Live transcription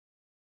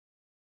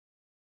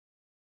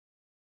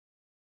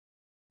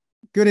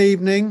Good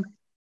evening,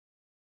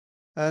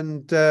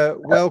 and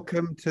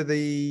welcome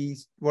to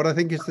what I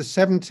think is the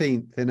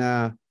 17th in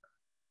our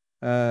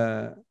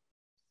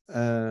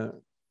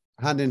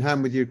Hand in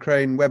Hand with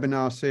Ukraine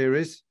webinar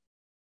series.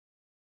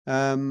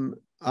 I'm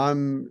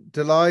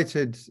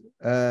delighted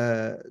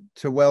to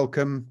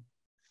welcome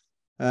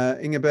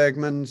Inga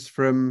Besmens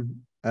from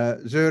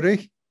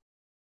Zurich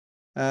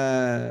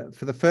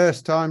for the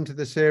first time to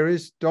the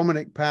series.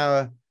 Dominic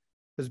Power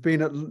has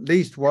been at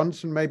least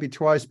once and maybe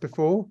twice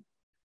before.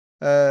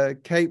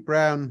 Kate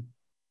Brown,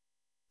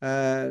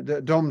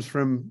 Dom's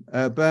from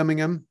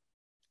Birmingham,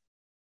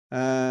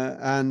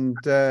 and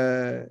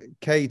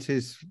Kate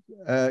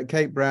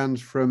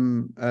Brown's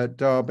from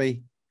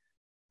Derby,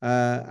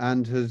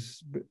 and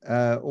has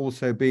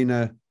also been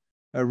a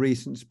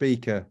recent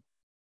speaker.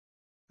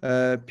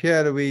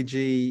 Pierre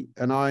Luigi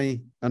and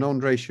I and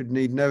Andre should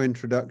need no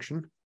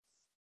introduction.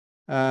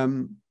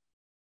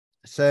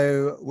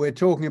 So we're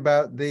talking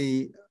about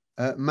the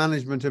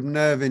management of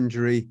nerve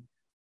injury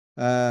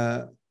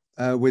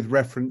with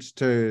reference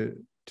to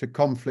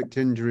conflict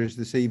injuries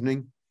this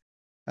evening.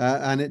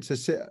 And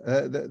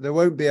there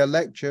won't be a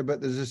lecture,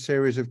 but there's a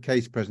series of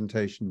case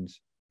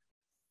presentations.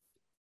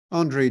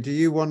 Andre, do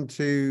you want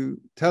to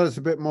tell us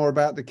a bit more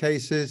about the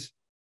cases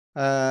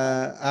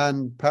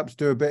and perhaps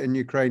do a bit in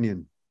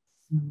Ukrainian?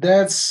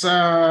 That's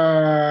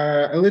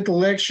a little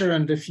lecture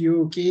and a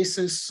few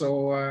cases.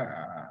 So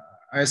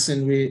I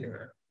think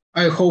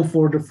I hope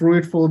for the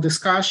fruitful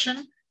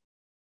discussion.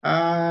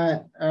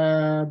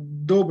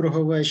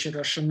 Доброго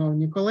вечора,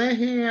 шановні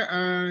колеги.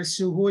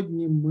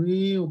 Сьогодні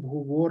ми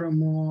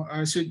обговоримо,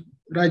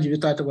 раді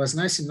вітати вас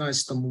на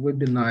 17-му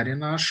вебінарі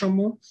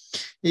нашому,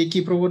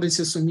 який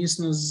проводиться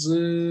сумісно з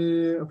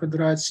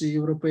Федерацією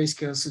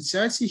Європейських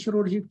асоціацій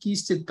хірургів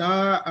кісті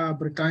та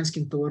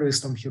Британським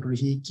товариством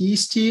хірургії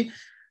кісті.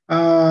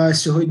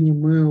 Сьогодні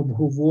ми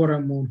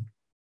обговоримо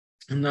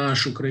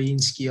наш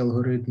український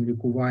алгоритм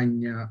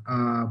лікування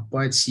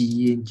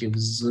пацієнтів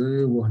з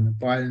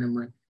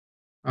вогнепальними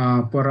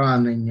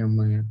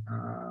пораненнями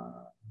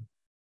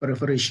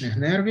периферичних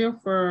нервів.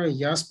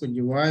 Я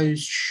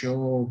сподіваюся,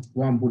 що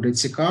вам буде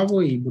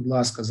цікаво і, будь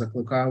ласка,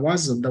 закликаю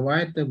вас,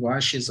 задавайте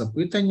ваші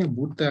запитання,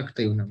 будьте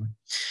активними.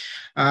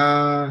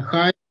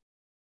 Hi,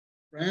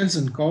 friends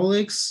and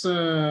colleagues.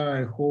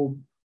 I hope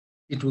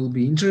it will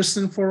be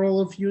interesting for all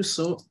of you.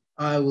 So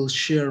I will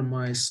share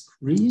my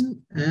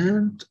screen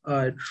and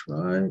I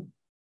try.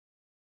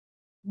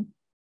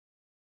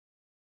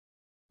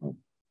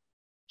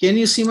 Can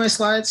you see my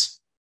slides?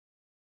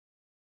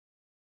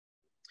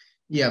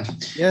 Yeah.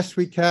 Yes,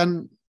 we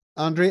can.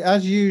 Andre,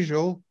 as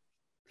usual,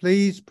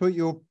 please put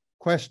your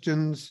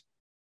questions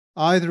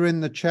either in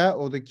the chat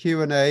or the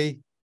Q&A,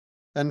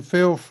 and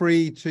feel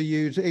free to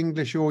use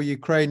English or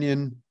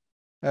Ukrainian,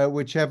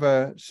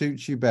 whichever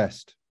suits you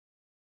best.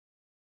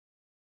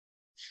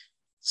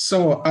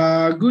 So,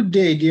 good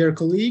day, dear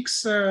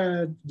colleagues.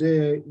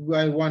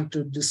 I want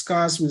to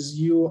discuss with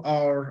you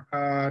our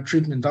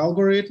treatment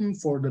algorithm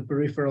for the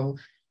peripheral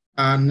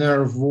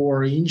nerve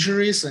war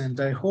injuries, and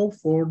I hope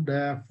for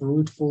the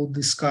fruitful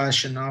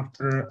discussion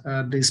after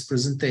this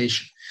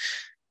presentation.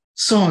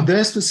 So,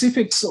 the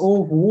specifics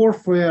of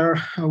warfare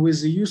with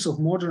the use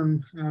of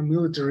modern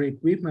military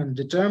equipment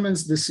determines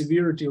the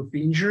severity of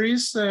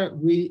injuries,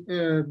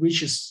 which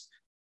is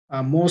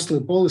mostly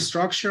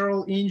polystructural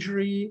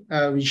injury,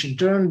 which in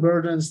turn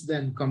burdens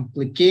then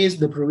complicates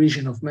the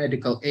provision of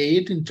medical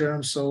aid in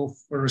terms of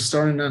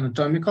restoring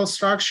anatomical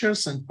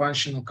structures and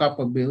functional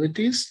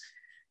capabilities.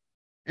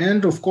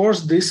 And of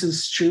course, this is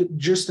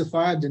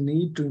justify the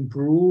need to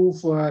improve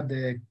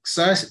the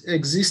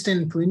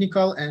existing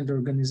clinical and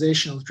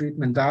organizational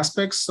treatment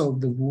aspects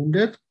of the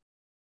wounded,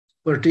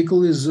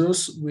 particularly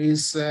those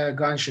with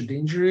gunshot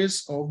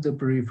injuries of the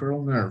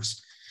peripheral nerves.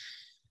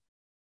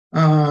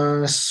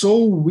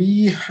 So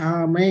we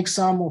make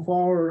some of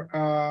our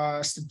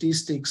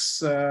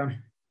statistics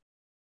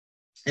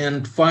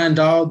and find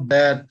out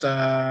that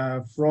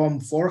from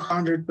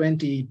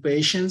 420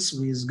 patients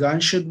with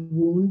gunshot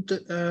wound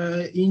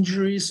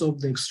injuries of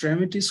the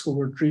extremities who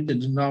were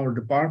treated in our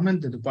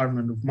department, the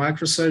Department of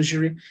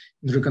Microsurgery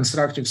and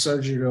Reconstructive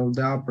Surgery of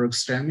the Upper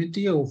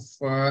Extremity of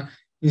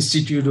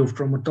Institute of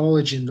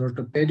Traumatology and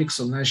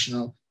Orthopedics of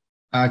National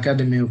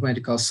Academy of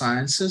Medical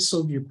Sciences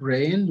of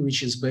Ukraine,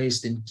 which is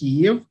based in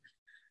Kiev.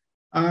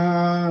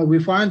 We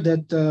find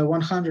that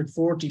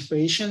 140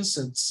 patients,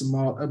 it's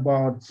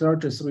about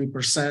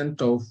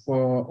 33% of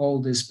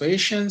all these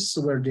patients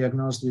were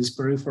diagnosed with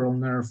peripheral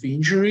nerve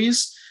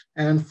injuries.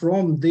 And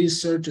from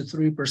these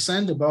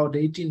 33%, about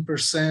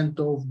 18%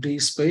 of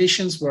these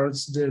patients were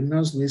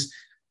diagnosed with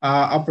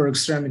upper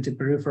extremity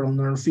peripheral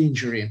nerve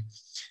injury.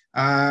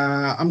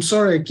 I'm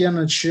sorry, I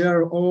cannot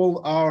share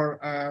all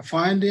our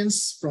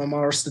findings from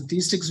our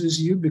statistics with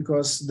you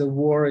because the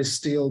war is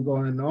still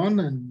going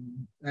on,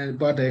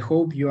 but I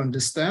hope you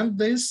understand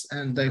this,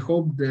 and I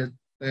hope that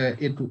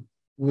it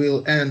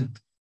will end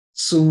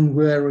soon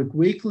very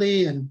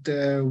quickly, and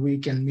we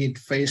can meet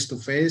face to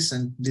face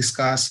and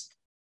discuss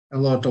a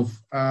lot of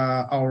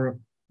our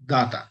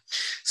data.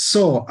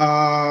 So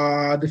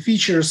the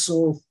features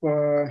of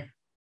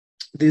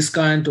this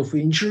kind of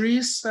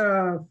injuries,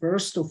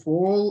 first of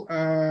all,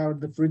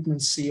 the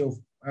frequency of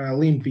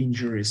limb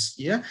injuries.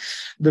 Yeah,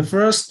 the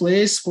first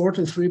place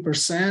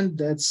 43%,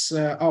 that's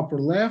upper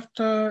left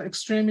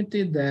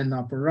extremity, then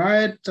upper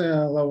right,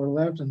 lower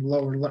left and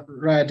lower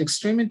right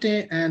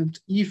extremity. And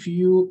if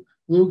you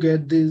look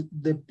at the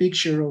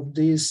picture of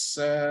these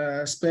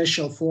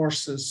special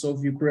forces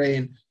of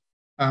Ukraine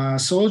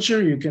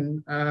soldier, you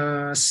can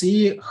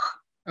see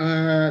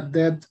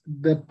that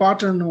the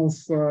pattern of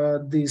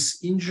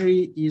this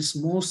injury is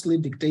mostly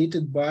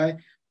dictated by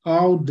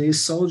how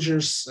these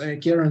soldiers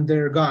carry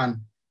their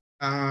gun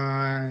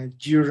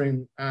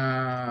during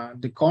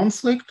the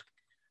conflict.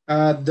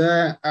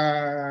 The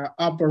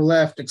upper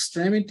left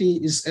extremity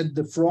is at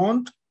the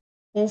front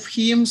of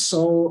him,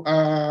 so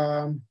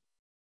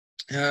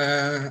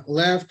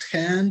left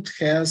hand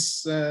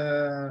has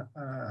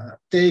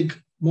take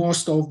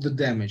most of the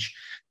damage.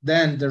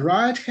 Then the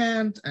right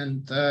hand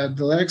and the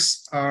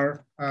legs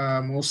are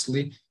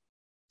mostly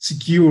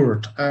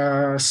secured.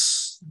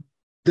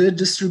 The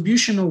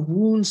distribution of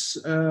wounds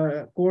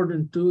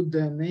according to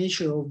the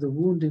nature of the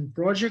wounding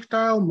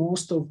projectile,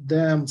 most of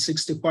them,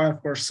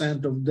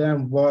 65% of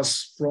them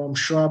was from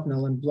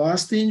shrapnel and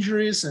blast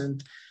injuries,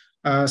 and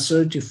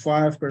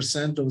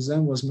 35% of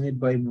them was made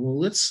by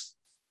bullets.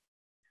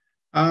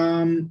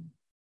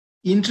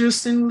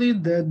 Interestingly,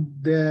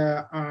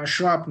 the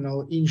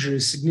shrapnel injury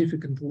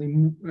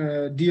significantly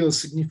deals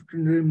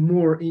significantly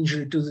more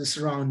injury to the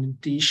surrounding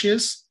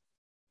tissues.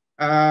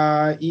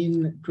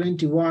 In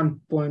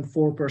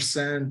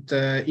 21.4%,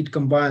 it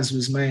combines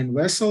with main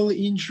vessel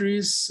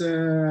injuries.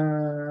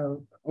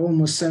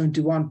 Almost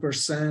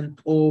 71%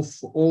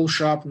 of all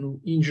shrapnel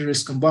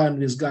injuries combined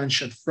with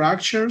gunshot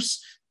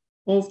fractures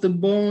of the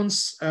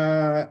bones.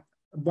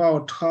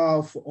 About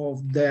half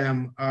of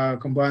them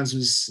combines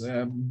with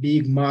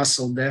big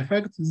muscle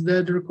defects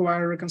that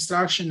require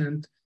reconstruction,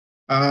 and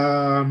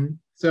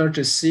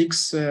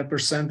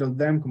 36% of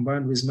them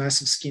combined with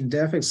massive skin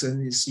defects,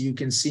 and as you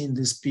can see in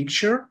this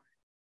picture.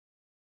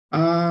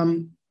 About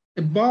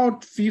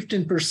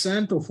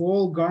 15% of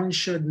all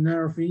gunshot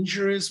nerve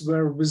injuries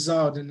were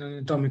without an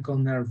anatomical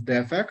nerve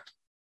defect.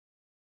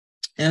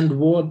 And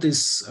what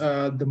is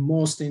the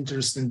most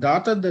interesting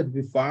data that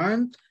we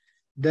find,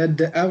 that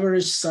the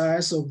average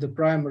size of the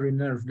primary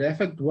nerve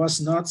defect was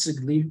not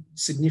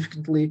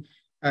significantly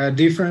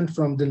different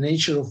from the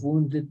nature of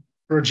wounded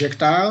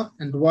projectile,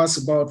 and was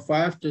about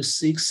 5 to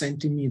 6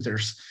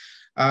 centimeters.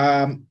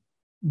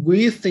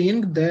 We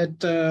think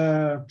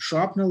that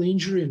shrapnel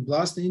injury and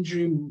blast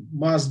injury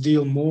must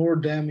deal more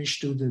damage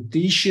to the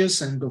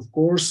tissues, and of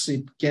course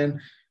it can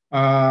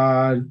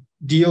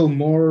deal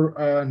more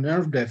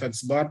nerve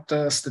defects, but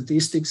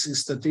statistics is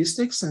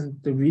statistics, and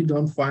we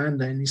don't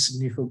find any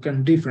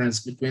significant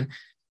difference between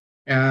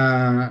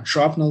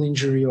shrapnel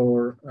injury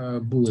or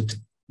bullet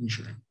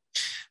injury.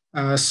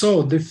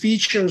 So the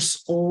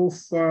features of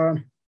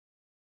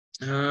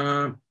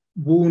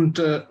wound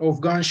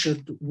of gunshot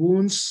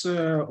wounds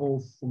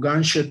of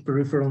gunshot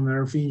peripheral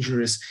nerve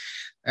injuries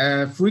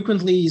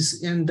frequently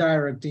is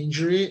indirect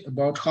injury.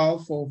 About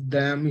half of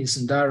them is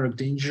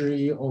indirect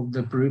injury of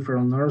the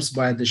peripheral nerves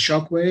by the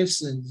shock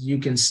waves, and you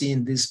can see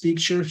in this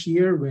picture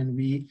here when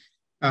we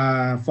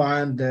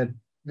find that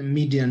the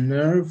median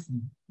nerve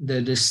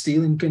that is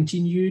still in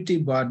continuity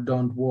but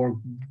don't work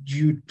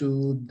due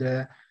to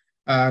the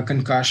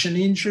concussion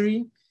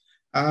injury.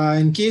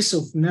 In case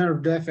of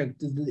nerve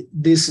defect,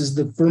 this is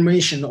the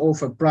formation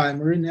of a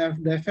primary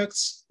nerve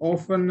defects,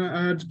 often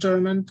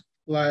determined,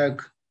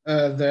 like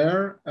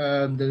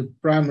the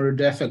primary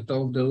defect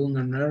of the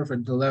ulnar nerve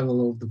at the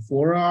level of the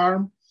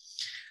forearm.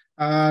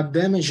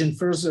 Damage and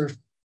further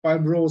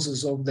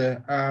fibrosis of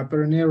the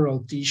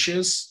perineural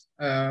tissues,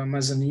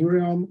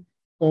 mesoneurium,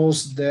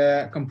 cause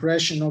the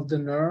compression of the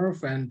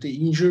nerve and the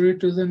injury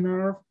to the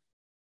nerve.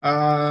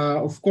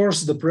 Of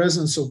course, the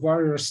presence of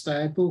various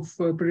types of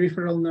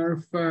peripheral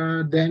nerve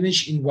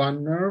damage in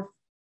one nerve,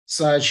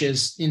 such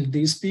as in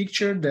this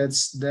picture,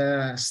 that's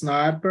the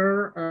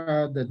sniper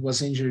that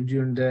was injured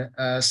during the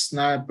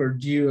sniper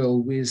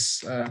duel with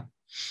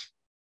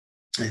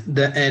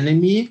the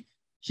enemy.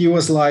 He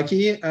was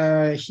lucky.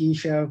 He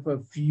have a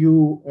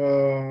few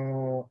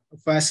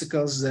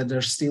fascicles that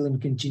are still in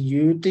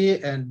continuity,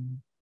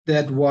 and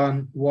that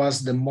one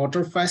was the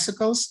motor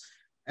fascicles.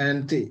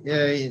 And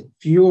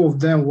few of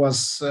them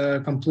was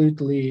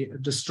completely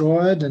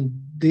destroyed, and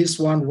this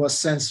one was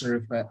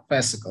sensory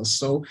fascicles.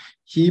 So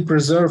he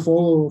preserved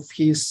all of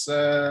his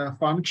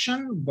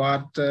function,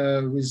 but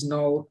with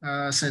no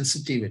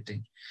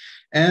sensitivity.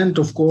 And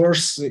of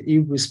course,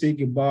 if we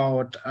speak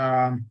about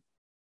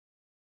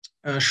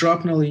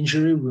shrapnel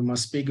injury, we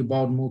must speak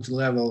about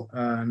multi-level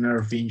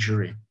nerve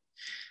injury.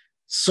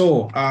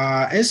 So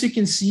as you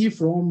can see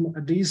from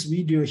this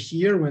video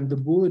here, when the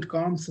bullet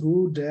comes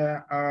through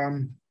the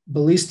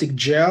ballistic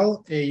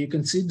gel, you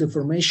can see the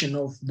formation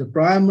of the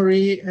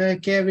primary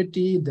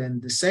cavity, then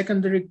the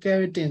secondary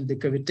cavity, and the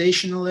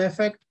cavitational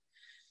effect.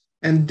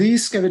 And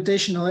this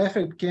cavitational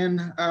effect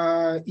can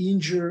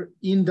injure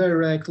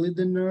indirectly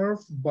the nerve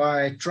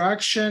by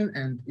traction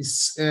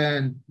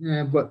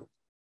but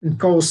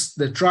cause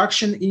the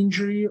traction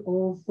injury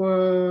of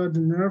the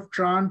nerve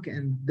trunk,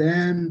 and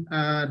then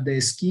the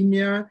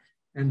ischemia,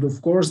 and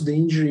of course the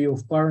injury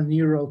of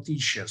paraneural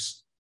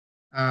tissues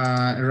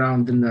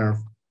around the nerve.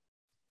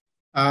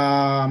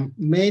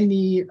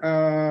 Many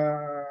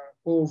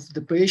of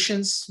the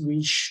patients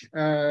which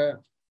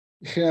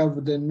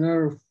have the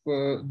nerve,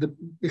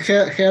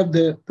 have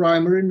the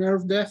primary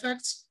nerve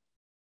defects,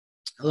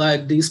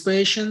 like these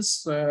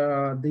patients,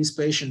 this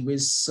patient with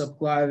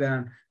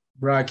subclavian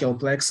brachial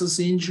plexus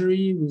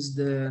injury with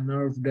the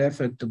nerve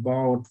defect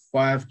about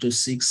 5 to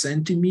 6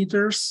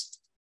 centimeters.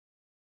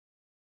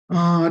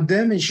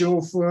 Damage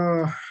of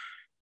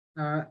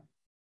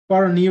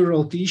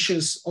paraneural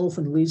tissues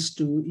often leads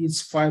to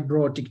its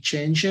fibrotic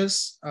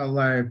changes.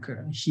 Like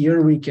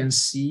here we can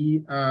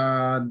see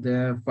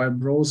the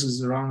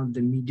fibrosis around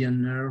the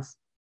median nerve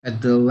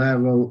at the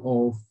level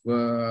of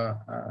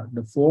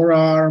the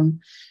forearm,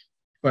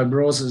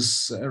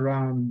 fibrosis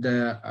around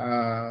the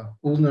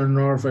ulnar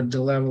nerve at the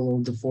level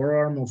of the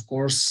forearm. Of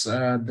course,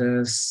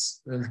 the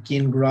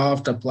skin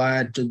graft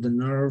applied to the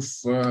nerve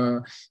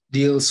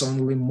deals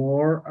only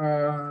more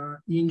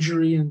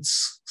injury and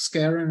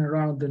scarring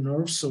around the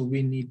nerve, so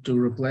we need to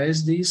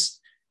replace this.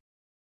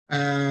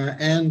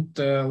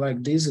 Like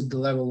this at the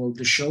level of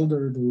the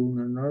shoulder, the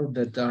ulnar nerve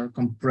that are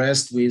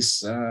compressed with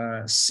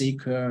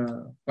thick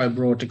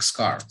fibrotic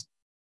scar.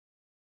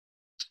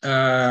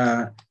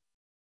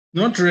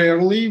 Not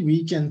rarely,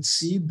 we can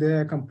see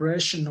the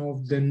compression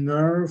of the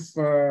nerve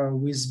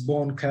with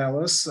bone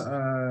callus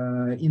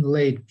in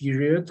late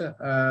period,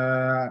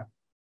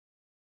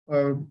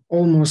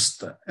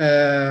 almost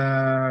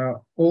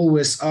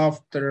always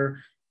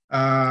after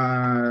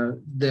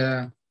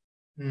the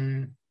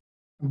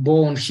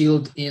bone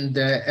healed in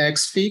the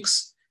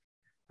X-fix.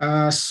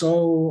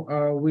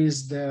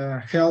 With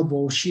the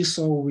elbow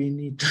chisel, we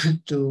need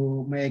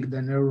to make the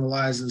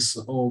neurolysis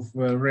of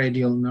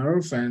radial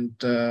nerve and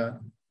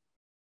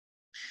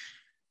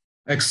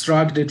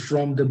extract it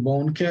from the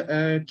bone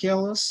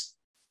callus,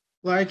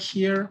 like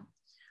here.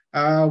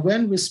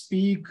 When we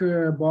speak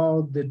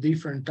about the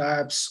different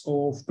types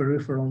of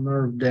peripheral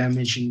nerve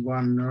damage in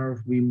one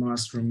nerve, we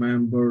must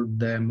remember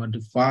the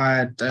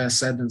modified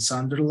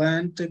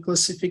Seddon-Sunderland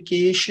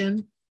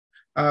classification.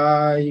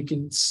 You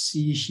can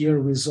see here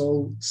with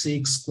all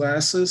 6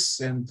 classes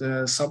and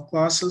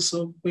subclasses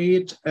of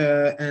it.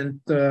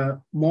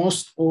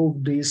 Most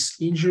of these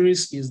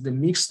injuries is the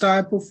mixed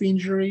type of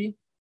injury,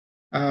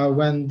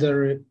 when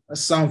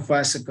some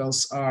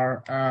fascicles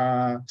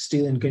are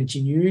still in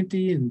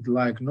continuity and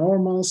like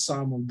normal,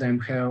 some of them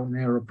have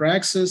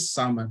neuropraxis,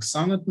 some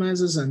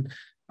axonotmesis, and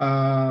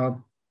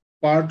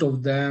part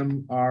of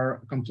them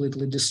are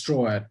completely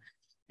destroyed.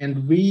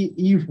 And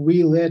if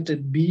we let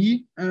it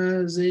be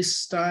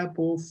this type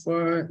of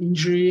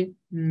injury,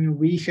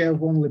 we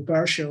have only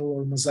partial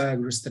or mosaic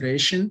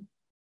restoration,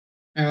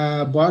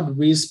 but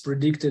with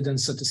predicted and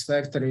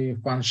satisfactory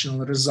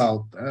functional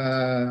result.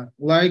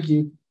 Like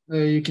you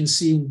can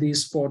see in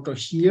this photo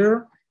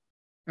here,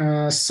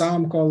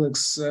 some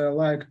colleagues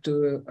like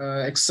to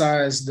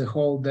excise the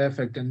whole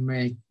defect and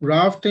make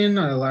grafting.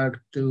 I like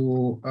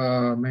to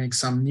make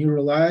some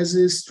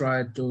neurolysis,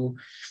 try to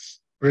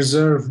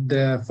preserve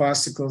the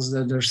fascicles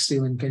that are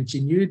still in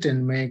continuity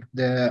and make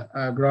the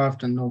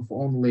grafting of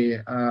only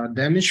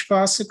damaged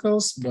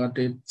fascicles, but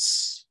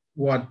it's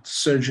what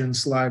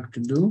surgeons like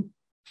to do.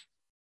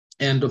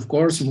 And of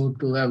course,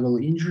 multi-level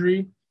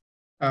injury,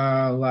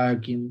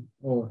 like in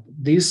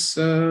this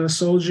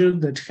soldier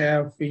that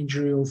have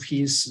injury of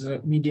his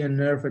median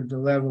nerve at the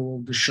level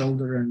of the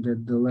shoulder and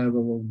at the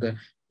level of the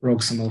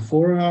proximal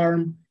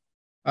forearm.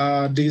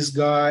 This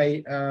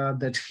guy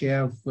that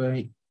have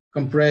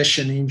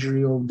compression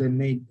injury of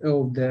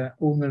the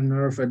ulnar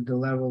nerve at the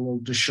level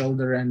of the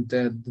shoulder and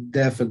the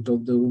defect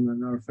of the ulnar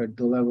nerve at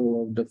the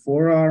level of the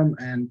forearm.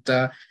 And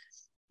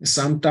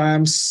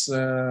sometimes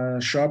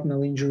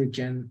shrapnel injury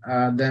can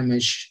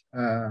damage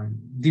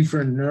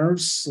different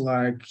nerves,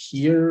 like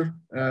here,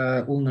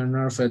 ulnar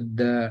nerve at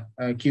the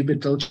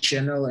cubital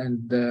channel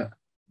and the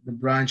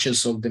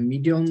branches of the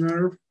medial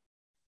nerve.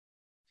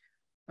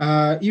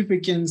 If we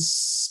can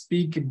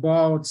speak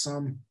about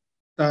some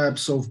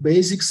types of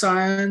basic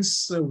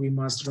science, we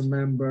must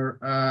remember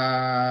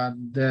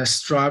the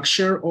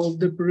structure of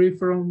the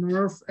peripheral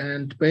nerve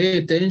and pay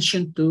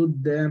attention to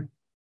the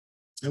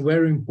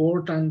very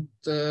important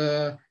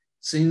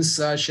things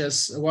such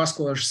as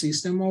vascular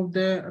system of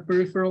the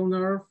peripheral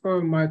nerve,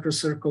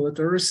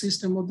 microcirculatory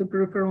system of the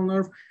peripheral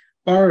nerve,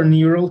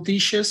 paraneural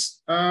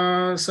tissues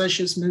such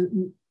as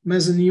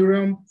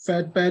mesoneurium,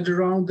 fat pad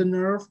around the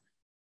nerve,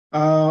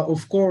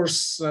 of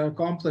course,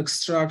 complex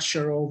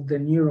structure of the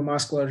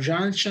neuromuscular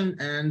junction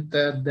and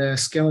the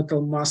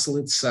skeletal muscle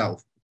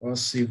itself.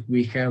 Because if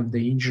we have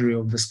the injury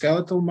of the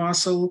skeletal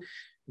muscle,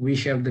 we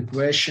have the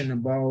question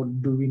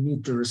about, do we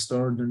need to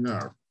restore the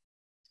nerve?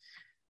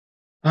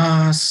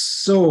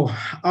 So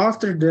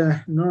after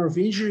the nerve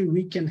injury,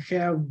 we can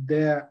have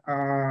the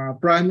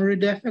primary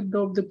defect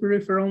of the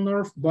peripheral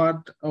nerve,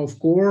 but of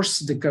course,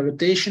 the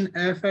cavitation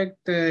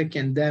effect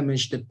can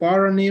damage the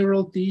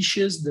paraneural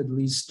tissues that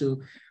leads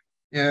to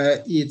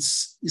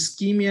its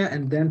ischemia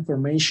and then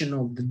formation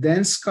of the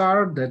dense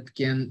scar that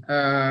can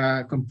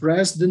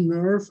compress the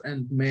nerve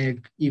and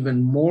make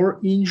even more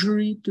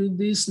injury to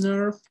this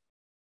nerve.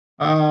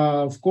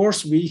 Of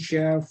course, we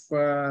have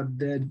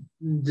the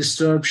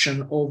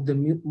disruption of the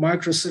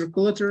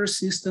microcirculatory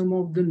system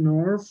of the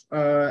nerve,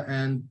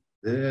 and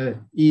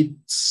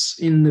it's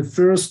in the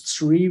first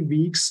 3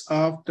 weeks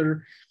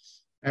after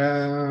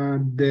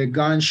the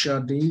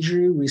gunshot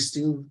injury, we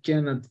still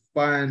cannot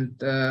find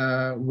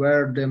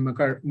where the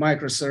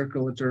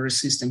microcirculatory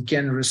system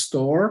can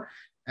restore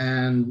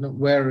and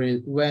where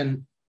it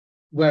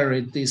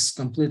is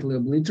completely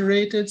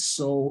obliterated.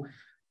 So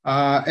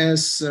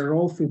as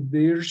Rolf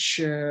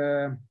Birch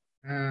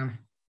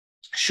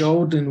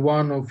showed in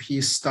one of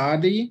his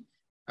study,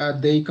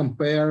 they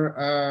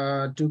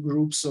compare 2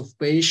 groups of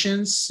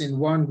patients. In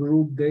one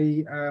group,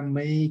 they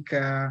make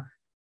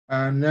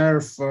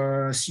nerve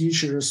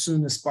suture as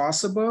soon as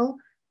possible.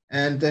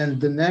 And then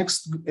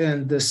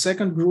the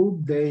second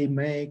group, they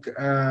make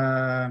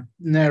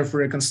nerve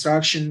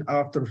reconstruction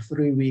after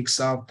 3 weeks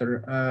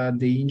after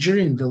the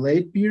injury in the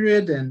late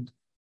period. And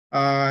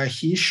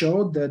he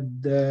showed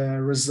that the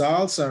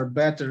results are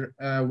better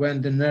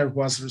when the nerve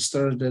was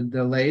restored at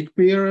the late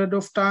period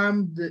of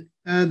time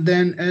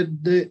than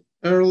at the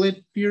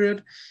early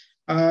period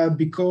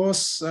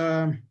because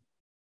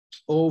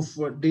of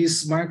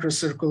this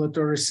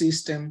microcirculatory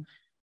system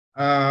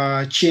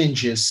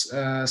changes.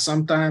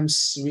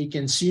 Sometimes we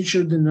can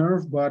suture the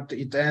nerve, but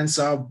it ends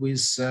up with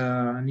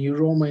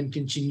neuroma in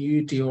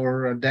continuity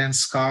or a dense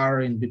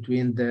scar in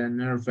between the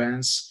nerve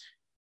ends.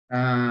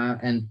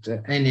 And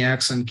any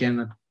axon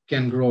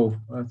can grow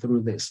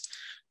through this.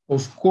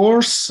 Of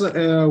course,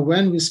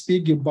 when we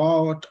speak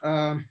about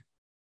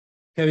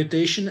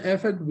cavitation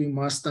effect, we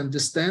must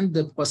understand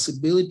the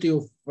possibility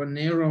of a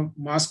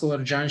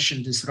neuromuscular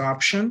junction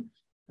disruption,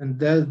 and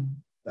that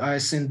I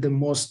think the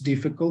most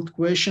difficult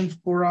question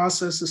for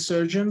us as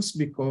surgeons,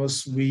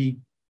 because we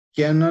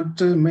cannot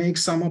make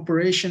some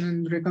operation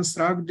and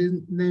reconstruct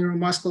the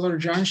neuromuscular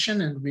junction,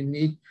 and we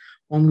need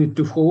only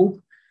to hope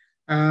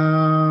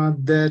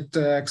that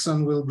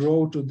axon will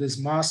grow to this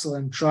muscle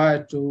and try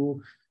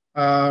to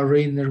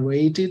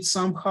reinnervate it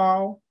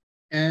somehow.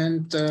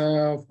 And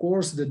of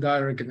course, the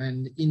direct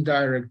and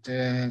indirect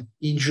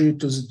injury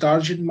to the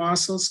target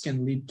muscles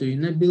can lead to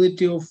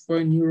inability of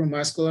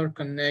neuromuscular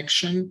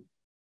connection,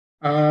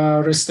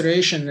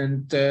 restoration,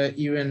 and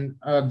even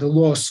the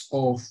loss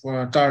of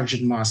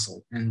target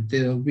muscle. And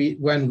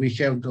when we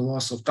have the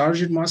loss of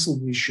target muscle,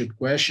 we should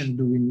question,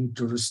 do we need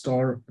to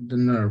restore the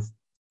nerve?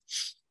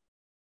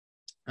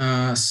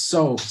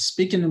 So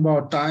speaking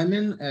about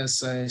timing,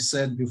 as I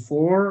said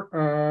before,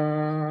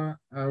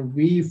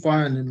 we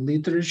find in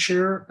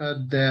literature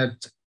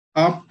that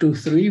up to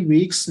 3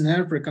 weeks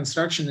nerve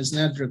reconstruction is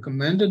not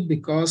recommended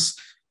because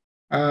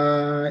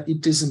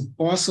it is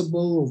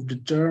impossible to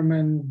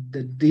determine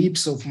the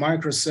depths of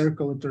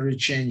microcirculatory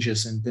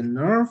changes in the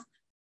nerve.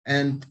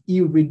 And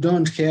if we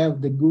don't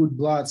have the good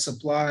blood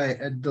supply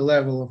at the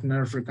level of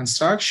nerve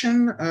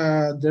reconstruction,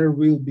 there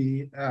will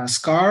be a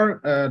scar,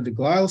 the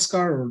glial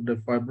scar or the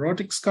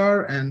fibrotic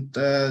scar, and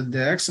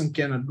the axon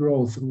cannot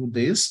grow through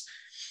this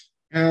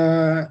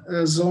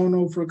zone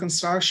of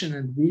reconstruction,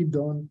 and we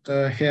don't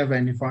have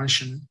any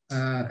function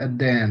at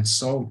the end.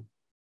 So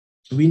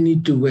we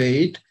need to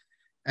wait.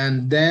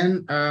 And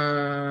then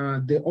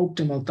the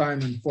optimal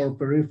timing for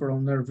peripheral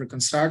nerve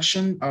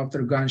reconstruction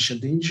after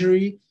gunshot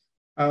injury,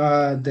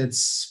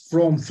 that's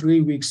from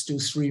 3 weeks to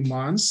 3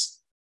 months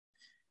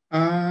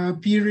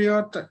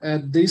period.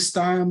 At this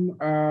time,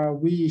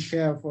 we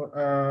have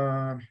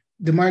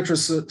the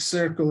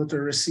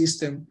microcirculatory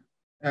system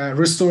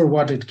restore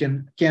what it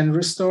can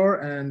restore,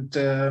 and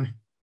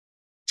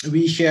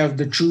we have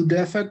the true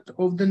defect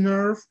of the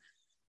nerve.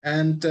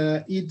 And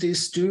it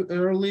is too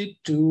early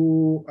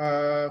to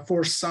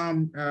for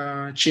some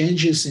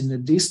changes in the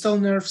distal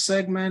nerve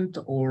segment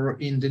or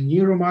in the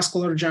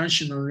neuromuscular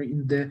junction or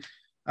in the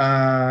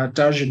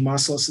target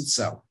muscles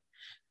itself.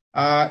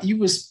 If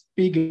we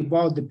speak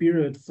about the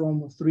period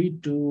from 3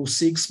 to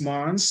 6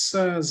 months,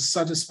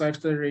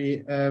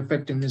 satisfactory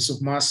effectiveness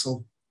of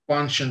muscle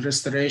function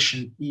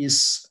restoration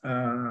is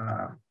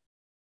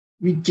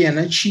we can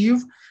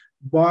achieve.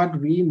 But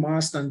we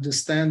must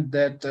understand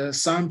that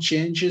some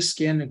changes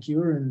can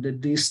occur in the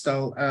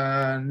distal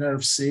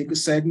nerve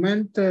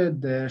segment,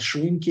 the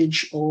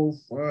shrinkage of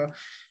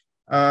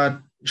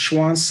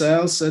Schwann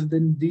cells at the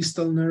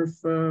distal nerve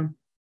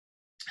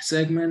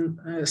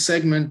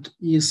segment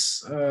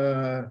is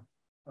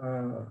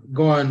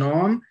going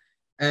on,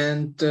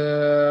 and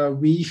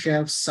we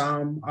have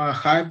some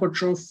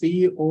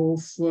hypertrophy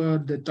of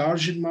the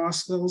target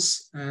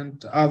muscles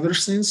and other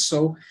things.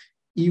 So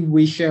if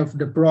we have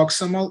the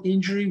proximal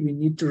injury, we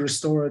need to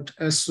restore it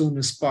as soon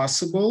as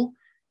possible.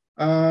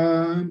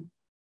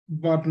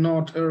 but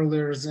not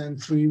earlier than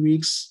 3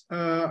 weeks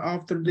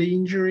after the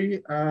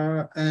injury.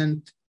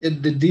 And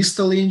at the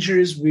distal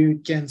injuries, we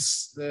can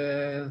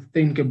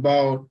think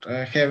about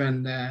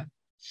having a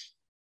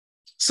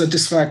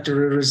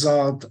satisfactory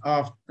result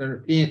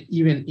after,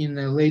 even in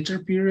a later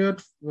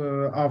period,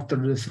 after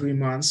the 3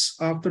 months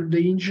after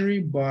the injury.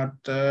 But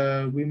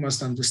we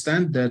must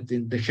understand that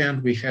in the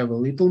hand we have a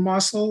little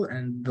muscle,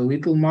 and the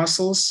little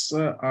muscles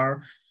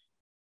are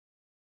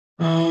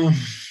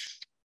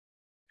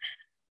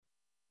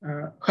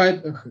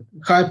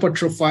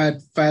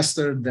hypertrophied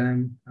faster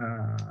than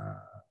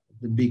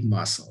the big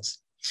muscles.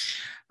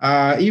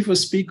 If we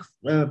speak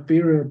about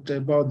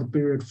the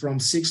period from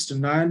 6 to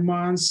 9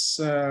 months,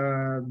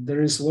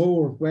 there is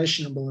lower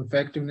questionable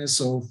effectiveness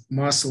of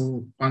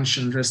muscle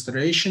function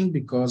restoration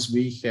because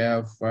we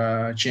have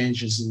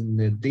changes in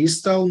the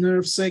distal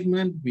nerve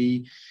segment.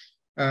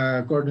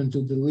 According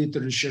to the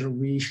literature,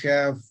 we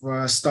have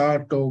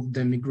start of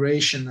the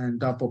migration and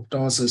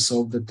apoptosis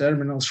of the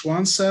terminal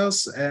Schwann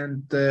cells,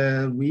 and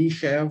we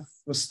have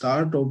a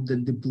start of the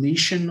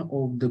depletion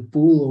of the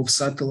pool of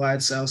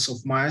satellite cells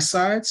of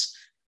myocytes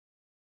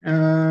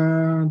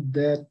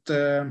that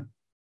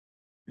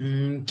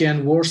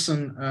can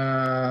worsen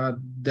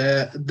the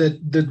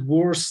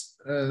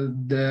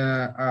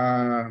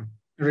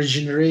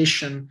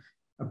regeneration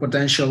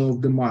potential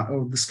of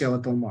the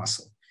skeletal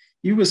muscle.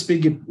 If we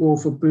speak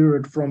of a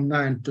period from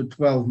 9 to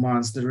 12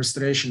 months, the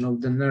restoration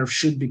of the nerve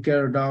should be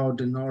carried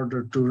out in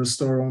order to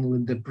restore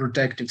only the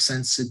protective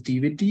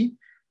sensitivity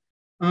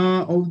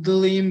of the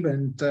limb.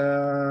 And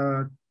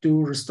to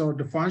restore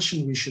the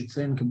function, we should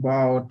think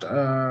about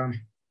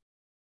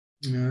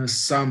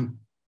some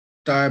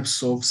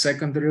types of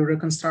secondary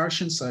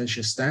reconstruction, such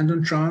as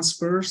tendon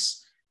transfers.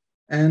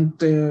 And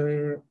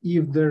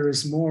if there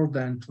is more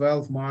than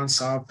 12 months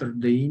after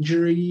the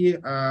injury,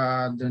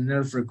 the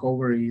nerve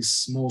recovery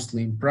is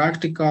mostly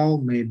impractical,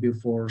 maybe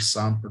for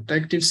some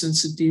protective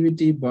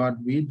sensitivity, but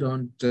we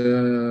don't,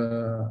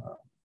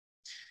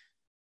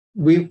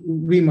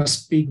 we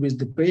must speak with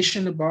the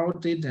patient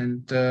about it,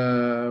 and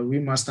we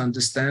must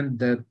understand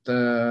that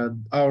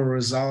our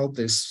result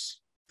is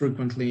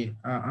frequently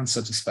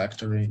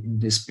unsatisfactory in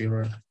this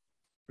period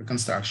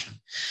reconstruction.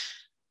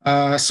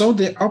 So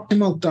the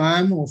optimal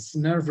time of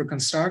nerve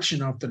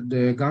reconstruction after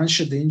the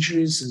gunshot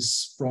injuries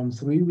is from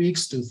 3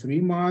 weeks to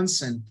 3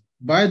 months. And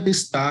by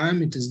this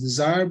time, it is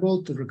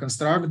desirable to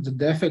reconstruct the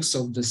defects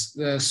of the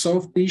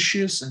soft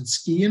tissues and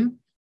skin.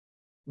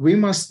 We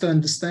must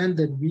understand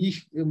that we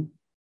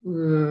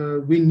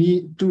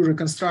need to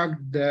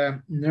reconstruct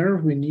the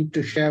nerve. We need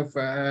to have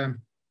a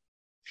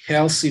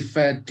healthy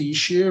fat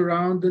tissue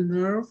around the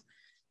nerve.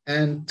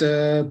 And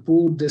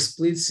put the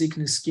split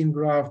thickness skin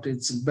graft,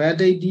 it's a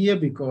bad idea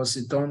because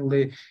it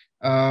only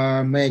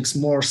makes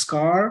more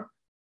scars.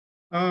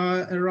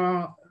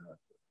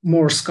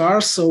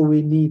 So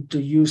we need to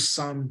use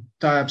some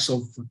types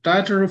of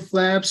rotatory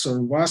flaps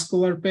or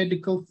vascular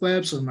pedicle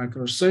flaps or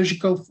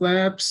microsurgical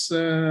flaps.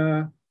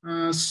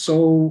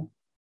 So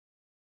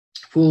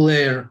full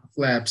layer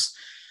flaps.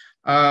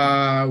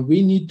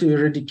 We need to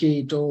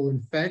eradicate all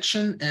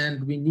infection,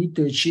 and we need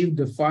to achieve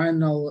the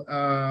final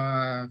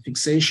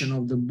fixation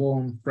of the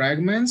bone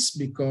fragments,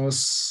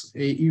 because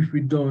if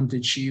we don't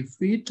achieve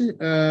it,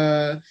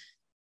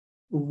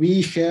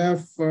 we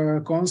have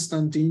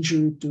constant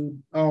injury to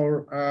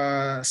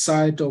our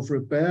site of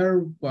repair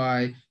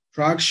by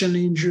traction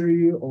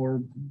injury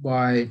or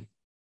by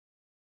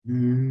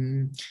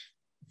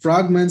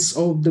fragments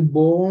of the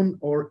bone,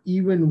 or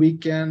even we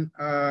can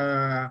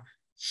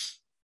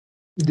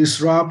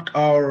disrupt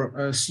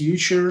our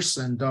sutures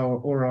and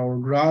our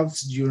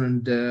grafts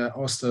during the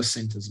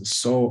osteosynthesis.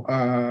 So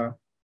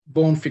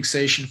bone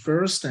fixation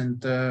first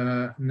and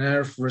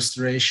nerve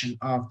restoration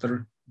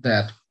after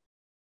that.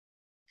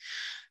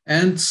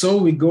 And so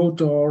we go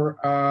to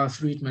our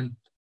treatment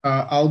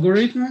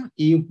algorithm.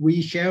 If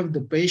we have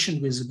the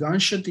patient with a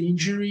gunshot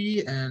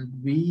injury and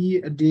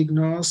we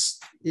diagnose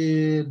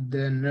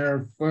the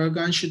nerve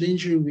gunshot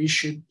injury, we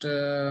should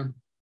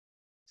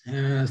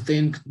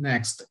think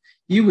next.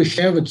 If we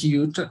have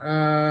acute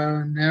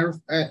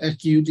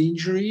acute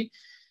injury,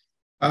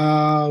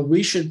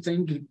 we should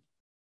think,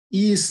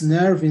 is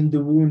nerve in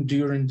the wound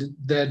during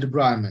the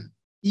debridement?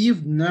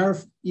 If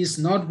nerve is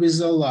not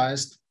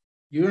visualized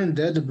during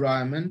the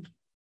debridement,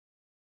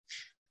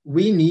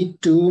 we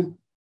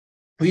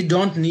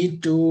don't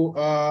need to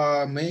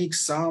make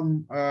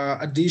some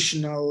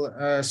additional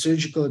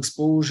surgical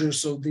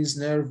exposures of this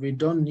nerve. We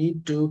don't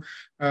need to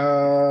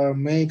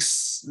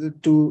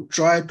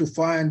try to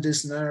find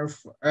this nerve.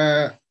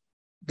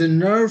 The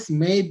nerve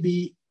may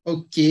be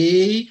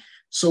okay,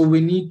 so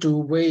we need to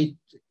wait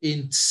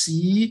and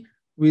see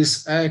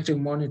with active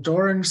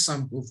monitoring,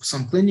 some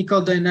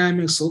clinical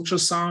dynamics,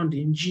 ultrasound,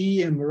 EMG,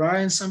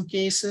 MRI in some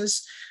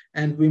cases.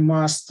 And we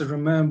must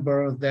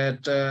remember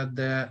that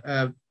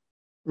the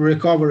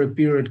recovery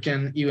period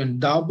can even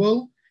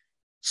double.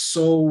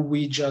 So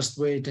we just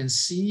wait and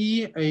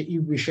see.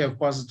 If we have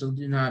positive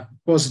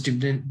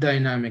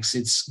dynamics,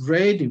 it's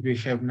great. If we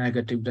have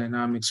negative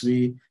dynamics,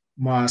 we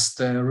must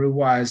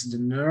revise the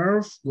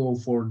nerve, go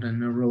for the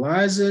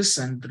neurolysis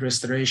and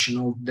restoration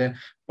of the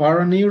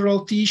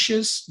paraneural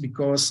tissues,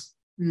 because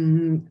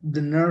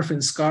the nerve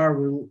in scar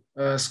will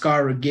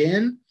scar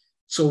again.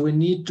 So we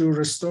need to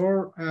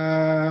restore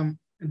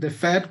the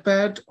fat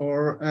pad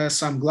or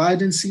some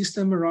gliding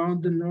system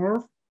around the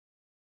nerve.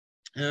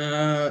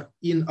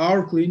 In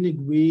our clinic,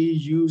 we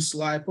use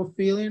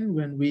lipofilling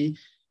when we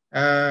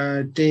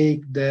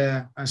take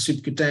the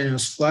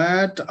subcutaneous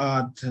fat,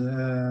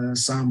 add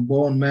some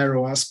bone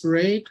marrow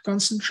aspirate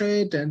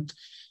concentrate, and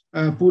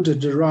put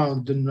it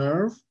around the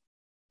nerve.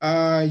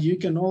 You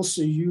can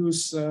also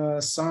use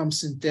some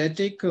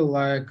synthetic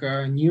like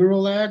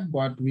Neurolag,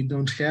 but we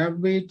don't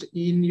have it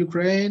in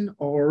Ukraine,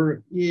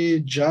 or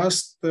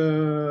just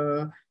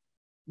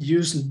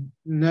use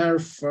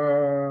nerve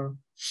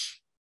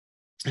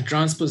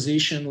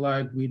transposition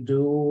like we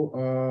do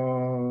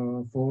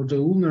for the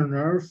ulnar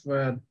nerve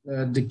at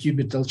the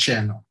cubital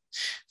channel.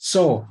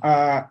 So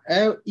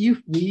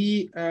if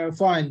we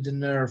find the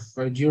nerve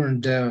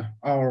during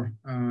our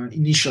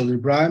initial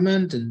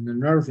debridement and the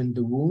nerve in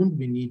the wound,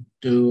 we need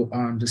to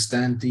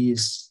understand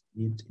is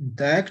it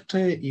intact.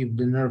 If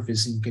the nerve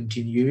is in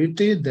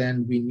continuity,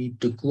 then we need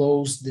to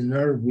close the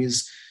nerve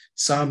with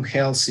some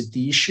healthy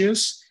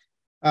tissues.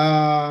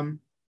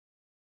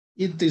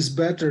 It is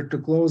better to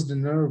close the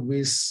nerve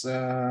with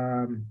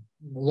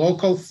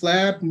local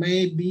flap,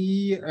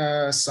 maybe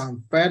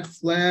some fat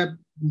flap,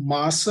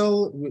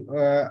 muscle,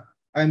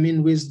 I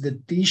mean with the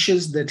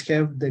tissues that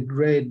have the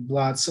great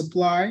blood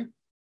supply,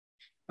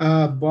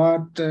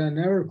 but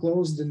never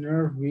close the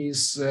nerve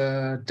with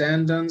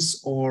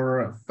tendons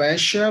or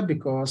fascia,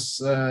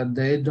 because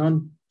they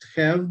don't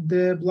have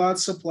the blood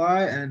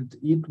supply, and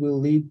it will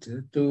lead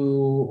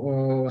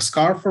to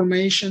scar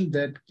formation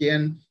that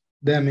can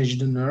damage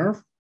the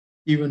nerve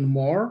even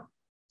more.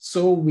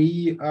 So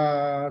we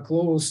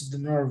close the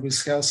nerve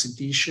with healthy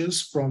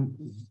tissues from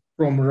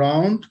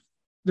around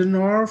the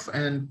nerve,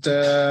 and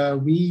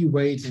we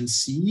wait and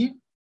see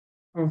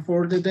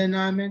for the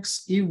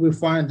dynamics. If we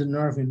find the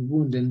nerve in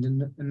wound and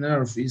the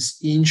nerve is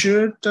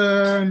injured,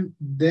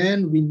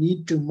 then we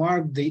need to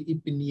mark the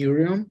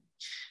epineurium.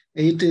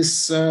 It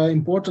is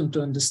important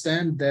to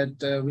understand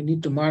that we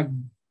need to mark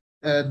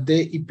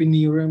the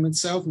epineurium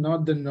itself,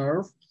 not the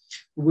nerve,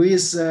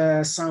 with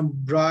some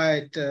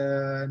bright,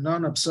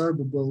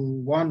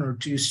 non-absorbable 1 or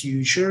 2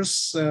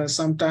 sutures.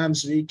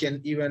 Sometimes we can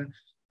even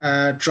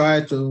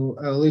try to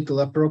a little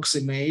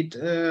approximate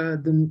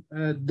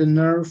the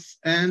nerve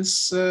ends,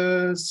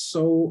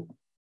 so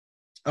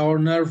our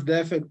nerve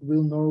defect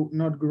will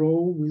not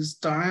grow with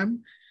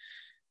time.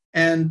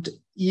 And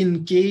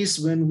in case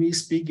when we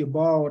speak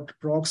about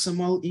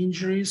proximal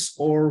injuries,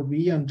 or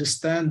we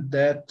understand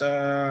that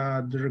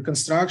the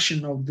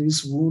reconstruction of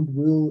this wound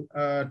will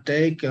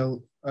take a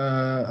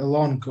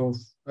long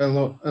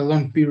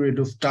period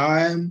of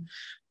time,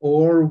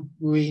 or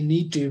we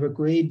need to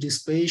evacuate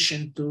this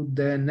patient to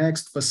the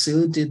next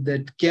facility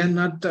that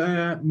cannot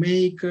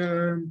make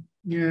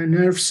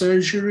nerve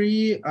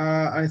surgery,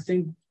 I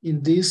think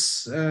in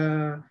this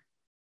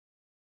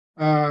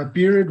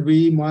period,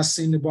 we must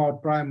think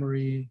about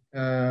primary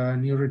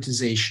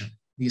neurotization,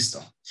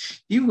 distal.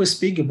 If we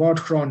speak about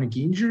chronic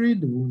injury,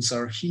 the wounds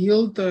are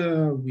healed,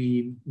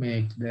 we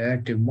make the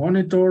active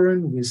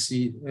monitoring,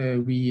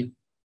 we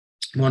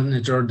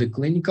monitor the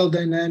clinical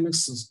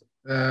dynamics,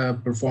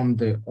 perform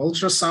the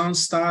ultrasound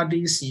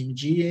studies,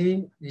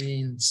 EMG,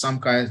 in some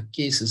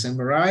cases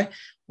MRI.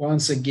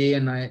 Once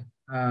again,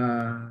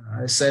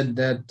 I said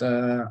that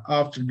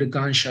after the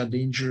gunshot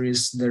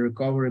injuries, the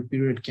recovery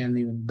period can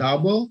even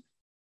double.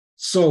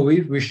 So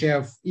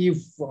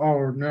if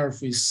our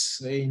nerve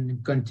is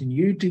in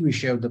continuity, we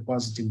have the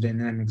positive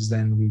dynamics,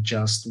 then we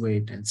just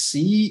wait and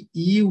see.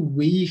 If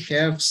we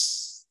have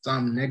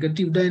some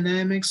negative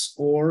dynamics,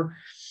 or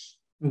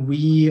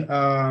we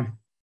or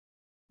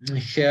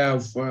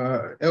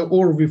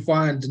we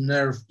find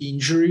nerve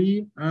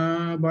injury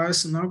by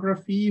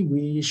sonography,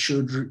 we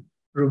should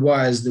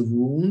revise the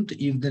wound.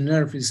 If the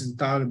nerve is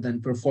intact, then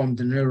perform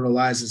the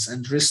neurolysis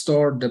and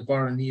restore the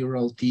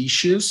paraneural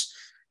tissues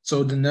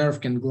so the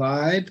nerve can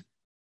glide.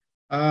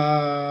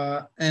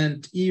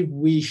 And if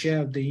we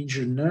have the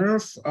injured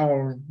nerve,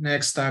 our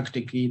next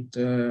tactic, it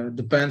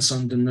depends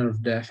on the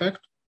nerve defect.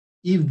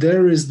 If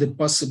there is the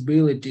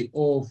possibility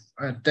of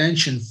a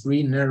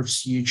tension-free nerve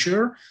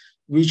suture,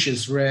 which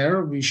is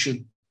rare, we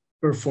should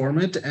perform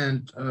it,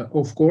 and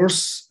of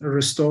course,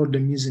 restore the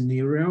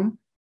mesoneurium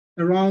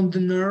around the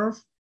nerve.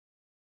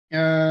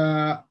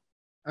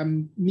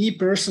 Me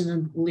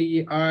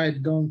personally, I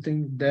don't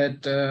think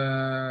that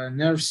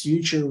nerve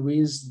suture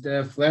with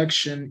the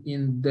flexion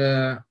in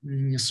the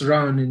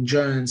surrounding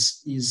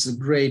joints is a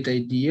great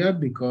idea,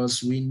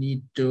 because we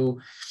need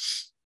to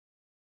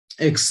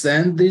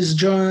extend these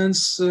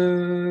joints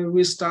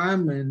with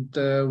time, and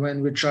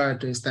when we try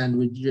to extend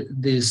with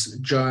this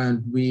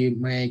joint, we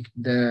make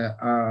the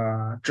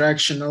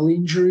tractional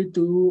injury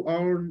to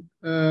our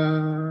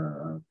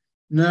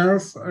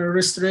nerve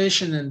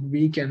restoration, and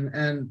we can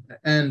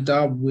end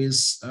up with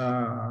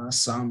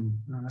some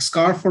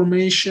scar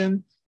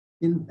formation.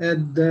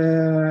 at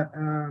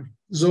the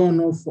zone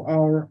of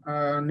our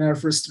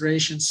nerve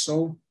restoration.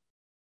 So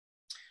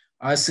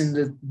I think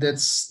that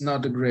that's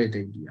not a great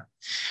idea.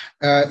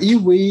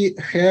 If we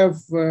have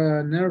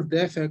nerve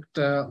defect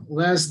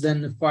less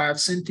than 5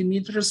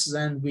 centimeters,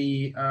 then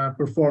we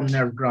perform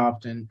nerve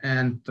grafting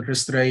and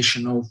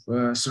restoration of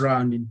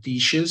surrounding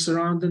tissues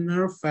around the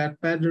nerve, fat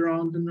pad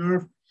around the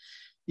nerve.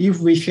 If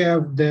we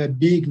have the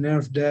big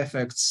nerve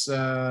defects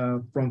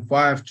from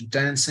 5 to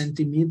 10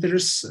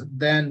 centimeters,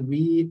 then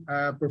we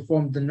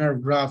perform the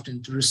nerve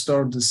grafting to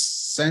restore the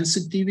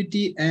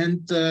sensitivity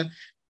and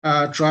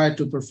try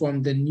to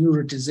perform the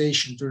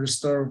neurotization to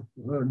restore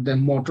the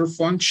motor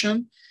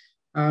function.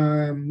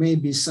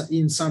 Maybe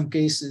in some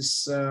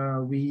cases,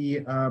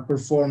 we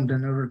perform the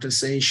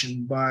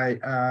neurotization by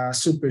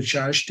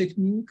supercharged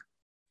technique,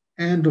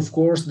 and of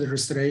course, the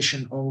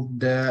restoration of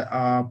the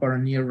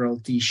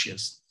paraneural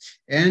tissues.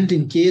 And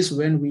in case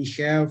when we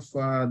have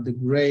the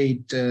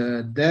great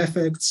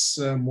defects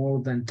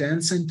more than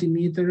 10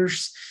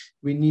 centimeters,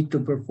 we need to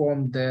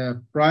perform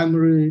the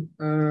primary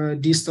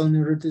distal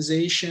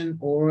neurotization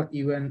or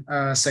even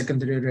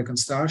secondary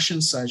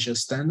reconstruction, such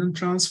as tendon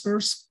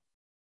transfers.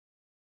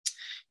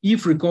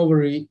 If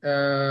recovery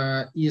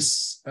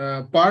is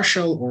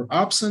partial or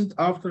absent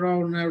after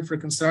our nerve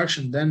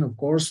reconstruction, then of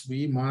course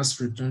we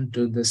must return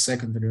to the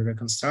secondary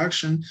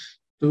reconstruction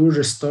to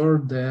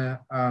restore the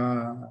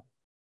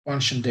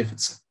function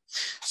deficit.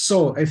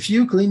 So a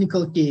few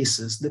clinical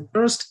cases. The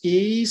first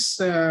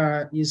case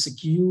is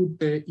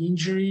acute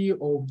injury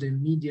of the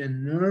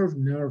median nerve.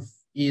 Nerve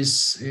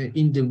is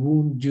in the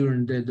wound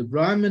during the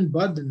debridement,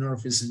 but the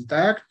nerve is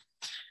intact.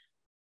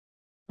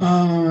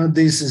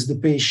 This is the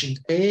patient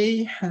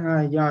A,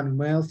 young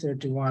male,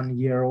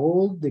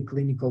 31-year-old. The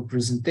clinical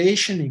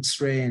presentation,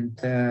 X-ray and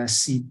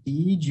CT.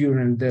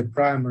 During the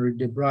primary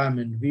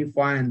debridement, we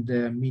find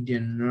the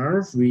median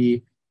nerve.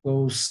 We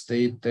closed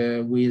it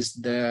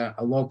with the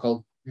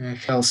local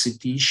healthy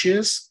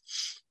tissues.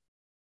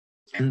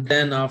 And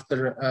then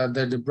after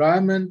the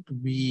debridement,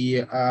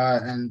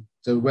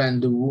 when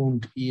the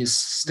wound is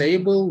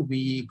stable,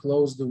 we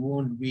close the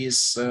wound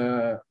with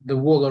the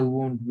volar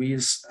wound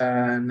with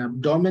an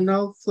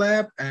abdominal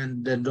flap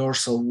and the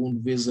dorsal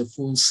wound with a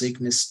full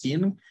thickness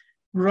skin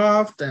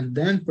graft, and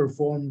then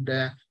perform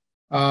the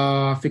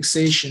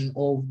fixation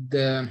of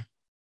the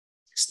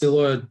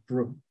styloid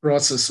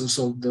processes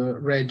of the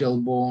radial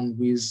bone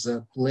with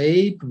a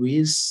plate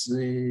with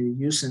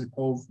using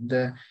of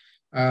the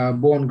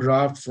bone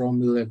graft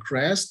from iliac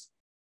crest.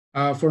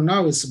 For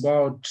now, it's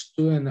about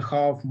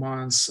 2.5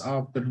 months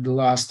after the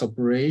last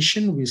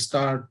operation. We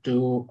start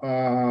to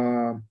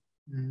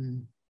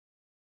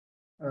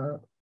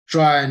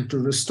trying to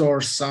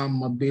restore some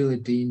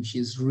mobility in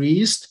his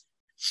wrist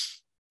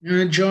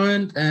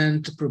joint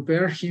and to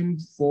prepare him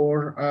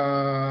for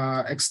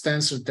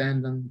extensor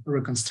tendon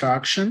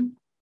reconstruction.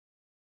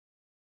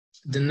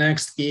 The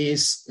next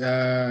case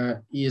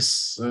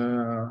is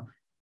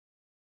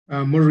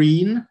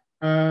Marine.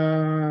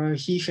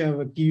 He have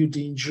acute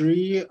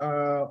injury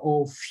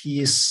of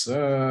his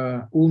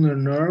ulnar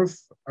nerve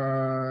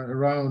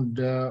around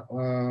the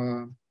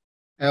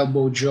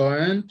elbow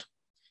joint.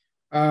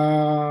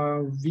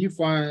 We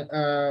find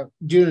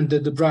during the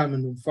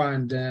debridement we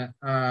find the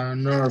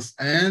nerve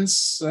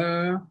ends.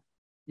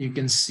 You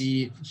can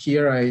see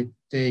here I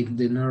take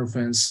the nerve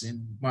ends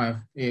in my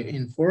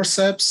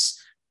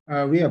forceps.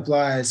 We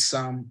apply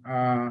some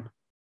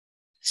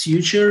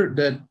suture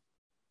that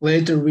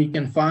later we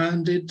can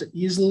find it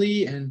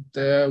easily, and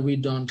we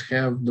don't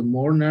have the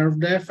more nerve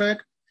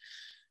defect.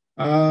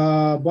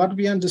 But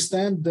we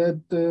understand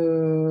that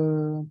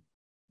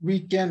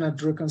we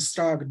cannot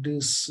reconstruct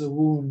this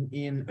wound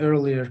in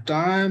earlier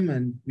time,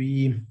 and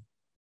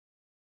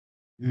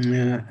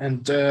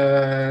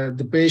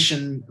the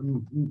patient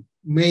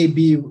may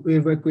be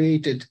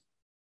evacuated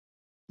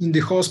in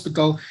the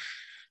hospital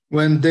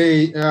when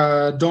they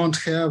don't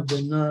have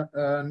the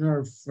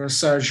nerve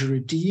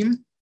surgery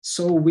team.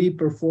 So we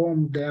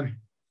performed the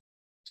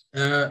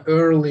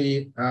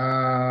early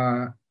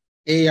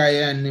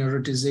AIN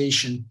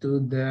neurotization to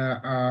the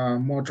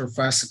motor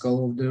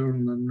fascicle of the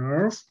ulnar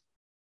nerve,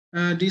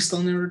 distal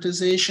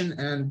neurotization.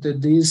 And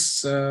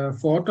this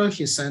photo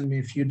he sent me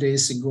a few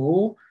days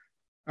ago.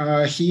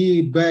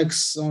 He back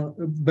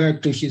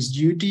to his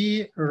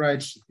duty.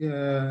 Right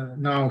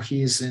now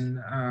he's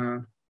in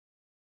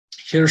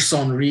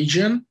Kherson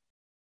region,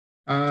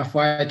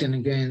 fighting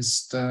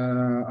against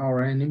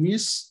our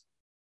enemies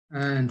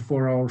and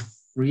for our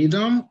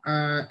freedom.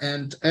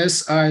 And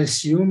as I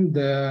assume,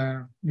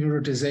 the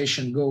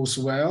neurotization goes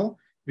well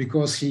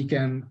because he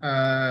can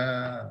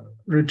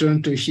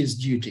return to his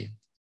duty.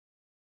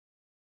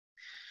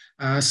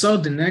 So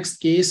the next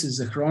case is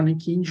a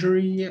chronic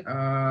injury.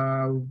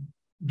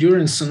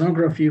 During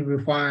sonography, we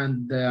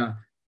find the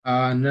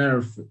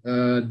nerve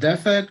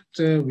defect.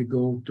 We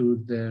go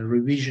to the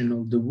revision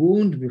of the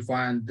wound. We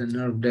find the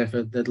nerve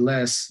defect at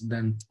less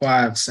than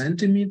 5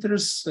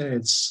 centimeters.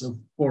 It's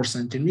 4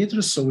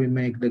 centimeters. So we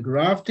make the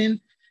grafting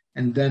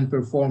and then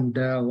perform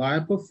the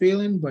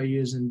lipofilling by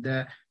using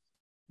the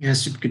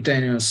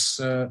subcutaneous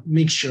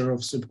mixture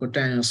of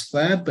subcutaneous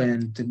flap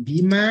and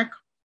BMAC.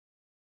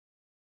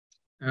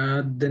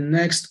 The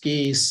next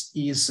case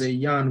is a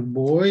young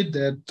boy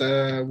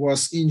that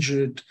was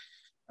injured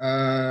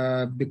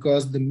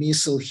because the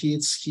missile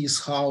hits his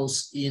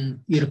house in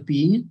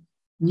Irpin,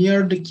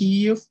 near the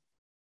Kiev.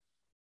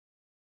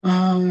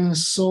 During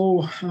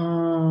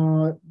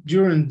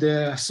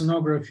the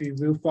sonography,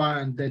 we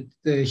find that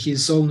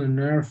his ulnar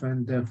nerve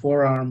and the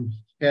forearm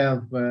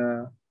have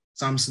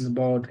something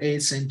about 8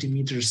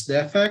 centimeters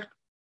defect.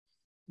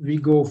 We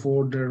go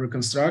for the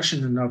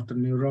reconstruction, and after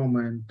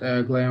neuroma and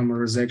glioma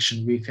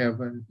resection, we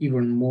have an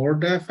even more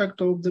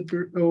defect of the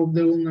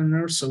ulnar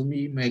nerve. So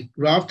we make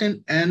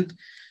grafting and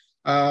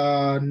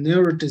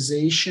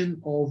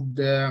neurotization of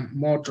the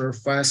motor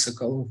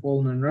fascicle of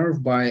ulnar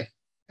nerve by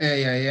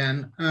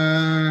AIN,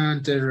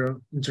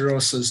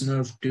 interosseous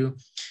nerve to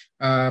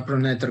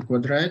pronator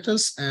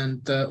quadratus.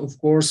 And of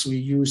course, we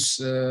use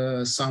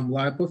some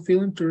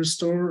lipofilm to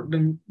restore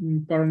the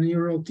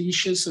paraneural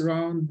tissues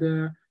around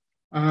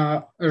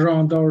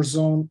our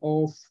zone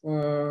of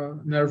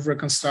nerve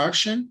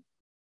reconstruction.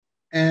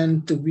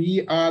 And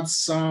we add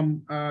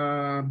some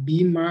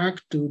BMAC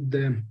to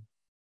the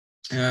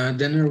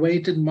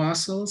denervated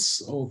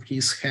muscles of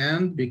his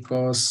hand,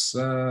 because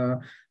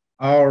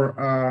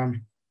our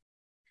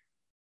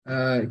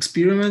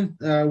experiment,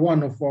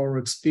 one of our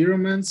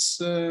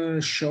experiments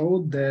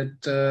showed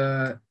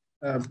that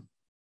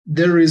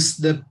there is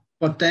the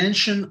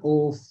potential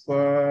of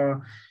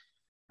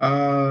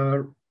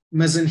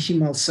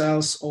mesenchymal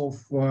cells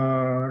of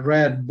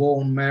red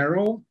bone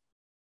marrow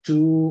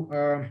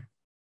to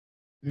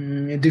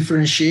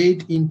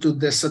differentiate into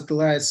the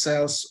satellite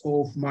cells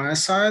of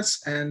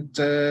myocytes and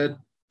to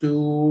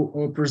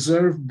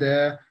preserve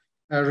the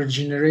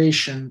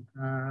regeneration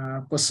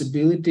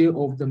possibility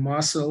of the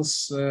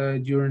muscles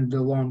during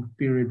the long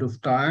period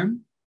of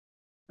time.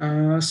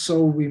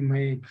 So we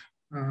make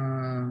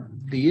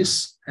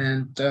this,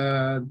 and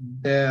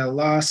the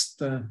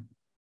last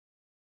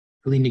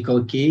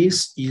clinical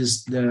case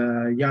is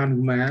the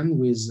young man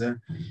with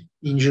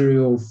injury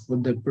of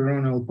the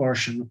peroneal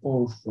portion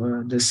of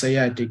the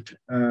sciatic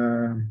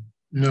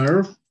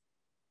nerve.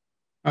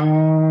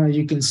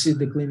 You can see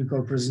the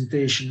clinical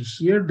presentation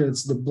here.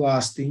 That's the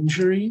blast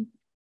injury.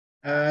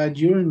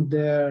 During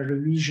the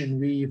revision,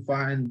 we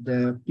find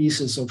the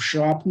pieces of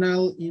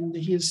shrapnel in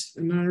his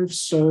nerve.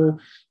 So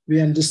we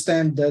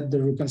understand that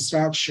the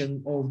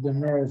reconstruction of the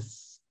nerve,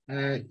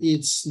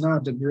 it's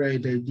not a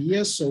great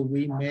idea. So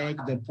we make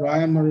the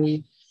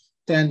primary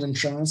tendon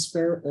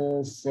transfer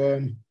of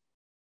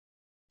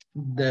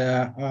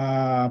the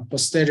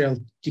posterior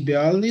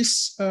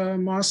tibialis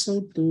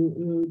muscle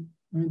to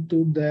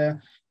the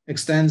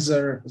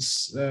extensor,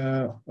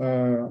 to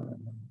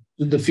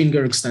the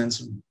finger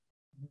extensor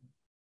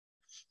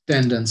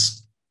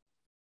tendons.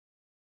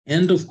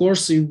 And of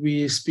course, if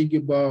we speak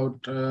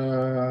about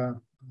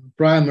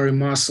primary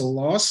muscle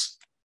loss,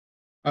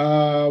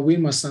 we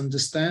must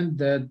understand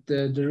that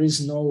there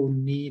is no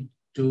need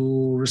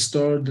to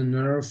restore the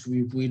nerve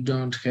if we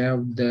don't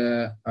have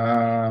the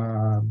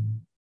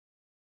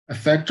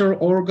effector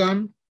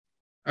organ.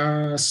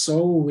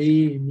 So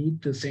we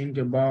need to think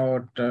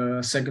about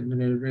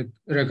secondary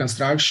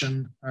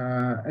reconstruction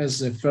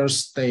as a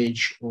first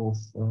stage of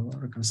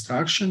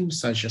reconstruction,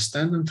 such as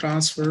tendon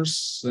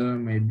transfers,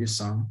 maybe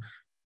some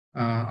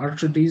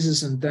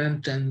arthrodesis, and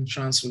then tendon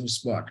transfers.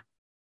 But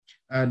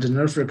the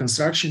nerve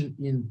reconstruction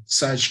in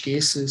such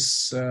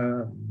cases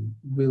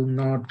will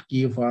not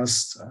give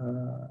us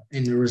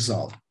any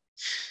result.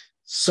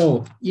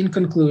 So, in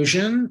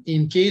conclusion,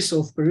 in case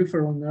of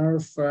peripheral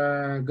nerve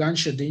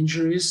gunshot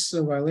injuries,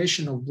 a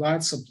violation of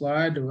blood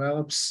supply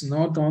develops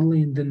not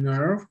only in the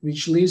nerve,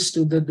 which leads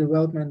to the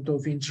development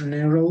of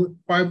intraneural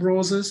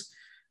fibrosis,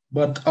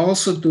 but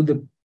also to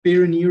the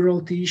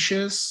perineural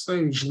tissues,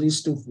 which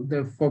leads to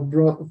the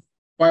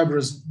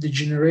fibrous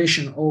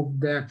degeneration of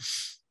the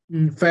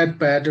fat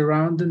pad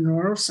around the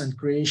nerves and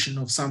creation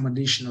of some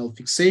additional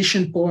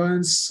fixation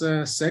points,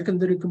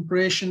 secondary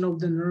compression of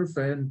the nerve,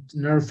 and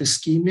nerve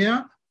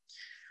ischemia.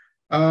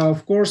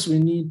 Of course, we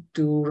need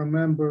to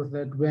remember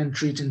that when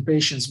treating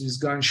patients with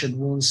gunshot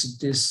wounds,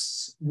 it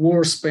is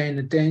worth paying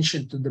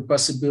attention to the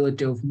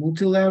possibility of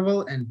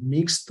multi-level and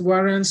mixed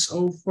variants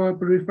of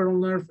peripheral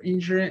nerve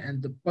injury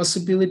and the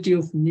possibility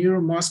of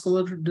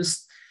neuromuscular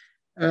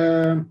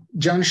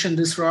junction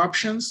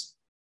disruptions,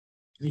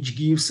 which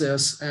gives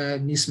us a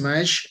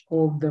mismatch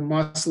of the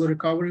muscle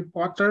recovery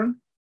pattern.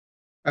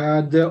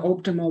 The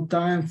optimal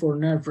time for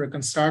nerve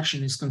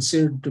reconstruction is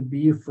considered to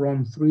be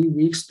from 3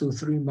 weeks to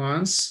 3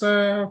 months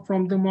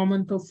from the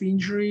moment of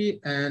injury.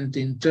 And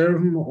in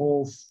terms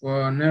of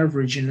nerve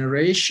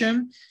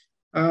regeneration,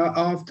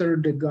 after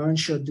the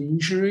gunshot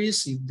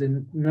injuries, if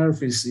the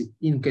nerve is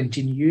in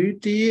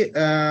continuity,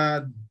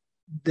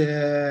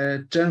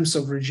 the terms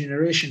of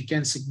regeneration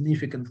can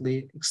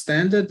significantly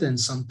extended and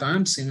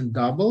sometimes even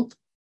doubled.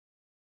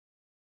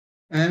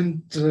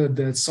 And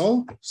that's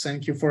all.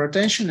 Thank you for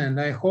attention, and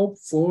I hope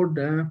for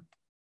the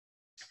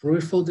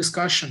fruitful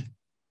discussion.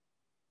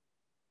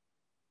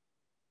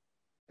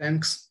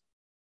 Thanks.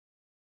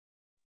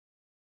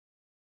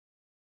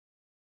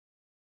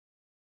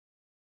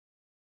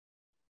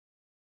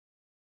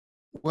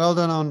 Well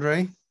done,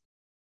 Andre.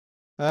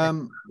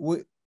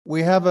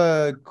 We have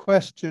a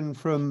question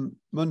from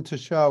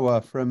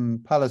Muntashawa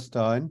from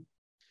Palestine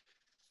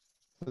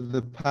for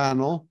the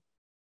panel.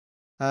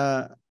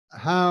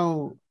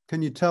 How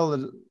can you tell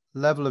the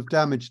level of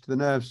damage to the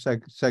nerve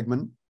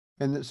segment,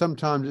 in that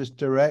sometimes it's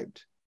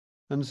direct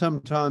and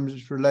sometimes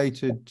it's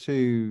related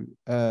to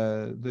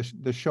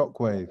the shock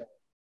wave?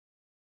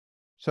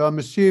 So I'm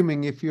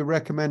assuming if you're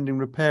recommending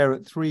repair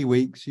at 3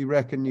 weeks, you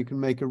reckon you can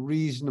make a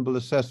reasonable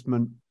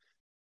assessment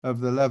of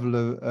the level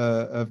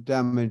of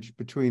damage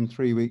between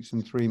 3 weeks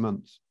and 3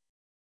 months.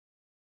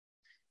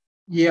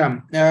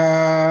 Yeah,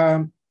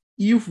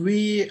 if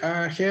we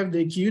have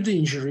the acute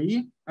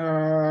injury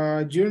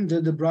during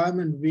the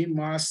debridement, we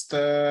must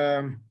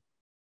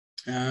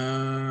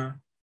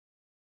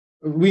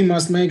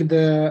make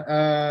the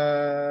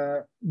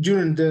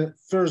during the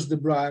first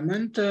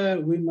debridement,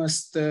 we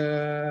must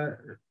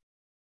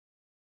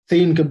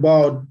think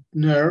about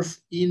nerve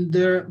in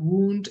the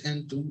wound,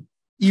 and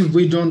if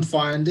we don't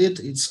find it,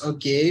 it's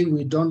okay.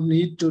 We don't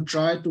need to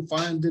try to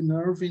find the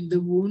nerve in the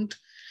wound.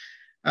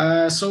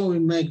 So we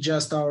make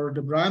just our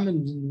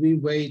debridement, we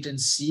wait and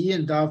see,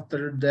 and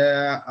after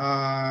the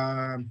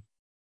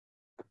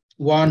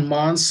 1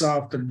 month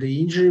after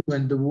the injury,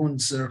 when the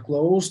wounds are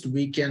closed,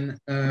 we can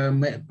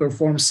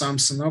perform some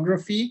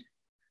sonography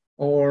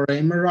or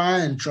MRI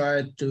and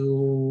try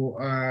to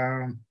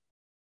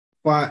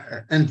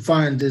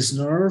find this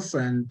nerve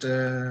and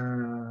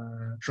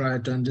try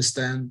to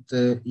understand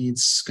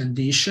its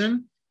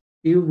condition.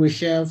 If we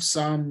have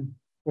some,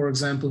 for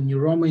example,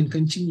 neuroma in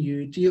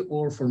continuity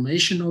or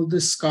formation of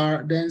the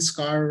scar, dense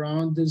scar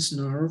around this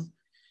nerve,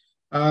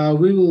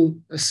 we will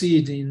see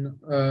it in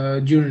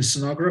during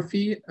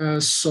sonography.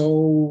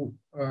 So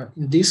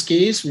in this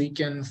case, we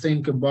can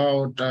think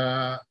about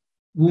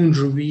wound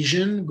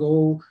revision,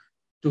 go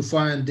to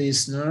find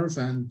this nerve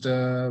and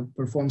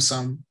perform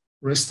some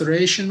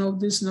restoration of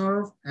this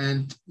nerve.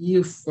 And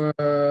if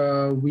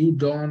we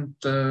don't,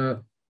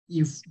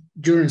 if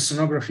during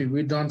sonography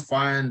we don't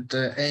find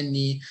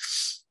any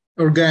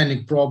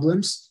organic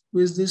problems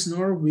with this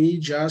nerve, we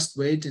just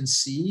wait and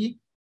see.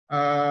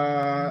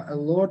 A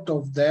lot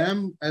of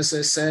them, as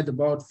I said,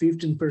 about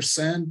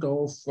 15%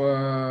 of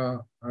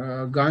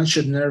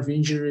gunshot nerve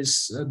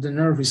injuries, the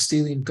nerve is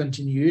still in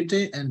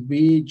continuity, and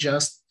we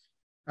just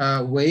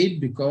wait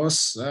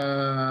because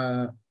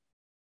the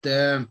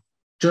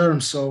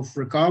terms of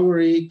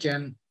recovery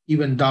can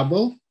even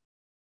double.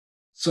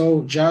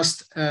 So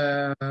just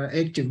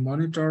active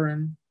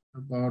monitoring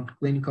about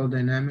clinical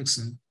dynamics.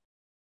 And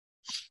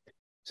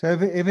so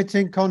if it's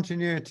in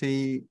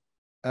continuity,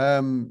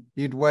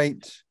 you'd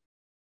wait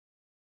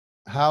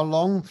how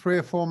long? 3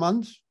 or 4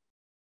 months?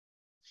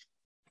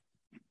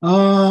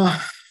 I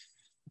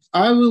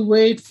will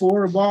wait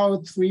for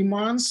about 3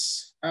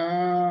 months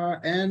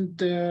and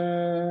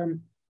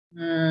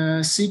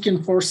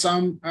seeking for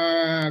some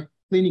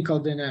clinical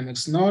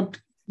dynamics, not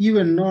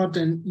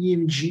an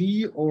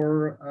EMG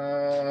or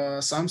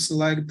something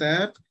like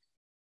that.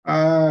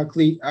 I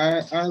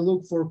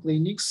look for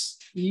clinics.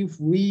 If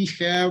we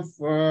have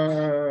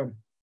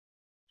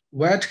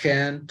wet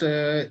hand,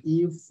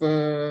 if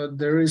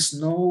there is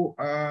no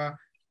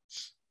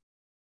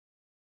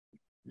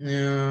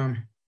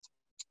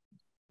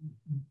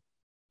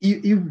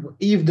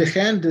if the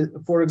hand,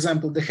 for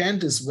example, the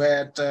hand is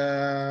wet,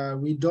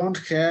 we don't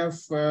have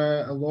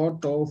a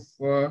lot of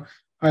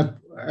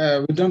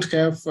we don't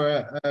have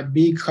a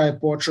big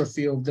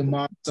hypertrophy of the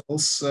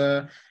muscles.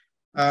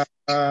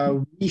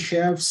 We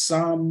have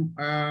some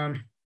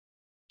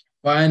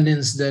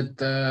findings that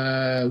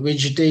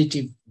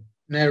vegetative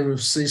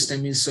nervous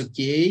system is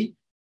okay.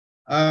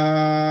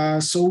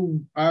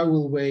 So I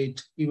will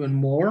wait even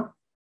more.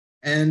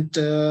 And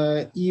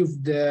if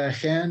the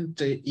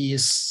hand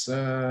is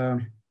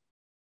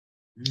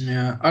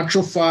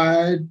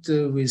atrophied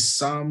with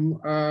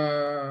some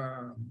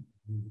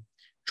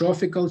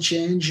trophical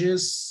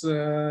changes,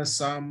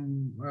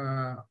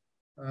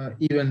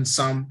 even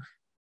some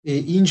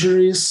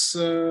injuries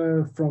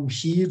from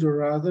heat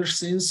or other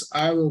things,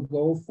 I will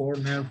go for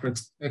nerve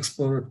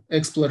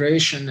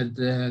exploration at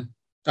the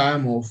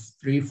time of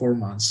 3-4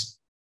 months.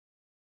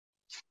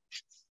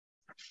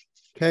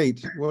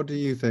 Kate, what do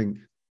you think?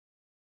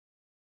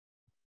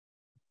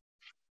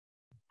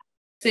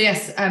 So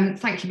yes,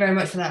 thank you very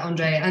much for that,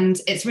 Andre. And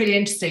it's really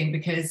interesting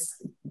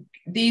because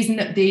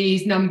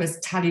these numbers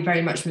tally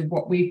very much with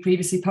what we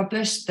previously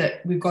published,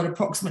 that we've got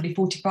approximately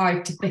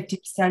 45 to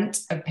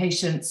 50% of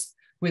patients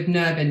with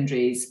nerve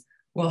injuries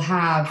will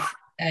have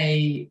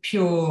a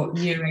pure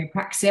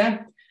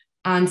neuropraxia,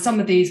 and some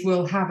of these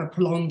will have a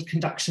prolonged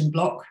conduction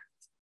block.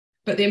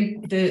 But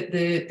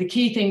the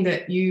key thing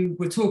that you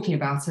were talking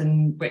about,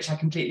 and which I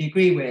completely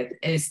agree with,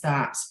 is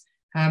that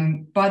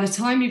by the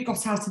time you've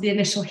got out of the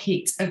initial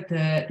heat of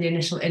the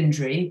initial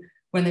injury,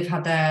 when they've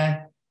had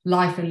their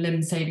life and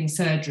limb saving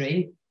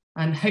surgery,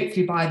 and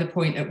hopefully by the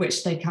point at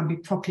which they can be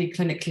properly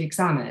clinically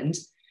examined,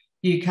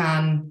 You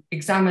can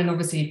examine,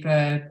 obviously,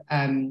 for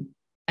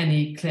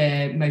any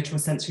clear motor or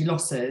sensory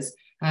losses,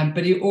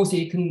 but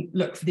you can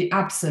look for the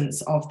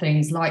absence of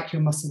things like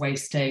your muscle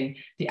wasting,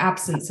 the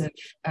absence of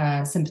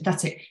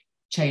sympathetic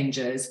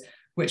changes,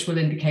 which will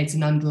indicate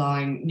an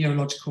underlying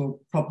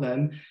neurological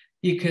problem.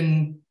 You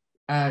can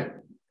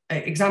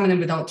examine them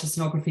with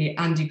ultrasonography,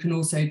 and you can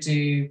also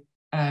do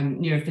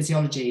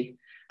neurophysiology.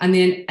 And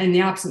in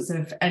the absence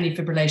of any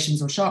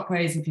fibrillations or sharp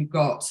waves, if you've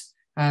got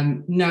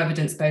no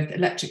evidence both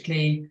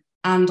electrically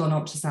and on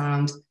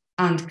ultrasound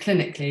and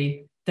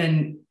clinically,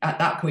 then at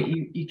that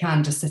point you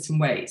can just sit and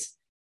wait.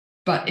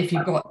 But if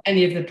you've got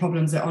any of the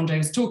problems that Andre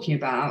was talking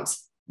about,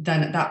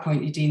 then at that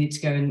point you do need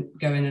to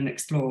go in and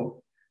explore.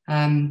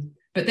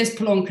 But this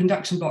prolonged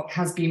conduction block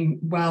has been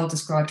well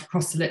described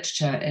across the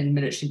literature in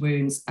military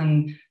wounds,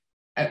 and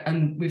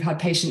we've had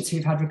patients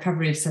who've had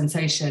recovery of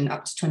sensation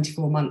up to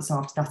 24 months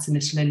after that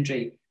initial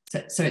injury.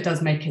 So it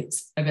does make it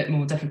a bit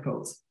more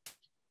difficult.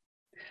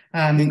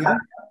 Inga?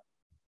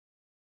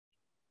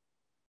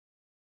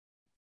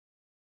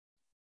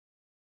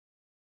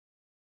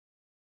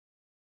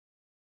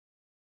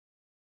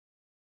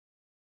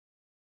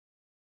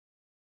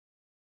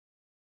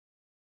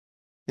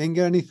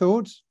 Inga, any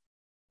thoughts?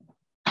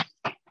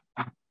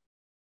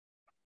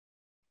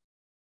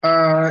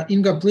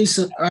 Inga, please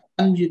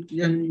unmute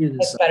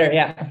That's this. better,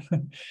 yeah.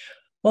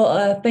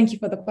 Well, thank you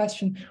for the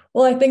question.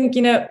 Well, I think,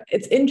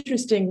 it's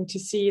interesting to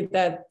see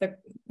that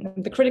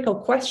the critical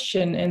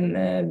question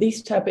in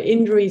these type of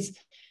injuries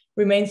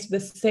remains the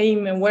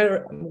same, and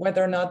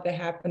whether or not they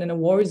happen in a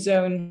war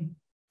zone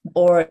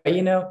or,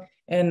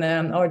 in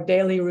our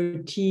daily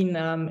routine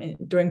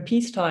during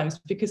peace times,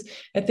 because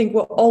I think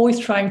we're always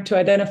trying to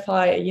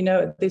identify,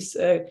 this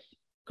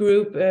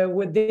group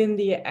within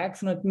the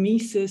axonal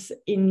mesis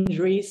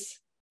injuries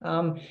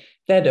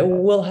that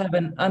will have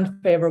an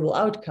unfavorable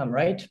outcome,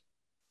 right?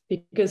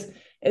 Because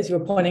as you're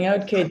pointing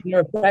out, Kate,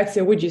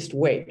 neuropraxia, we just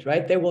wait,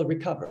 right? They will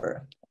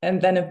recover.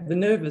 And then if the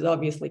nerve is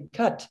obviously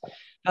cut,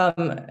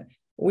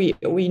 we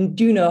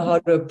do know how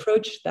to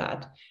approach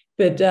that.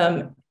 But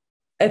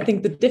I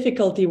think the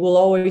difficulty will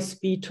always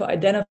be to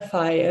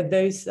identify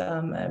those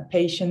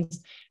patients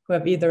who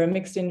have either a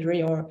mixed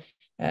injury or,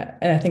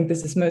 and I think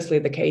this is mostly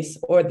the case,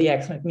 or the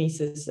axonal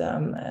mesis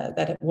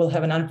that will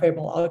have an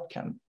unfavorable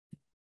outcome.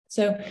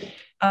 So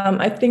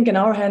I think in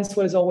our hands,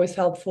 what is always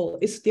helpful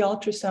is the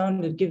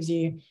ultrasound. It gives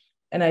you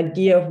an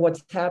idea of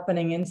what's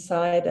happening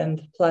inside,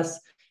 and plus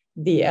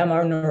the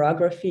MR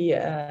neurography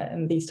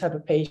in these type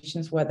of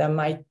patients where there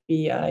might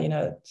be,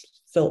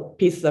 still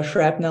pieces of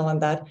shrapnel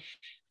and that.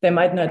 They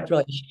might not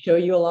really show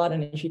you a lot.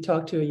 And if you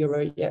talk to your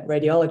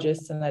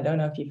radiologist, and I don't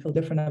know if you feel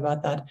different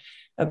about that,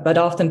 but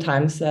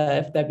oftentimes,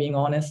 if they're being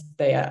honest,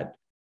 they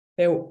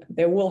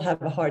will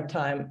have a hard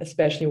time,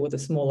 especially with the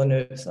smaller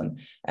nerves, on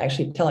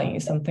actually telling you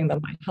something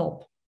that might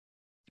help.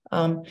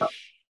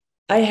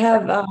 I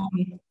have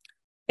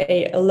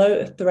a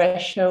low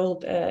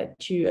threshold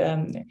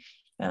to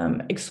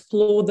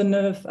explore the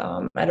nerve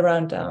at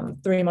around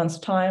 3 months'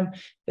 time,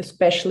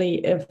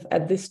 especially if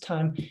at this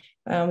time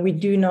we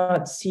do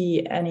not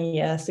see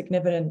any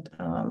significant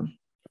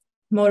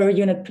motor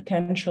unit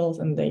potentials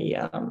in the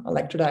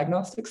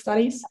electrodiagnostic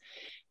studies.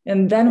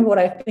 And then what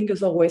I think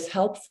is always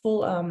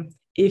helpful,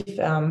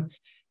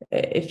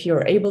 if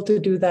you're able to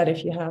do that,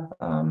 if you have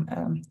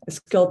a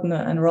skilled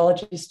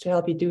neurologist to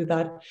help you do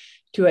that,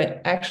 to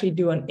actually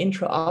do an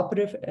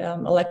intraoperative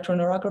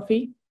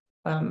electroneurography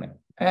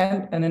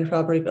and an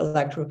intraoperative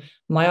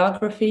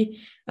electromyography,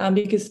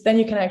 because then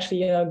you can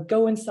actually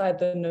go inside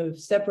the nerve,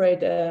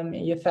 separate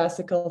your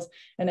fascicles,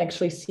 and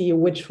actually see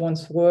which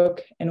ones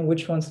work and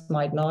which ones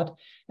might not.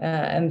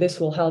 And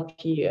this will help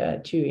you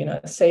to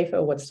save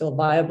what's still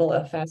viable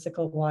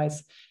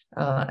fascicle-wise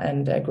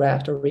and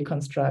graft or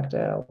reconstruct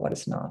what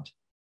is not.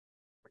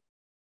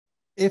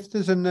 If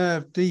there's a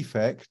nerve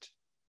defect,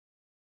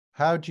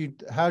 how do you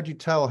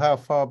tell how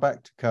far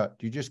back to cut?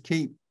 Do you just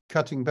keep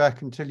cutting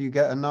back until you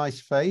get a nice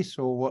face,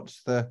 or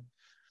what's the?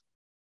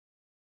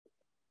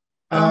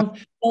 Well,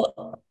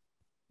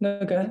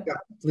 no, go ahead. Yeah,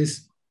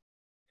 please.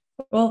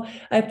 Well,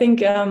 I think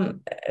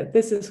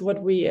this is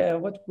what we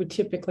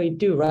typically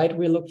do, right?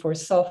 We look for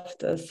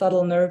soft,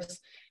 subtle nerves,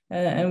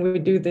 and we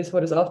do this,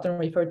 what is often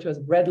referred to as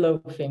red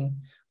loafing.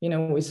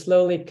 We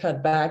slowly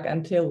cut back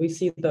until we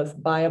see those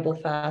viable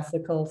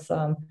fascicles,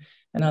 and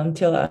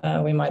until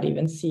we might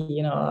even see,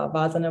 a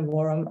vas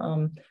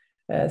nervorum,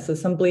 so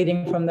some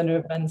bleeding from the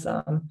nerve ends.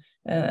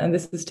 And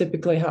this is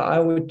typically how I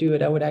would do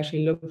it. I would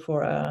actually look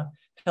for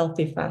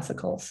healthy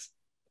fascicles.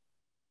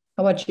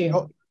 How about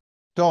you?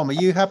 Dom, are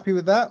you happy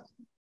with that?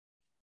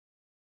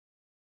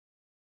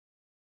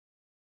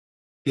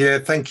 Yeah,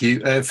 thank you.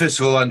 First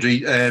of all,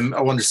 Andre,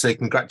 I want to say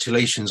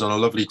congratulations on a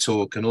lovely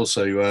talk, and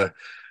also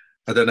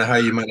I don't know how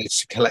you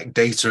managed to collect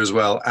data as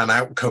well and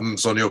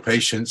outcomes on your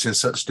patients in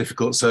such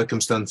difficult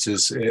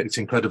circumstances. It's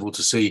incredible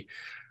to see.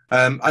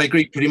 I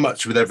agree pretty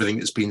much with everything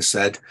that's been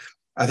said.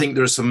 I think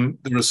there are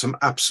some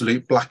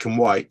absolute black and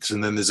whites,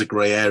 and then there's a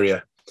grey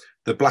area.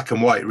 The black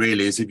and white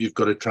really is if you've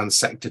got a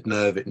transected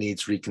nerve, it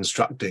needs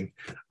reconstructing.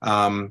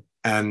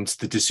 and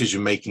the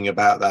decision making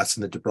about that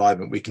and the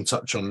debridement we can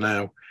touch on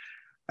now.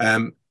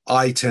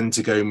 I tend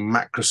to go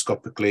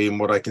macroscopically in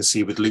what I can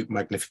see with loop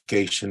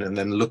magnification and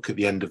then look at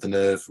the end of the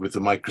nerve with the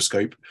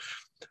microscope.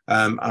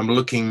 I'm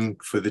looking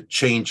for the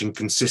change in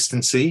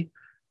consistency,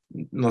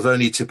 not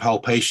only to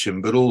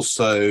palpation, but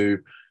also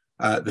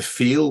the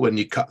feel when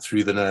you cut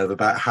through the nerve,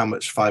 about how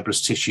much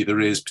fibrous tissue there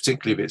is,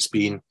 particularly if it's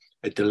been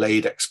a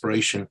delayed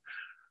expiration.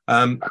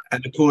 And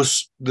of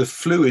course, the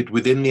fluid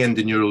within the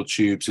endoneural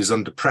tubes is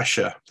under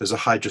pressure. There's a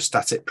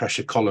hydrostatic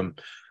pressure column.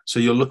 So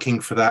you're looking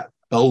for that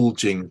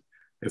bulging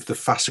of the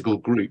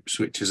fascicle groups,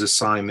 which is a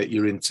sign that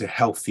you're into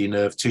healthy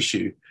nerve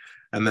tissue,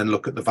 and then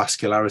look at the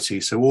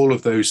vascularity. So all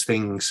of those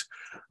things.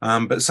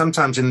 But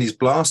sometimes in these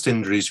blast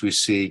injuries we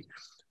see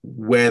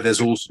where there's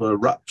also a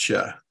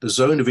rupture, the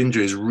zone of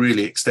injury is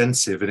really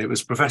extensive. And it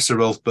was Professor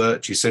Rolf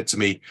Birch who said to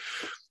me,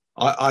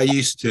 I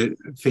used to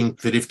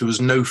think that if there was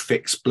no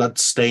fixed blood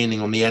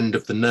staining on the end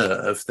of the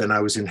nerve, then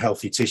I was in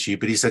healthy tissue.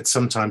 But he said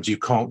sometimes you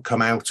can't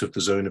come out of the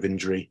zone of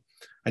injury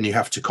and you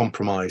have to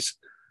compromise.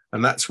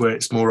 And that's where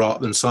it's more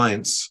art than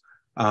science.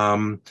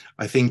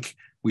 I think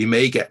we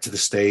may get to the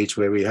stage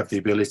where we have the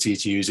ability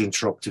to use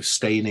interoperative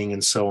staining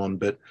and so on.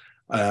 But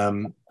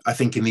I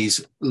think in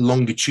these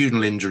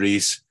longitudinal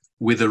injuries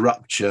with a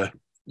rupture,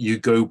 you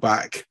go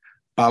back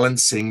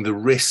balancing the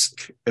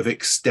risk of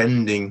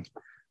extending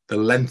the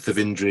length of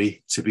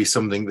injury to be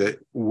something that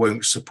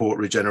won't support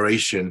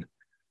regeneration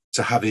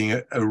to having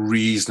a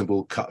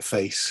reasonable cut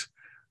face.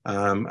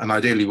 And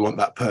ideally we want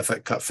that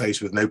perfect cut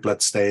face with no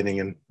blood staining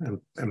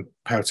and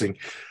pouting.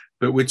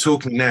 But we're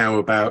talking now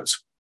about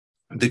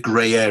the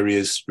grey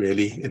areas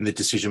really in the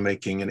decision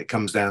making, and it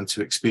comes down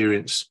to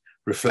experience,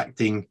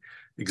 reflecting,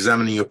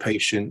 examining your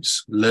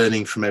patients,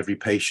 learning from every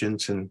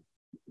patient and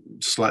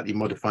slightly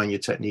modifying your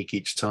technique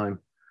each time.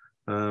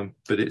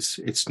 But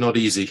it's not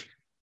easy.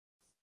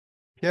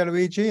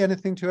 Pierluigi,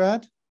 anything to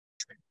add?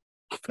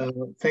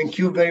 Thank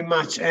you very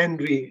much,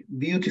 Andrew.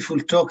 Beautiful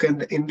talk.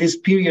 And in this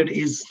period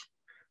is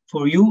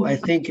for you, I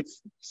think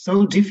it's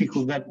so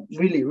difficult that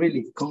really,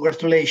 really,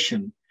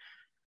 congratulations.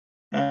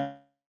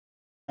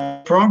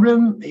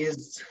 Problem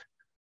is,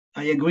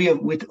 I agree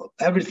with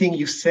everything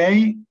you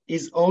say,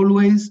 is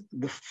always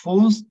the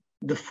fourth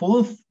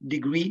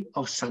degree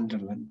of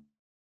Sunderland.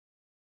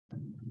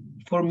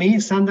 For me,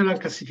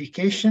 Sunderland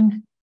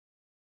classification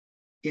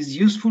is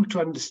useful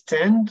to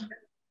understand,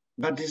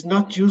 but is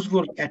not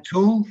useful at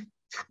all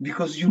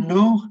because you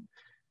know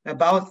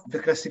about the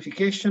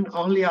classification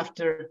only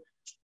after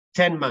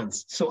 10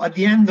 months. So at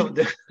the end of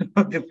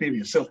the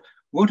period. So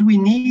what we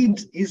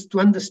need is to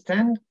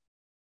understand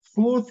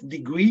fourth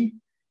degree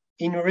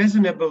in a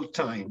reasonable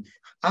time,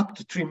 up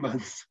to 3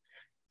 months.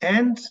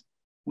 And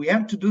we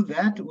have to do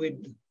that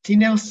with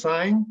Tinel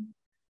sign,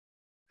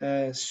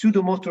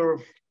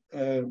 pseudomotor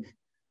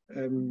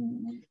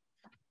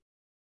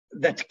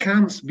that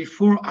comes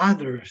before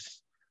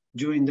others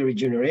during the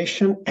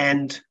regeneration,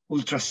 and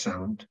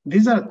ultrasound.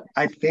 These are,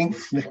 I think,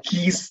 the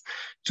keys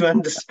to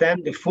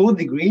understand the fourth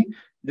degree.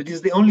 That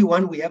is the only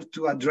one we have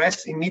to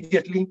address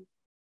immediately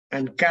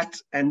and cut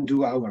and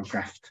do our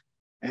graft.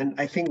 And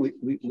I think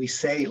we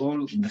say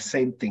all the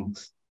same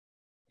things.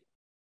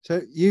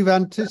 So you've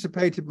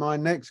anticipated my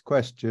next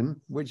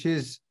question, which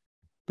is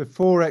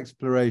before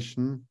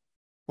exploration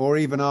or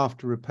even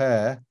after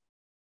repair,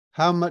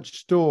 how much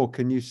store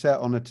can you set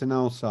on a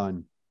Tinel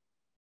sign?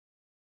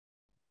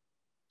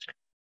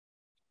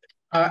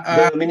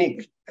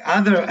 Dominic,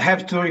 other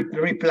have to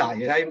reply.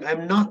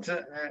 I'm not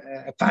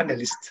a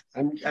panelist.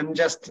 I'm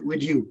just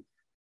with you.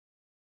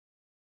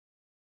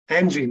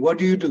 Andrew, what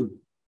do you do?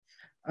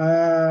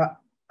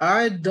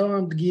 I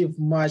don't give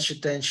much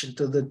attention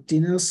to the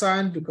Tinel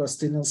sign because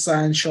Tinel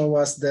sign show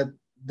us that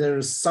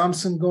there's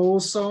something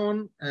goes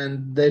on,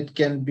 and that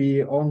can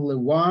be only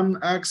one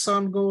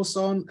axon goes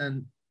on,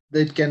 and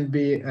that can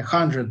be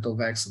 100 of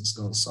axons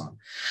goes on.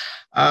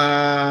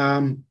 I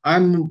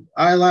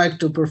like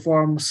to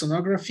perform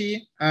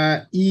sonography.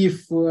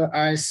 If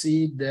I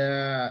see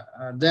the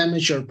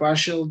damage or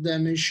partial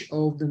damage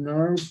of the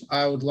nerve,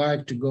 I would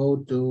like to go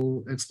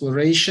to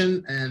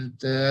exploration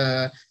and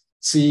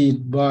see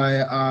it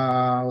by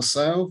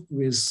ourselves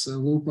with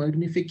loop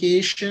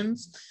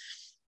magnifications.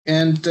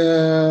 And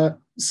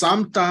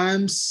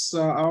sometimes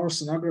our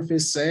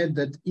sonographers said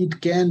that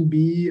it can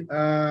be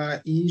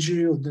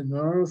injury of the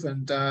nerve,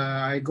 and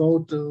I go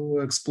to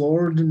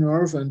explore the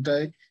nerve and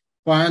I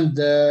find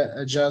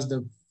just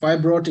the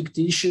fibrotic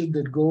tissue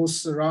that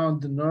goes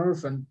around the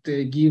nerve and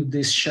give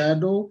this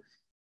shadow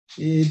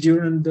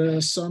during the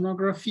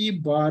sonography.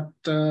 But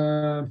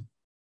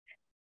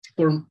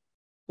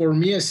for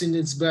me, I think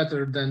it's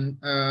better than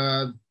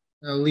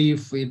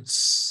leave it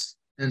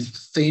and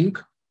think.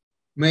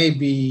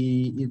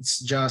 Maybe it's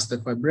just a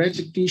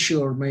fibrotic tissue,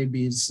 or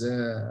maybe it's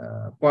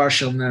a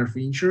partial nerve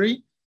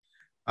injury.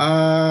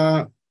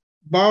 About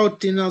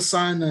Tinel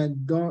sign,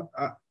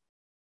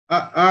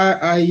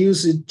 I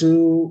use it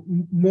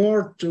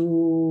more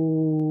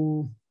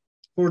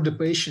for the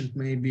patient,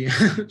 maybe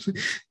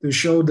to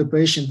show the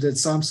patient that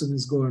something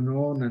is going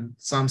on and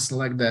something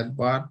like that.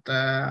 But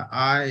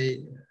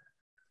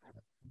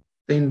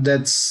think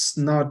that's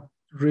not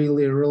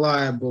really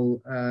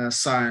reliable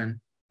sign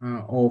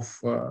of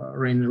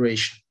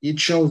regeneration. It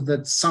shows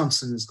that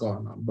something is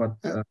going on,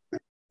 but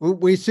well,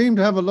 we seem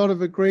to have a lot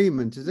of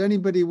agreement. Is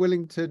anybody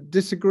willing to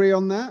disagree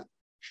on that?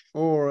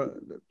 Or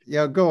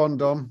yeah, go on,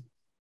 Dom.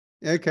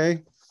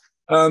 Okay.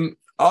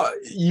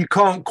 You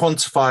can't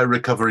quantify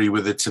recovery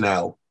with a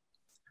TNL,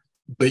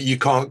 but you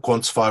can't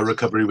quantify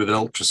recovery with an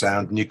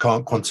ultrasound, and you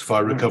can't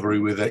quantify recovery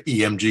with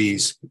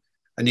EMGs,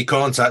 and you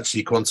can't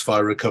actually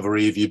quantify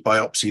recovery if you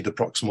biopsy the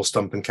proximal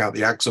stump and count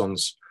the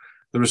axons.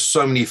 There are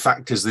so many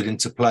factors that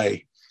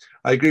interplay.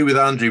 I agree with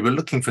Andrew. We're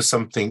looking for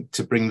something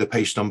to bring the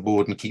patient on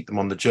board and keep them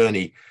on the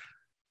journey.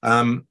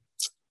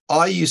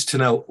 I use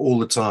TNL all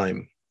the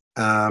time.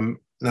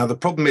 Now, the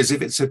problem is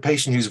if it's a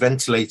patient who's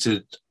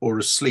ventilated or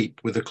asleep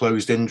with a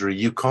closed injury,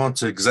 you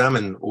can't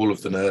examine all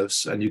of the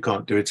nerves and you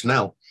can't do a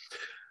TNL.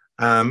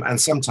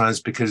 And sometimes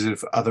because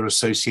of other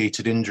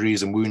associated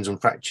injuries and wounds and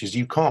fractures,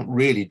 you can't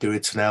really do a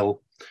TNL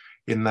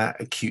in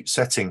that acute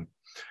setting.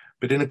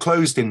 But in a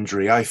closed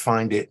injury, I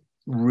find it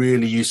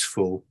really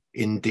useful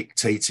in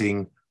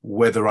dictating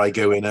whether I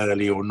go in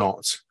early or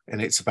not.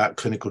 And it's about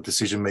clinical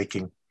decision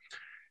making.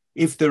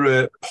 If there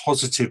are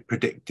positive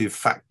predictive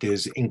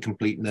factors,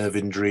 incomplete nerve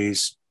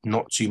injuries,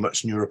 not too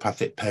much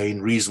neuropathic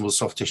pain, reasonable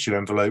soft tissue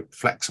envelope,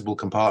 flexible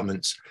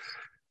compartments,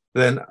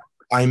 then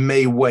I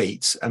may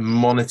wait and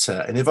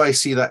monitor. And if I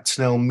see that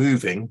TNL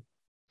moving,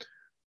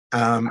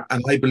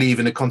 and I believe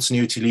in a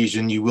continuity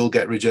lesion, you will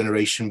get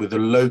regeneration with a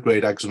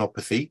low-grade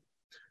axonopathy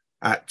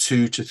at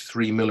 2 to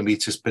 3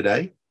 millimeters per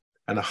day,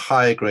 and a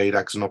higher grade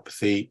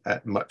axonopathy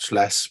at much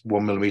less,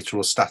 1 millimeter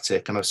or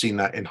static. And I've seen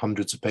that in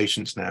hundreds of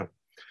patients now.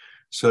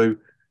 So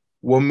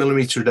 1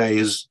 millimeter a day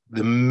is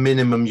the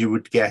minimum you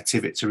would get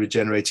if it's a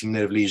regenerating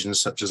nerve lesion,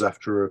 such as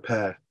after a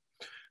repair.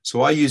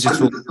 So I use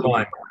it all the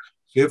time.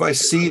 So if I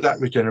see that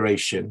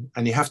regeneration,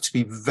 and you have to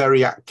be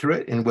very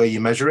accurate in where you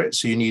measure it,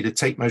 so you need a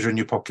tape measure in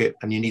your pocket,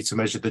 and you need to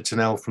measure the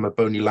TNL from a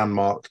bony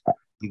landmark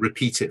and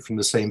repeat it from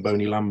the same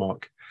bony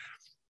landmark,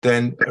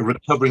 then a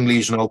recovering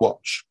lesion I'll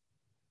watch.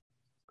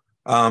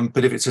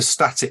 But if it's a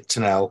static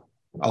TNL,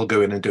 I'll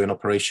go in and do an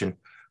operation.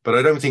 But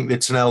I don't think the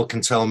TNL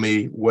can tell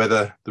me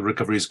whether the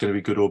recovery is going to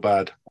be good or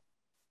bad.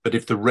 But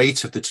if the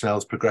rate of the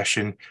TNL's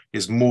progression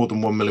is more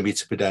than 1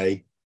 millimeter per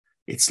day,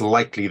 it's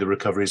likely the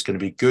recovery is going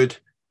to be good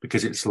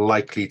because it's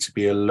likely to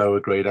be a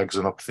lower grade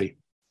axonopathy.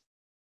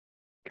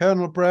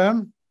 Colonel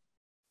Brown,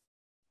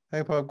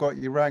 hope I've got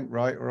your rank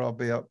right or I'll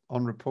be up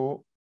on report.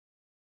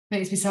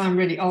 Makes me sound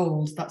really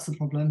old, that's the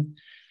problem.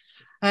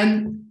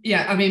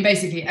 Yeah, I mean,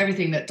 basically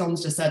everything that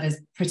Dom's just said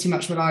is pretty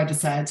much what I would have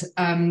said.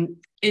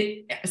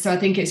 So I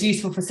think it's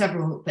useful for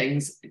several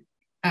things.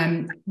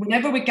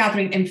 Whenever we're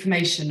gathering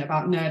information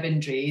about nerve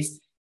injuries,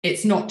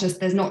 there's not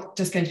just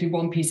going to be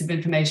one piece of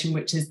information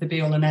which is the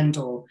be all and end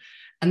all.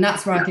 And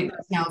that's where I think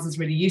TNLs is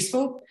really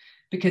useful,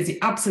 because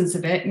the absence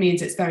of it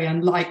means it's very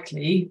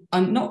unlikely,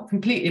 and not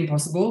completely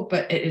impossible,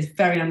 but it is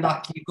very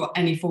unlikely you've got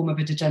any form of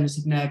a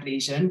degenerative nerve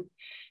lesion.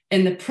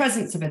 In the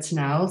presence of a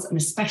TNLs, and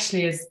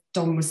especially as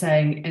Dom was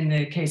saying, in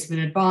the case of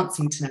an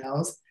advancing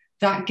TNLs,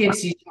 that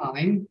gives you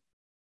time.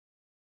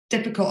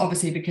 Difficult,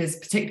 obviously, because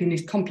particularly in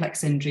these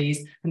complex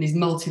injuries and these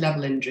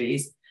multi-level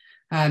injuries.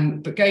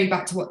 But going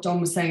back to what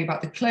Dom was saying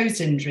about the closed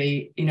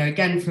injury, you know,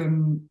 again,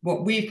 from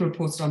what we've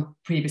reported on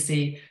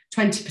previously,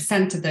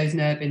 20% of those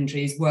nerve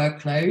injuries were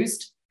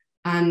closed.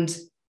 And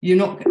you're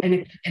not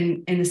in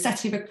the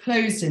setting of a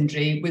closed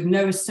injury with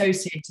no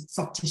associated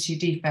soft tissue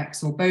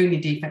defects or bony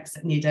defects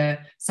that need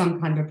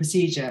some kind of a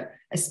procedure,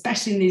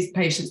 especially in these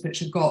patients which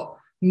have got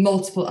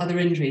multiple other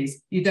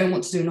injuries. You don't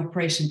want to do an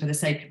operation for the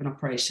sake of an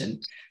operation.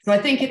 So I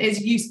think it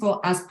is useful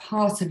as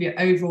part of your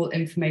overall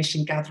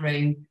information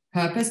gathering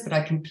purpose, but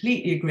I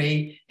completely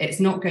agree,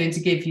 it's not going to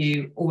give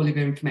you all of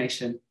your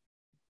information.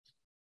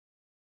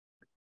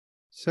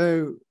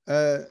 So,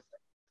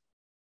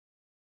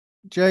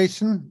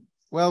 Jason,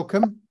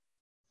 welcome.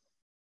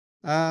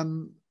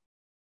 Andre's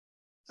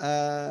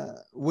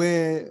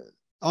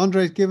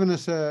given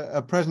us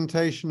a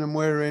presentation, and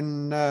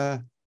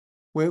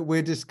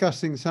we're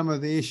discussing some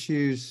of the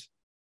issues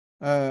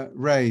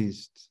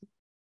raised.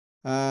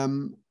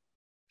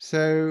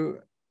 So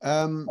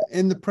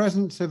in the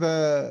presence of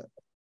a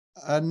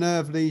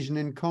nerve lesion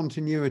in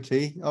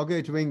continuity, I'll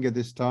go to Inga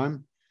this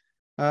time.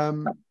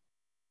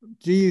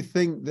 Do you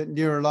think that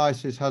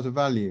neurolysis has a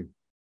value?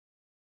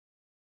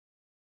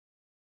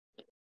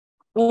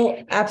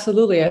 Well,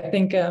 absolutely. I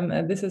think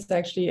this is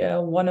actually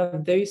one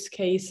of those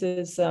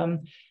cases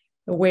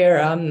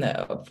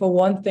where, for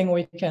one thing,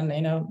 we can,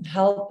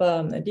 help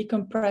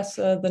decompress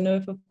the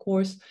nerve, of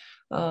course,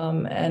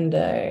 and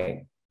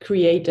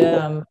create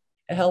a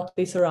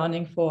healthy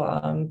surrounding for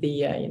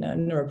the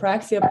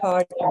neuropraxia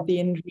part of the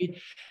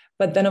injury.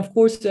 But then, of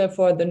course,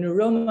 for the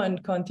neuroma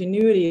and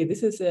continuity,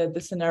 this is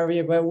the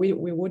scenario where we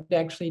would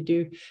actually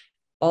do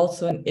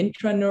also an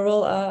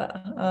intraneural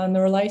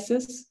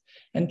neurolysis.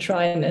 and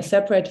try and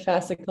separate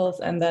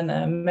fascicles and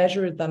then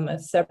measure them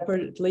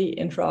separately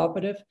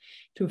intraoperative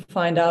to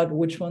find out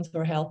which ones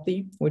are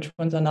healthy, which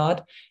ones are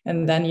not,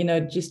 and then, you know,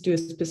 just do a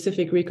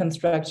specific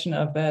reconstruction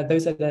of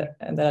those that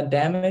are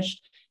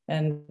damaged,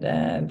 and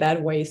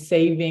that way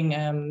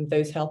saving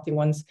those healthy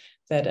ones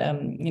that,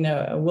 you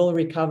know, will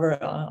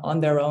recover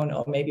on their own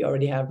or maybe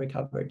already have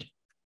recovered.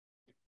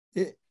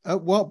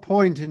 At what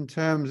point in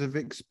terms of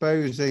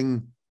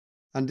exposing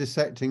and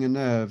dissecting a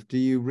nerve do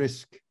you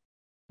risk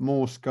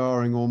more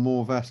scarring or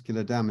more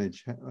vascular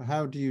damage?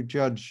 How do you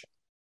judge?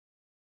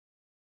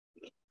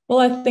 Well,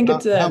 I think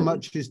it's how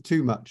much is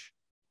too much?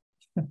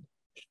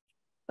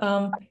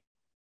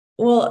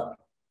 Well,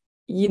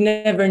 you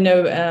never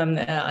know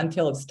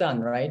until it's done,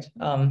 right?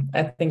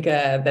 I think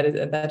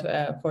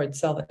that for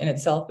itself in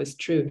itself is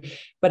true,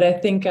 but I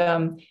think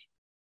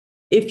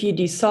if you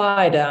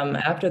decide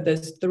after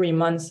those 3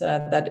 months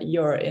that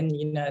you're in,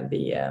 you know,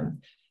 the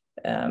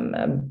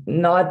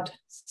not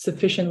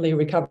sufficiently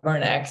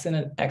recovered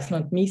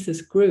excellent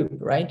mesis group,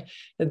 right?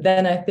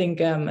 Then I think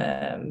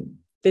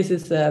this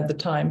is the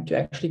time to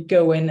actually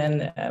go in,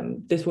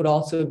 and this would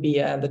also be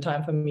the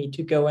time for me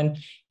to go and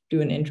do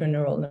an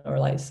intraneural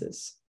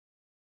neurolysis.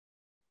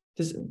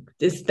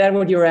 Is that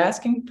what you're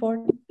asking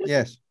for?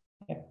 Yes.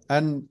 Yeah.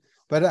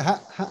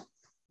 But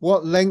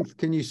what length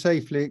can you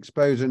safely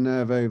expose a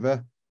nerve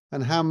over,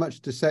 and how much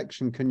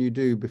dissection can you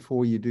do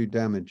before you do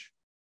damage?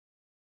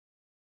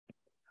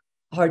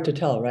 Hard to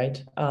tell,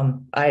 right?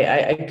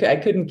 I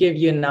couldn't give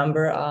you a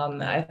number.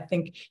 I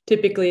think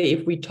typically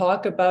if we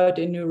talk about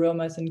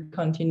neuromas and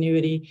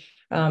continuity,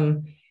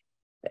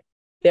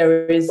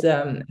 there is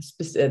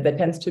there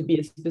tends to be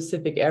a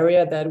specific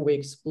area that we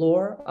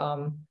explore.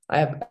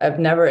 I've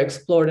never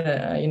explored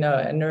a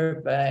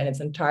nerve in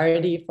its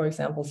entirety. For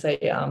example, say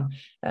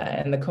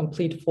in the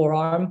complete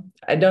forearm.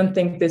 I don't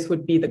think this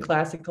would be the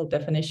classical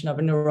definition of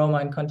a neuroma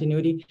and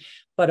continuity,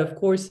 but of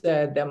course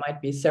there might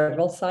be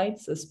several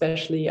sites,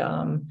 especially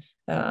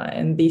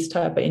in these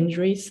type of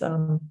injuries.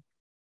 But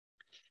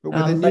with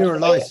a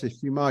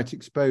neurolysis, you might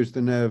expose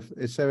the nerve.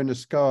 So in a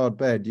scarred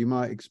bed, you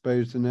might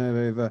expose the nerve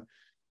over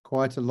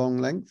quite a long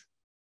length.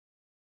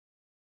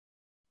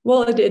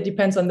 Well, it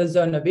depends on the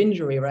zone of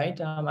injury, right?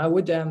 I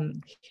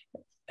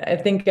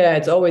think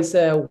it's always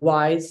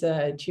wise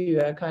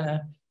to kind of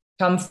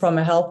come from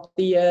a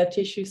healthy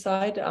tissue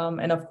side.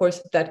 And of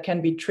course, that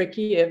can be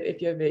tricky if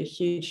you have a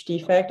huge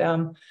defect.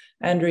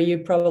 Andrew, you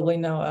probably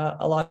know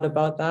a lot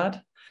about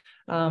that.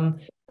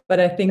 But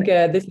I think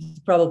this is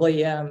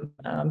probably,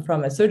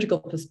 from a surgical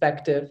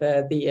perspective,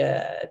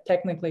 the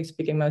technically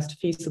speaking most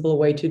feasible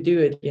way to do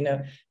it. You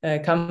know,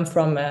 come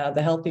from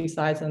the healthy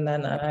sides and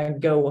then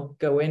go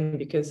in,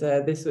 because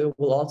this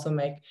will also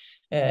make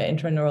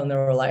intraneural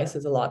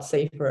neurolysis a lot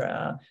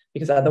safer.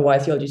 Because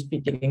otherwise you'll just be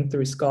digging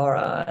through scar,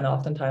 and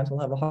oftentimes we'll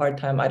have a hard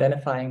time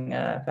identifying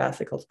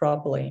fascicles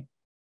properly.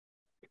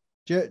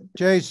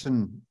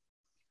 Jason,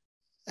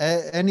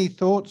 any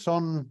thoughts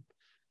on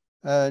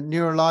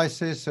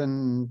neurolysis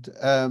and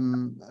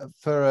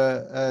for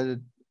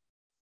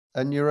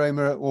a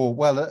neuroma, or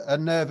well, a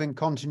nerve in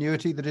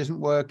continuity that isn't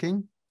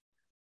working?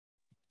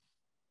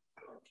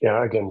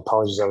 Yeah, again,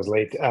 apologies I was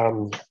late.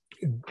 I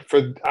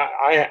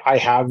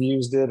have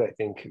used it. I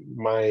think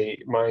my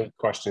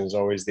question is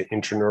always the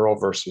intraneural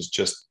versus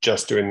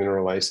just doing the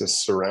neurolysis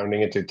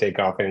surrounding it to take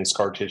off any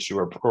scar tissue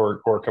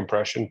or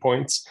compression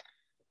points.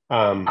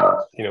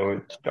 You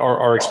know,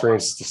 our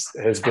experience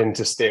has been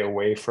to stay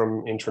away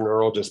from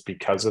intraneural just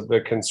because of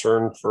the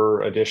concern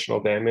for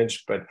additional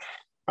damage. But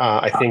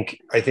I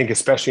think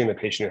especially in the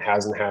patient who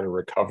hasn't had a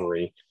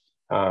recovery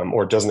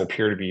or doesn't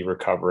appear to be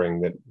recovering,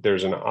 that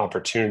there's an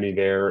opportunity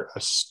there,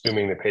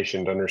 assuming the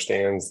patient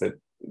understands that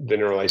the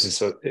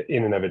neurolysis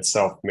in and of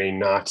itself may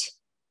not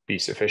be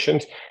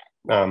sufficient.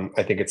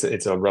 I think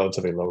it's a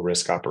relatively low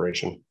risk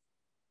operation.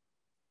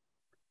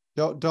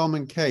 Dom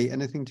and Kate,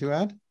 anything to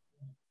add?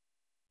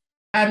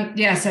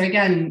 Yeah, so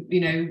again,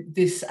 you know,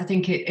 this, I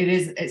think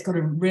it's got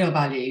a real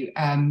value.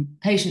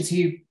 Patients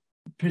who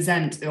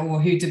present or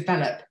who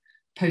develop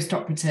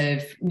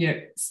post-operative, you know,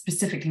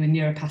 specifically with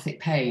neuropathic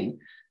pain.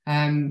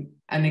 And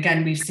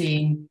again, we've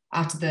seen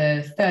out of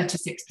the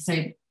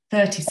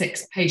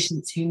 36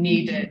 patients who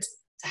needed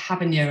to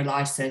have a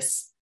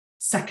neurolysis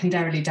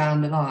secondarily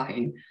down the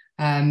line,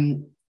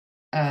 11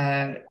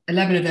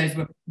 of those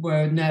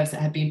were nerves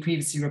that had been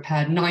previously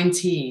repaired.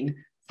 19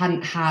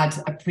 hadn't had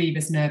a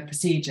previous nerve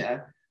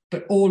procedure,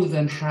 but all of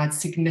them had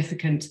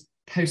significant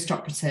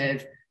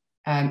post-operative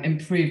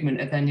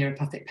improvement of their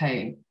neuropathic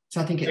pain.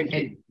 So I think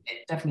it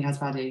definitely has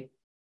value.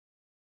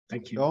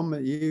 Thank you. Dom, are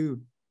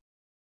you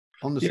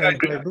on the same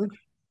playbook?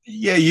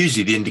 Yeah,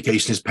 usually the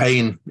indication is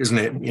pain, isn't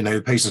it? You know,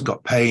 the patient's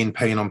got pain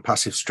on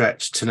passive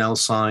stretch, Tinel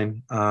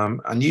sign,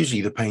 and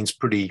usually the pain's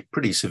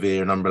pretty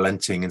severe and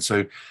unrelenting. And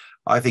so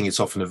I think it's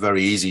often a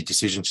very easy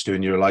decision to do a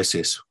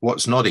neurolysis.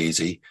 What's not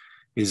easy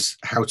is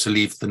how to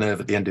leave the nerve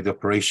at the end of the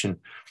operation.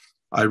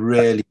 I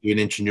rarely do an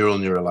intraneural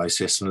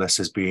neurolysis unless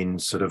there's been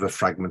sort of a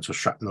fragment or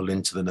shrapnel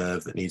into the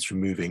nerve that needs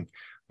removing.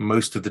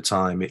 most of the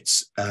time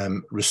it's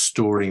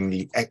restoring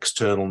the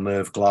external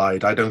nerve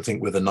glide. I don't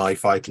think with a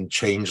knife I can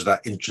change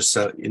that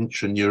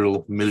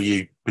intraneural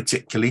milieu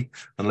particularly,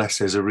 unless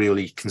there's a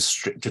really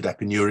constricted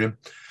epineurium.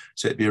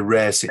 So it'd be a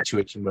rare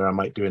situation where I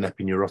might do an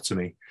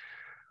epineurirotomy.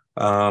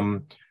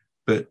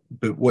 But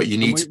what you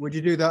need, would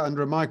you do that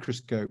under a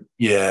microscope?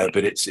 Yeah,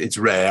 but it's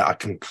rare. I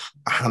can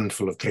a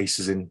handful of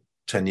cases in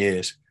 10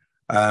 years.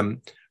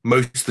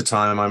 Most of the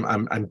time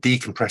I'm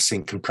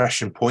decompressing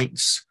compression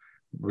points,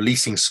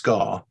 releasing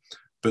scar.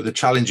 But the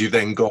challenge you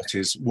then got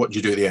is, what do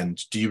you do at the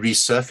end? Do you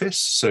resurface?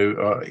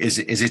 So is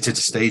it at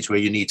a stage where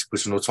you need to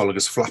put an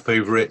autologous flap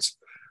over it,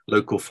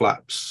 local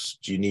flaps?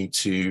 Do you need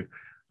to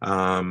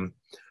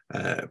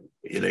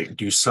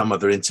do some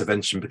other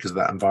intervention because of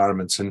that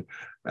environment? And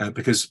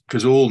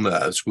because all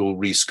nerves will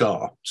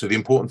rescar. So the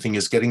important thing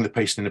is getting the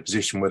patient in a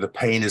position where the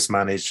pain is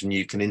managed and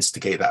you can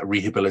instigate that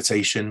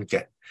rehabilitation,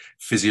 get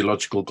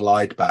physiological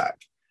glide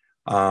back.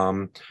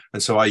 And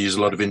so I use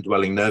a lot of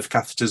indwelling nerve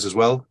catheters as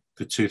well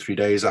for 2-3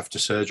 days after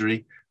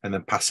surgery, and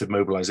then passive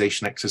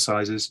mobilization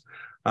exercises.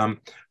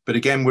 But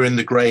again, we're in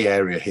the gray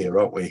area here,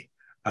 aren't we?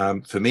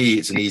 For me,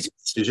 it's an easy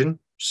decision.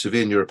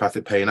 Severe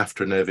neuropathic pain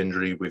after a nerve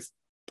injury with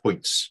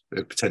points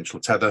of potential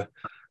tether.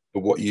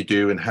 But what you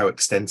do and how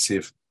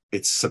extensive,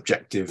 it's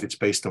subjective. It's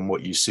based on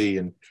what you see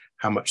and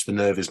how much the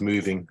nerve is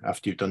moving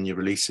after you've done your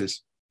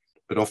releases.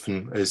 But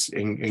often, as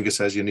Inga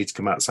says, you need to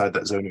come outside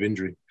that zone of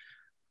injury.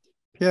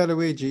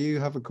 Pierluigi, you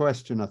have a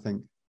question, I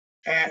think.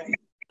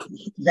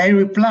 They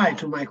reply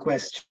to my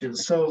question.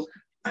 So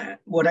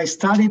what I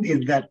studied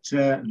is that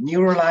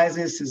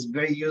neurolysis is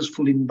very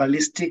useful in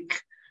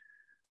ballistic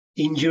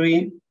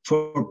injury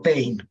for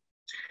pain.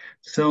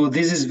 So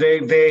this is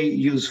very, very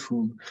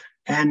useful.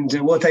 And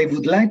what I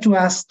would like to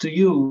ask to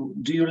you,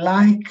 do you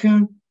like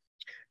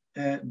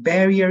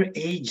barrier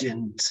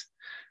agent?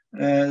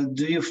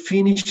 Do you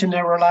finish a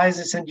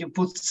neurolysis and you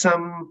put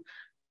something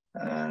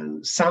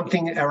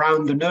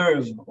around the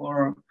nerve,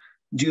 or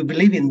do you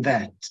believe in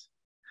that?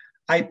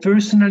 I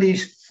personally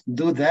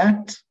do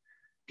that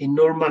in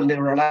normal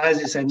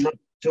neurolysis. I'm not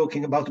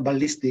talking about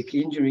ballistic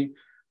injury.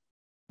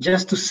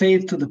 Just to say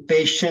to the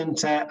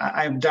patient,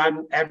 I've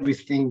done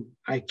everything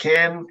I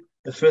can.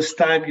 The first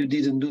time you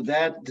didn't do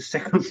that, the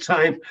second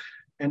time,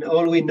 and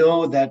all we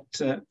know that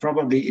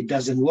probably it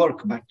doesn't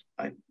work, but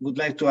I would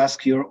like to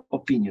ask your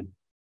opinion.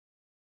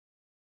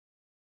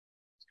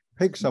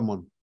 Pick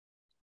someone.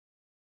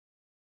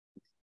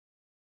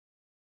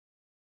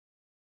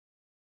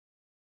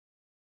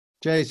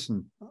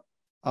 Jason,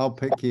 I'll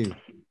pick you.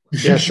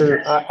 Yeah,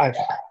 sure.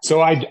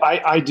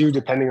 I do,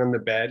 depending on the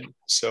bed.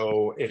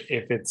 So if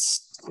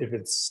it's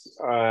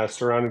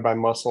surrounded by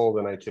muscle,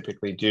 then I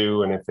typically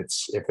do, and if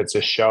it's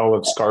a shell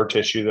of scar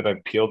tissue that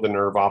I've peeled the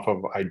nerve off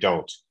of, I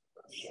don't.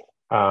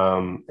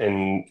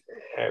 And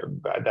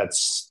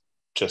that's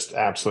just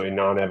absolutely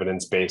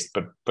non-evidence based,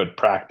 but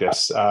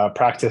practice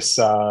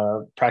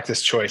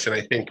choice. And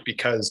I think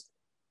because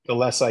the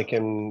less I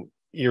can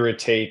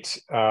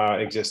irritate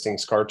existing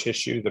scar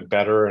tissue, the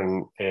better,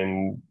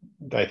 and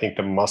I think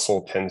the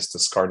muscle tends to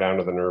scar down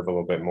to the nerve a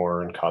little bit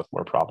more and cause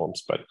more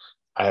problems, but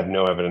I have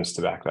no evidence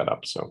to back that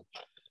up, so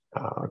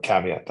I'll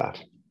caveat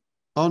that.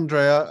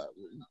 Andrea,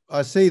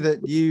 I see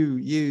that you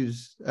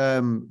use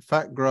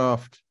fat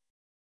graft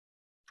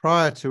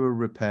prior to a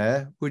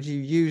repair. Would you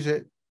use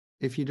it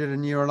if you did a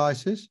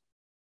neurolysis?